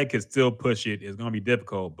Sexy Red could still push it. It's going to be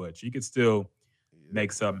difficult, but she could still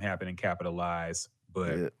make something happen and capitalize.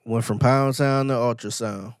 But went from pound sound to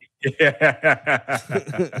ultrasound.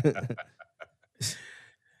 Yeah.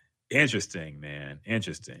 Interesting, man.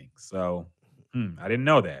 Interesting. So I didn't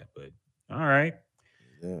know that, but all right.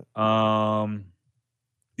 Yeah.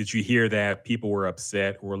 Did you hear that people were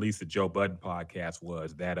upset, or at least the Joe Budden podcast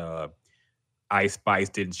was, that Ice Spice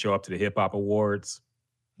didn't show up to the Hip Hop Awards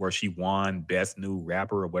where she won Best New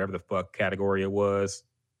Rapper or whatever the fuck category it was?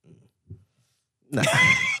 Nah.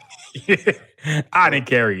 I didn't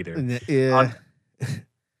care either. Yeah.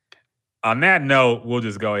 On that note, we'll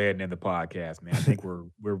just go ahead and end the podcast, man. I think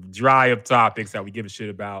we're dry of topics that we give a shit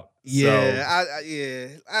about. Yeah,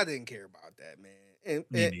 I didn't care about that, man.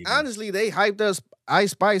 And honestly, they hyped us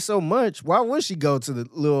Ice Spice so much. Why would she go to the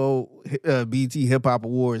little BT Hip Hop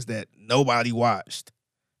Awards that nobody watched?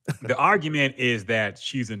 The argument is that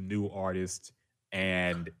she's a new artist,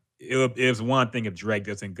 and it was one thing if Drake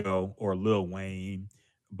doesn't go or Lil Wayne,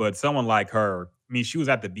 but someone like her. I mean, she was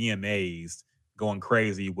at the VMAs going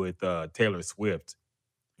crazy with Taylor Swift.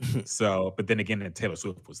 So, but then again, then Taylor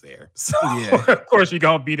Swift was there. So of course you're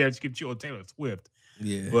gonna be there to get you on Taylor Swift.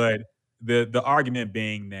 Yeah. But the argument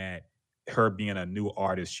being that her being a new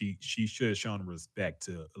artist, she should have shown respect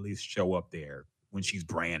to at least show up there when she's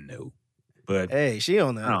brand new. But hey, she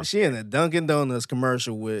in a Dunkin' Donuts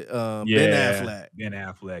commercial with Ben Affleck. Ben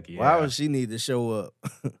Affleck, yeah. Why would she need to show up?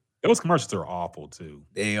 Those commercials are awful too.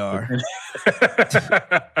 They are.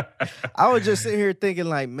 I was just sitting here thinking,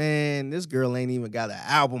 like, man, this girl ain't even got an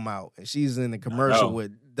album out, and she's in a commercial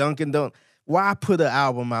with Dunkin' Donuts. Why put an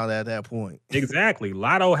album out at that point? Exactly.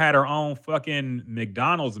 Lotto had her own fucking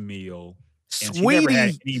McDonald's meal. And Sweetie, she never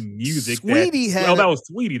had any music. Sweetie that was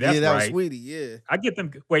Sweetie. That's that right. was Sweetie. Yeah, I get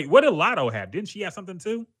them. Wait, what did Lotto have? Didn't she have something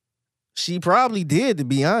too? She probably did, to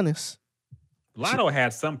be honest. Lotto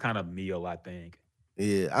had some kind of meal, I think.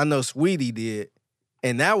 Yeah, I know Sweetie did,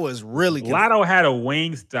 and that was really good. Lotto had a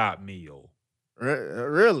Wingstop meal.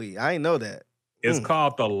 Really, I didn't know that. It's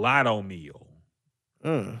called the Lotto meal.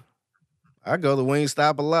 I go to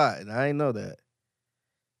Wingstop a lot, and I didn't know that.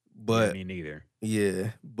 But yeah, me neither.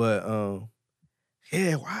 Yeah, but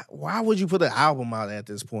why would you put an album out at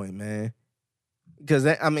this point, man? Because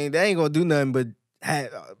they ain't gonna do nothing but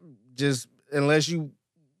just unless you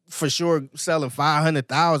for sure selling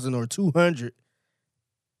 500,000 or 200.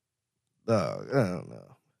 I don't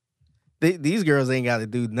know. These girls ain't got to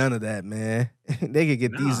do none of that, man. They could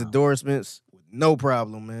get these endorsements with no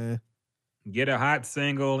problem, man. Get a hot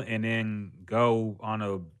single and then go on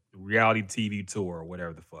a reality TV tour or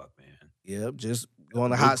whatever the fuck, man. Yep, just go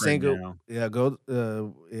on a hot single. Now. Yeah, go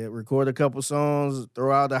record a couple songs,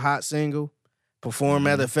 throw out a hot single, perform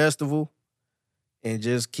at a festival, and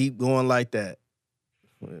just keep going like that.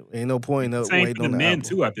 Ain't no point of waiting on the men album.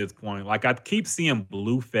 too at this point. Like I keep seeing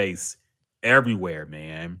Blueface everywhere,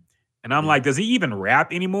 man. And I'm like, does he even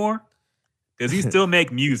rap anymore? Does he still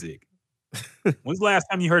make music? When's the last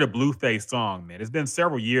time you heard a Blueface song, man? It's been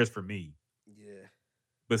several years for me. Yeah.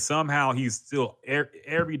 But somehow he's still,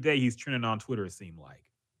 every day he's trending on Twitter, it seemed like.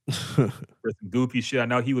 For some goofy shit. I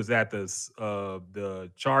know he was at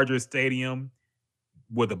the Chargers Stadium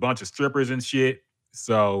with a bunch of strippers and shit.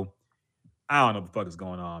 So I don't know what the fuck is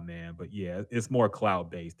going on, man. But yeah, it's more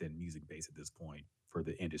cloud-based than music-based at this point for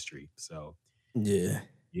the industry. So yeah.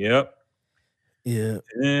 Yep. Yeah.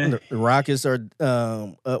 The Rockets are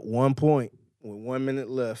up 1 point with 1 minute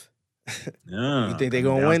left. You think they're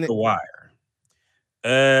gonna win it? The wire.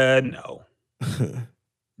 No.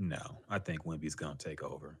 No. I think Wemby's gonna take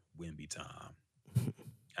over. Wemby time.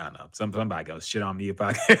 I don't know. Somebody gonna shit on me if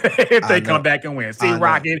if they come back and win. See,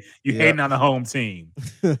 Rocket, you hating on the home team.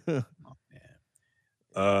 Oh,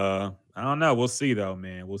 man. I don't know. We'll see though,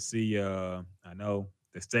 man. We'll see. I know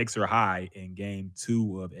the stakes are high in game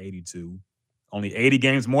 2 of 82. Only 80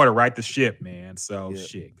 games more to right the ship, man. So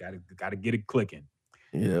shit, gotta get it clicking.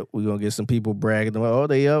 Yeah, we're gonna get some people bragging about, oh,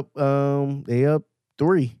 they up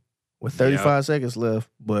 3 with 35 seconds left.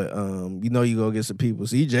 But you know you gonna get some people.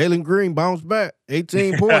 See, Jalen Green bounced back,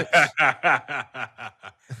 18 points.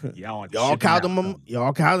 Y'all counting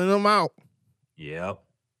them out. Yep.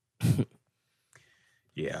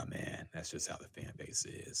 Yeah, man. That's just how the fan base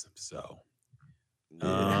is. So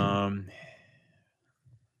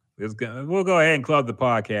we'll go ahead and close the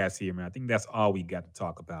podcast here, man. I think that's all we got to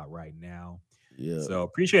talk about right now. Yeah. So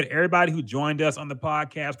appreciate everybody who joined us on the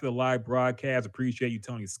podcast for the live broadcast. Appreciate you,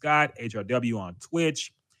 Tony Scott, HRW on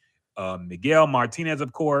Twitch, Miguel Martinez,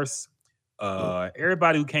 of course.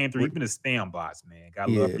 Everybody who came through, even the spam bots, man. Got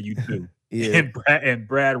love for you too. And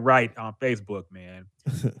Brad Wright on Facebook, man.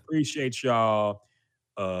 Appreciate y'all.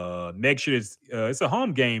 Make sure it's a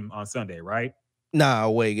home game on Sunday, right? Nah,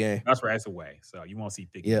 away game. That's right, it's away. So you won't see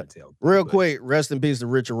Figgy detail. Real quick, rest in peace to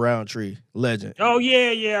Richard Roundtree, legend. Oh,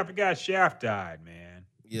 yeah. I forgot Shaft died, man.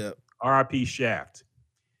 Yep. R.I.P. Shaft.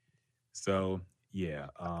 So, yeah.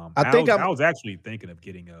 I was actually thinking of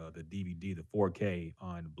getting the DVD, the 4K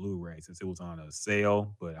on Blu-ray since it was on a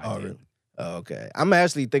sale, but I didn't. Oh, okay. I'm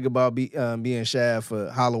actually thinking about being Shaft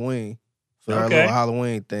for Halloween, for our little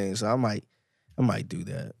Halloween thing. So I might do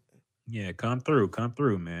that. Yeah, come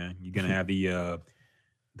through, man. You're gonna have the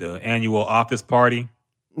annual office party.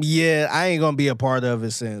 Yeah, I ain't gonna be a part of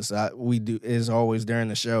it since we do. It's always during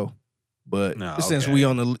the show, but since we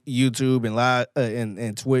on the YouTube and live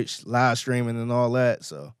and Twitch live streaming and all that,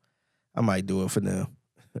 so I might do it for them.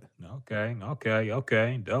 Okay.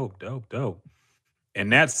 Dope.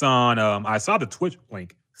 And that's on. I saw the Twitch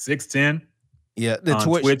link 610. Yeah, the on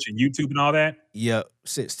Twitch and YouTube and all that. Yep,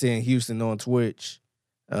 610 Houston on Twitch.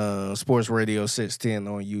 Sports Radio 610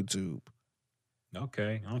 on YouTube.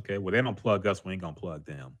 Okay. Well, they don't plug us. We ain't gonna plug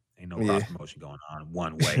them. Ain't no cross promotion going on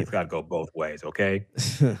one way. It's got to go both ways, okay?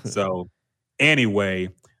 So anyway,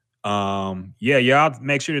 y'all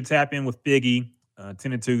make sure to tap in with Figgy,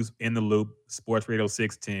 10 to 2 in the loop, Sports Radio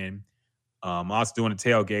 610. Also doing the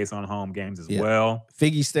tailgates on home games as well.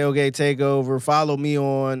 Figgy's Tailgate Takeover. Follow me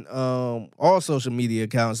on all social media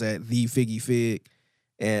accounts at the Figgy Fig.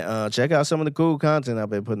 And check out some of the cool content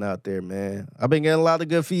I've been putting out there, man. I've been getting a lot of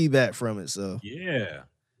good feedback from it. So yeah.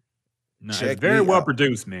 No, it's very well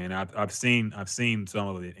produced, man. I've seen some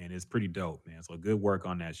of it, and it's pretty dope, man. So good work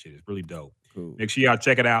on that shit. It's really dope. Cool. Make sure y'all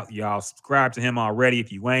check it out. Y'all subscribe to him already.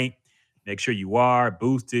 If you ain't, make sure you are.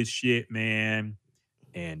 Boost this shit, man,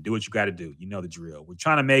 and do what you got to do. You know the drill. We're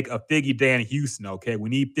trying to make a Figgy Day in Houston, okay? We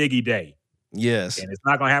need Figgy Day. Yes. And it's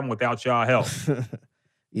not going to happen without y'all help.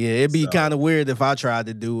 Yeah, it'd be kind of weird if I tried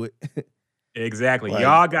to do it. Exactly.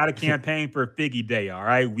 Y'all got a campaign for Figgy Day, all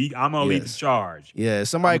right? I'm gonna lead the charge. Yeah,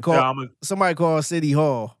 somebody call City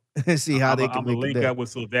Hall and see how they can I'm gonna link up with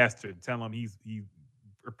Sylvester. Tell him he's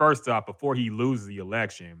first off, before he loses the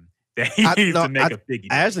election, that he needs to make a Figgy Day.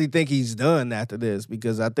 I actually think he's done after this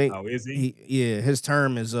because I think is he? His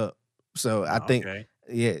term is up. So I think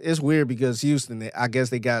it's weird because Houston, I guess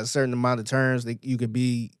they got a certain amount of terms that you could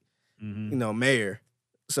be, mayor.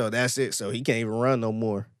 So that's it. So he can't even run no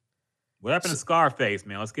more. What happened to Scarface,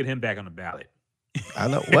 man? Let's get him back on the ballot. I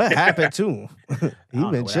know. What happened to him? He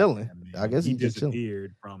been chilling. I guess he just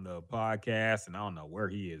disappeared from the podcast, and I don't know where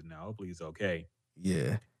he is now. Hopefully he's okay.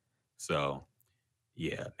 Yeah. So,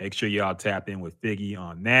 yeah. Make sure y'all tap in with Figgy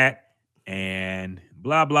on that. And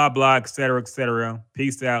blah, blah, blah, et cetera, et cetera.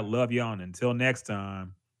 Peace out. Love y'all. And until next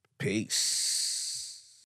time. Peace.